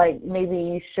feel like maybe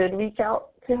you should reach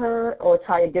out to her or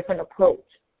try a different approach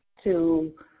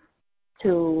to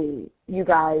you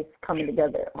guys coming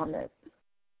together on this.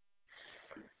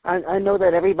 I know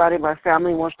that everybody in my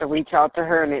family wants to reach out to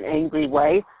her in an angry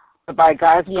way, but by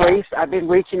God's grace, I've been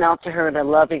reaching out to her in a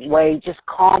loving way, just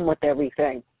calm with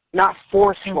everything, not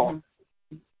forceful.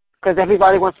 Because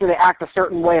everybody wants me to act a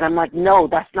certain way, and I'm like, no,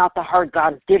 that's not the heart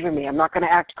God has given me. I'm not going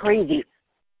to act crazy.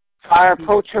 So I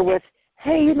approach her with,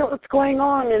 hey, you know what's going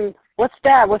on, and what's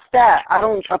that? I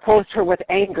don't approach her with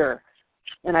anger,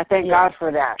 and I thank God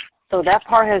for that. So that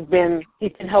part he's been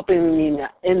helping me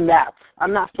in that.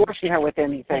 I'm not forcing her with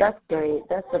anything. That's great.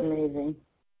 That's amazing.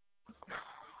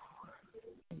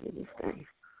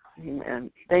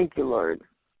 Amen. Thank you, Lord,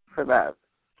 for that.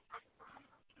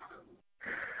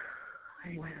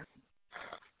 Amen.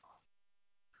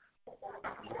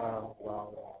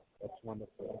 Wow. That's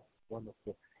wonderful.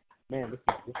 Wonderful. Man, this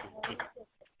is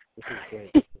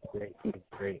great. This is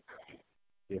great.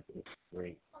 This is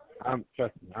great.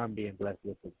 Trust me, I'm being blessed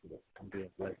listening to this. I'm being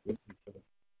blessed listening to this.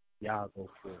 Y'all go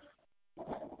forth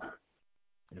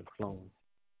and flowing.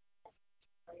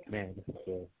 Man, this is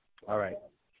good. All right.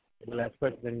 Any last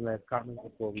questions? Any last comments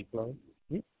before we close?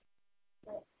 Any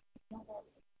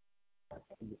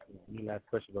last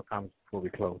questions or comments before we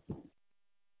close?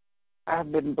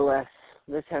 I've been blessed.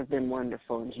 This has been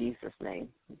wonderful in Jesus' name.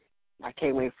 I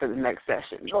can't wait for the next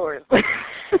session, Lord. This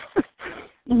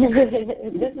has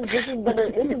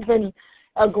been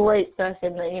a great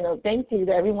session. Thank you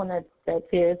to everyone that's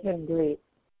here. It's been great.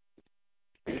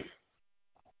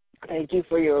 Thank you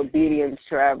for your obedience,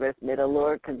 Travis. May the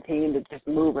Lord continue to just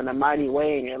move in a mighty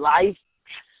way in your life.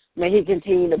 May he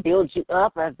continue to build you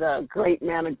up as a great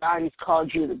man of God he's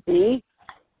called you to be.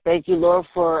 Thank you, Lord,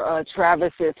 for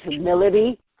Travis's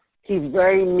humility. He's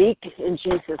very meek in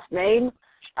Jesus' name.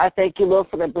 I thank you, Lord,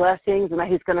 for the blessings and that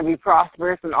he's going to be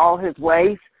prosperous in all his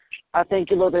ways. I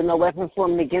thank you, Lord, that no weapon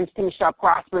formed against him shall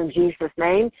prosper in Jesus'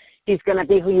 name. He's going to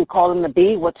be who you call him to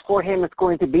be. What's for him is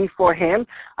going to be for him.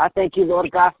 I thank you,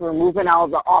 Lord God, for removing all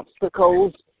the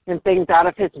obstacles and things out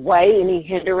of his way, any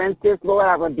hindrances, Lord.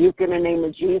 I rebuke in the name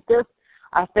of Jesus.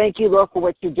 I thank you, Lord, for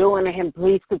what you're doing to him.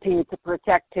 Please continue to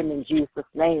protect him in Jesus'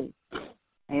 name.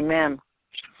 Amen.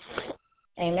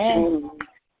 Amen.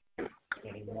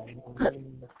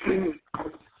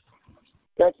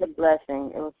 Such a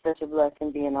blessing. It was such a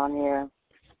blessing being on here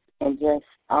and just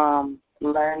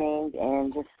learning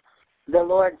and just the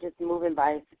Lord just moving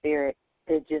by his spirit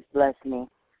to just bless me.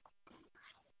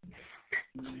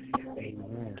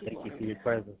 Amen. Thank you for your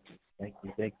presence. Thank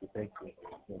you.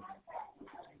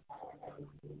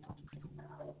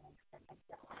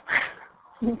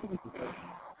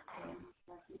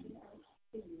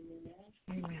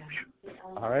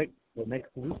 All right. Well,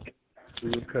 next week we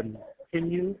will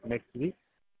continue. Next week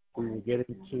we will get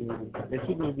into. Next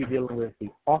week we'll be dealing with the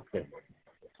office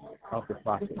of the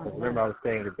prophet. Because remember, I was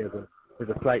saying that there's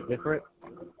a slight difference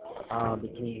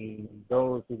between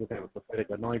those who have a prophetic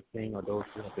anointing or those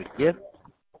who have a gift.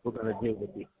 We're going to deal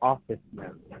with the office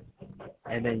now.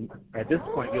 And then at this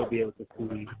point, you'll be able to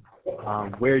see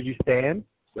where you stand,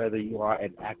 whether you are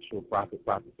an actual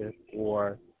prophetess,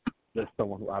 or just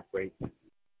someone who operates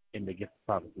in the gift of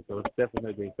prophecy. So it's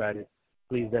definitely very exciting.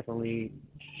 Please definitely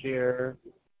share.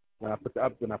 When I put the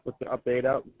update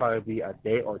out, it'll probably be a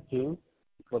day or two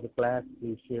before the class.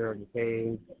 Please share on your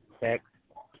page, text,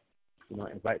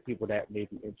 invite people that may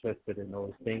be interested in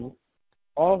those things.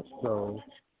 Also,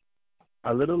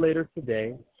 a little later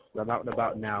today, I'm out and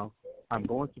about now, I'm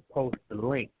going to post the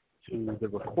link to the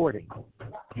recording.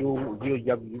 You're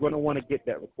going to want to get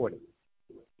that recording.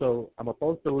 So I'm going to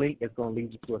post the link. It's going to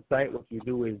lead you to a site. What you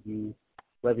do is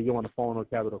whether you're on a phone or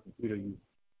tablet or computer,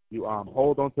 you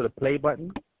hold on to the play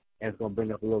button, and it's going to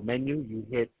bring up a little menu. You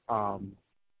hit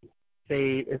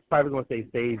save. It's probably going to say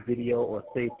save video or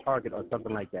save target or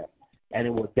something like that. And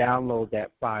it will download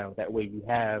that file. That way you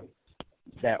have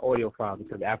that audio file,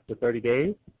 because after 30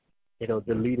 days, it'll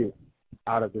delete it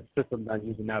out of the system that I'm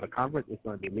using now, the conference. It's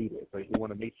going to delete it. So you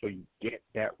want to make sure you get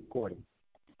that recording.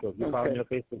 So if you follow me on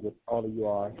Facebook, which all of you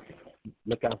are,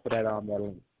 look out for that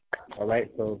link. All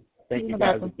right? So thank you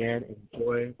guys again.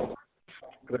 Enjoy the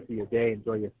rest of your day.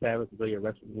 Enjoy your Sabbath. Enjoy your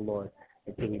rest of the Lord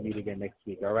until we meet again next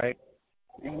week. All right?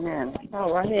 Amen.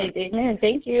 All right. Amen.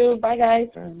 Thank you. Bye, guys.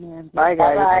 Amen. Bye,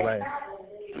 guys. Bye-bye. Bye.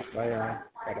 Bye.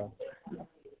 Bye. Bye.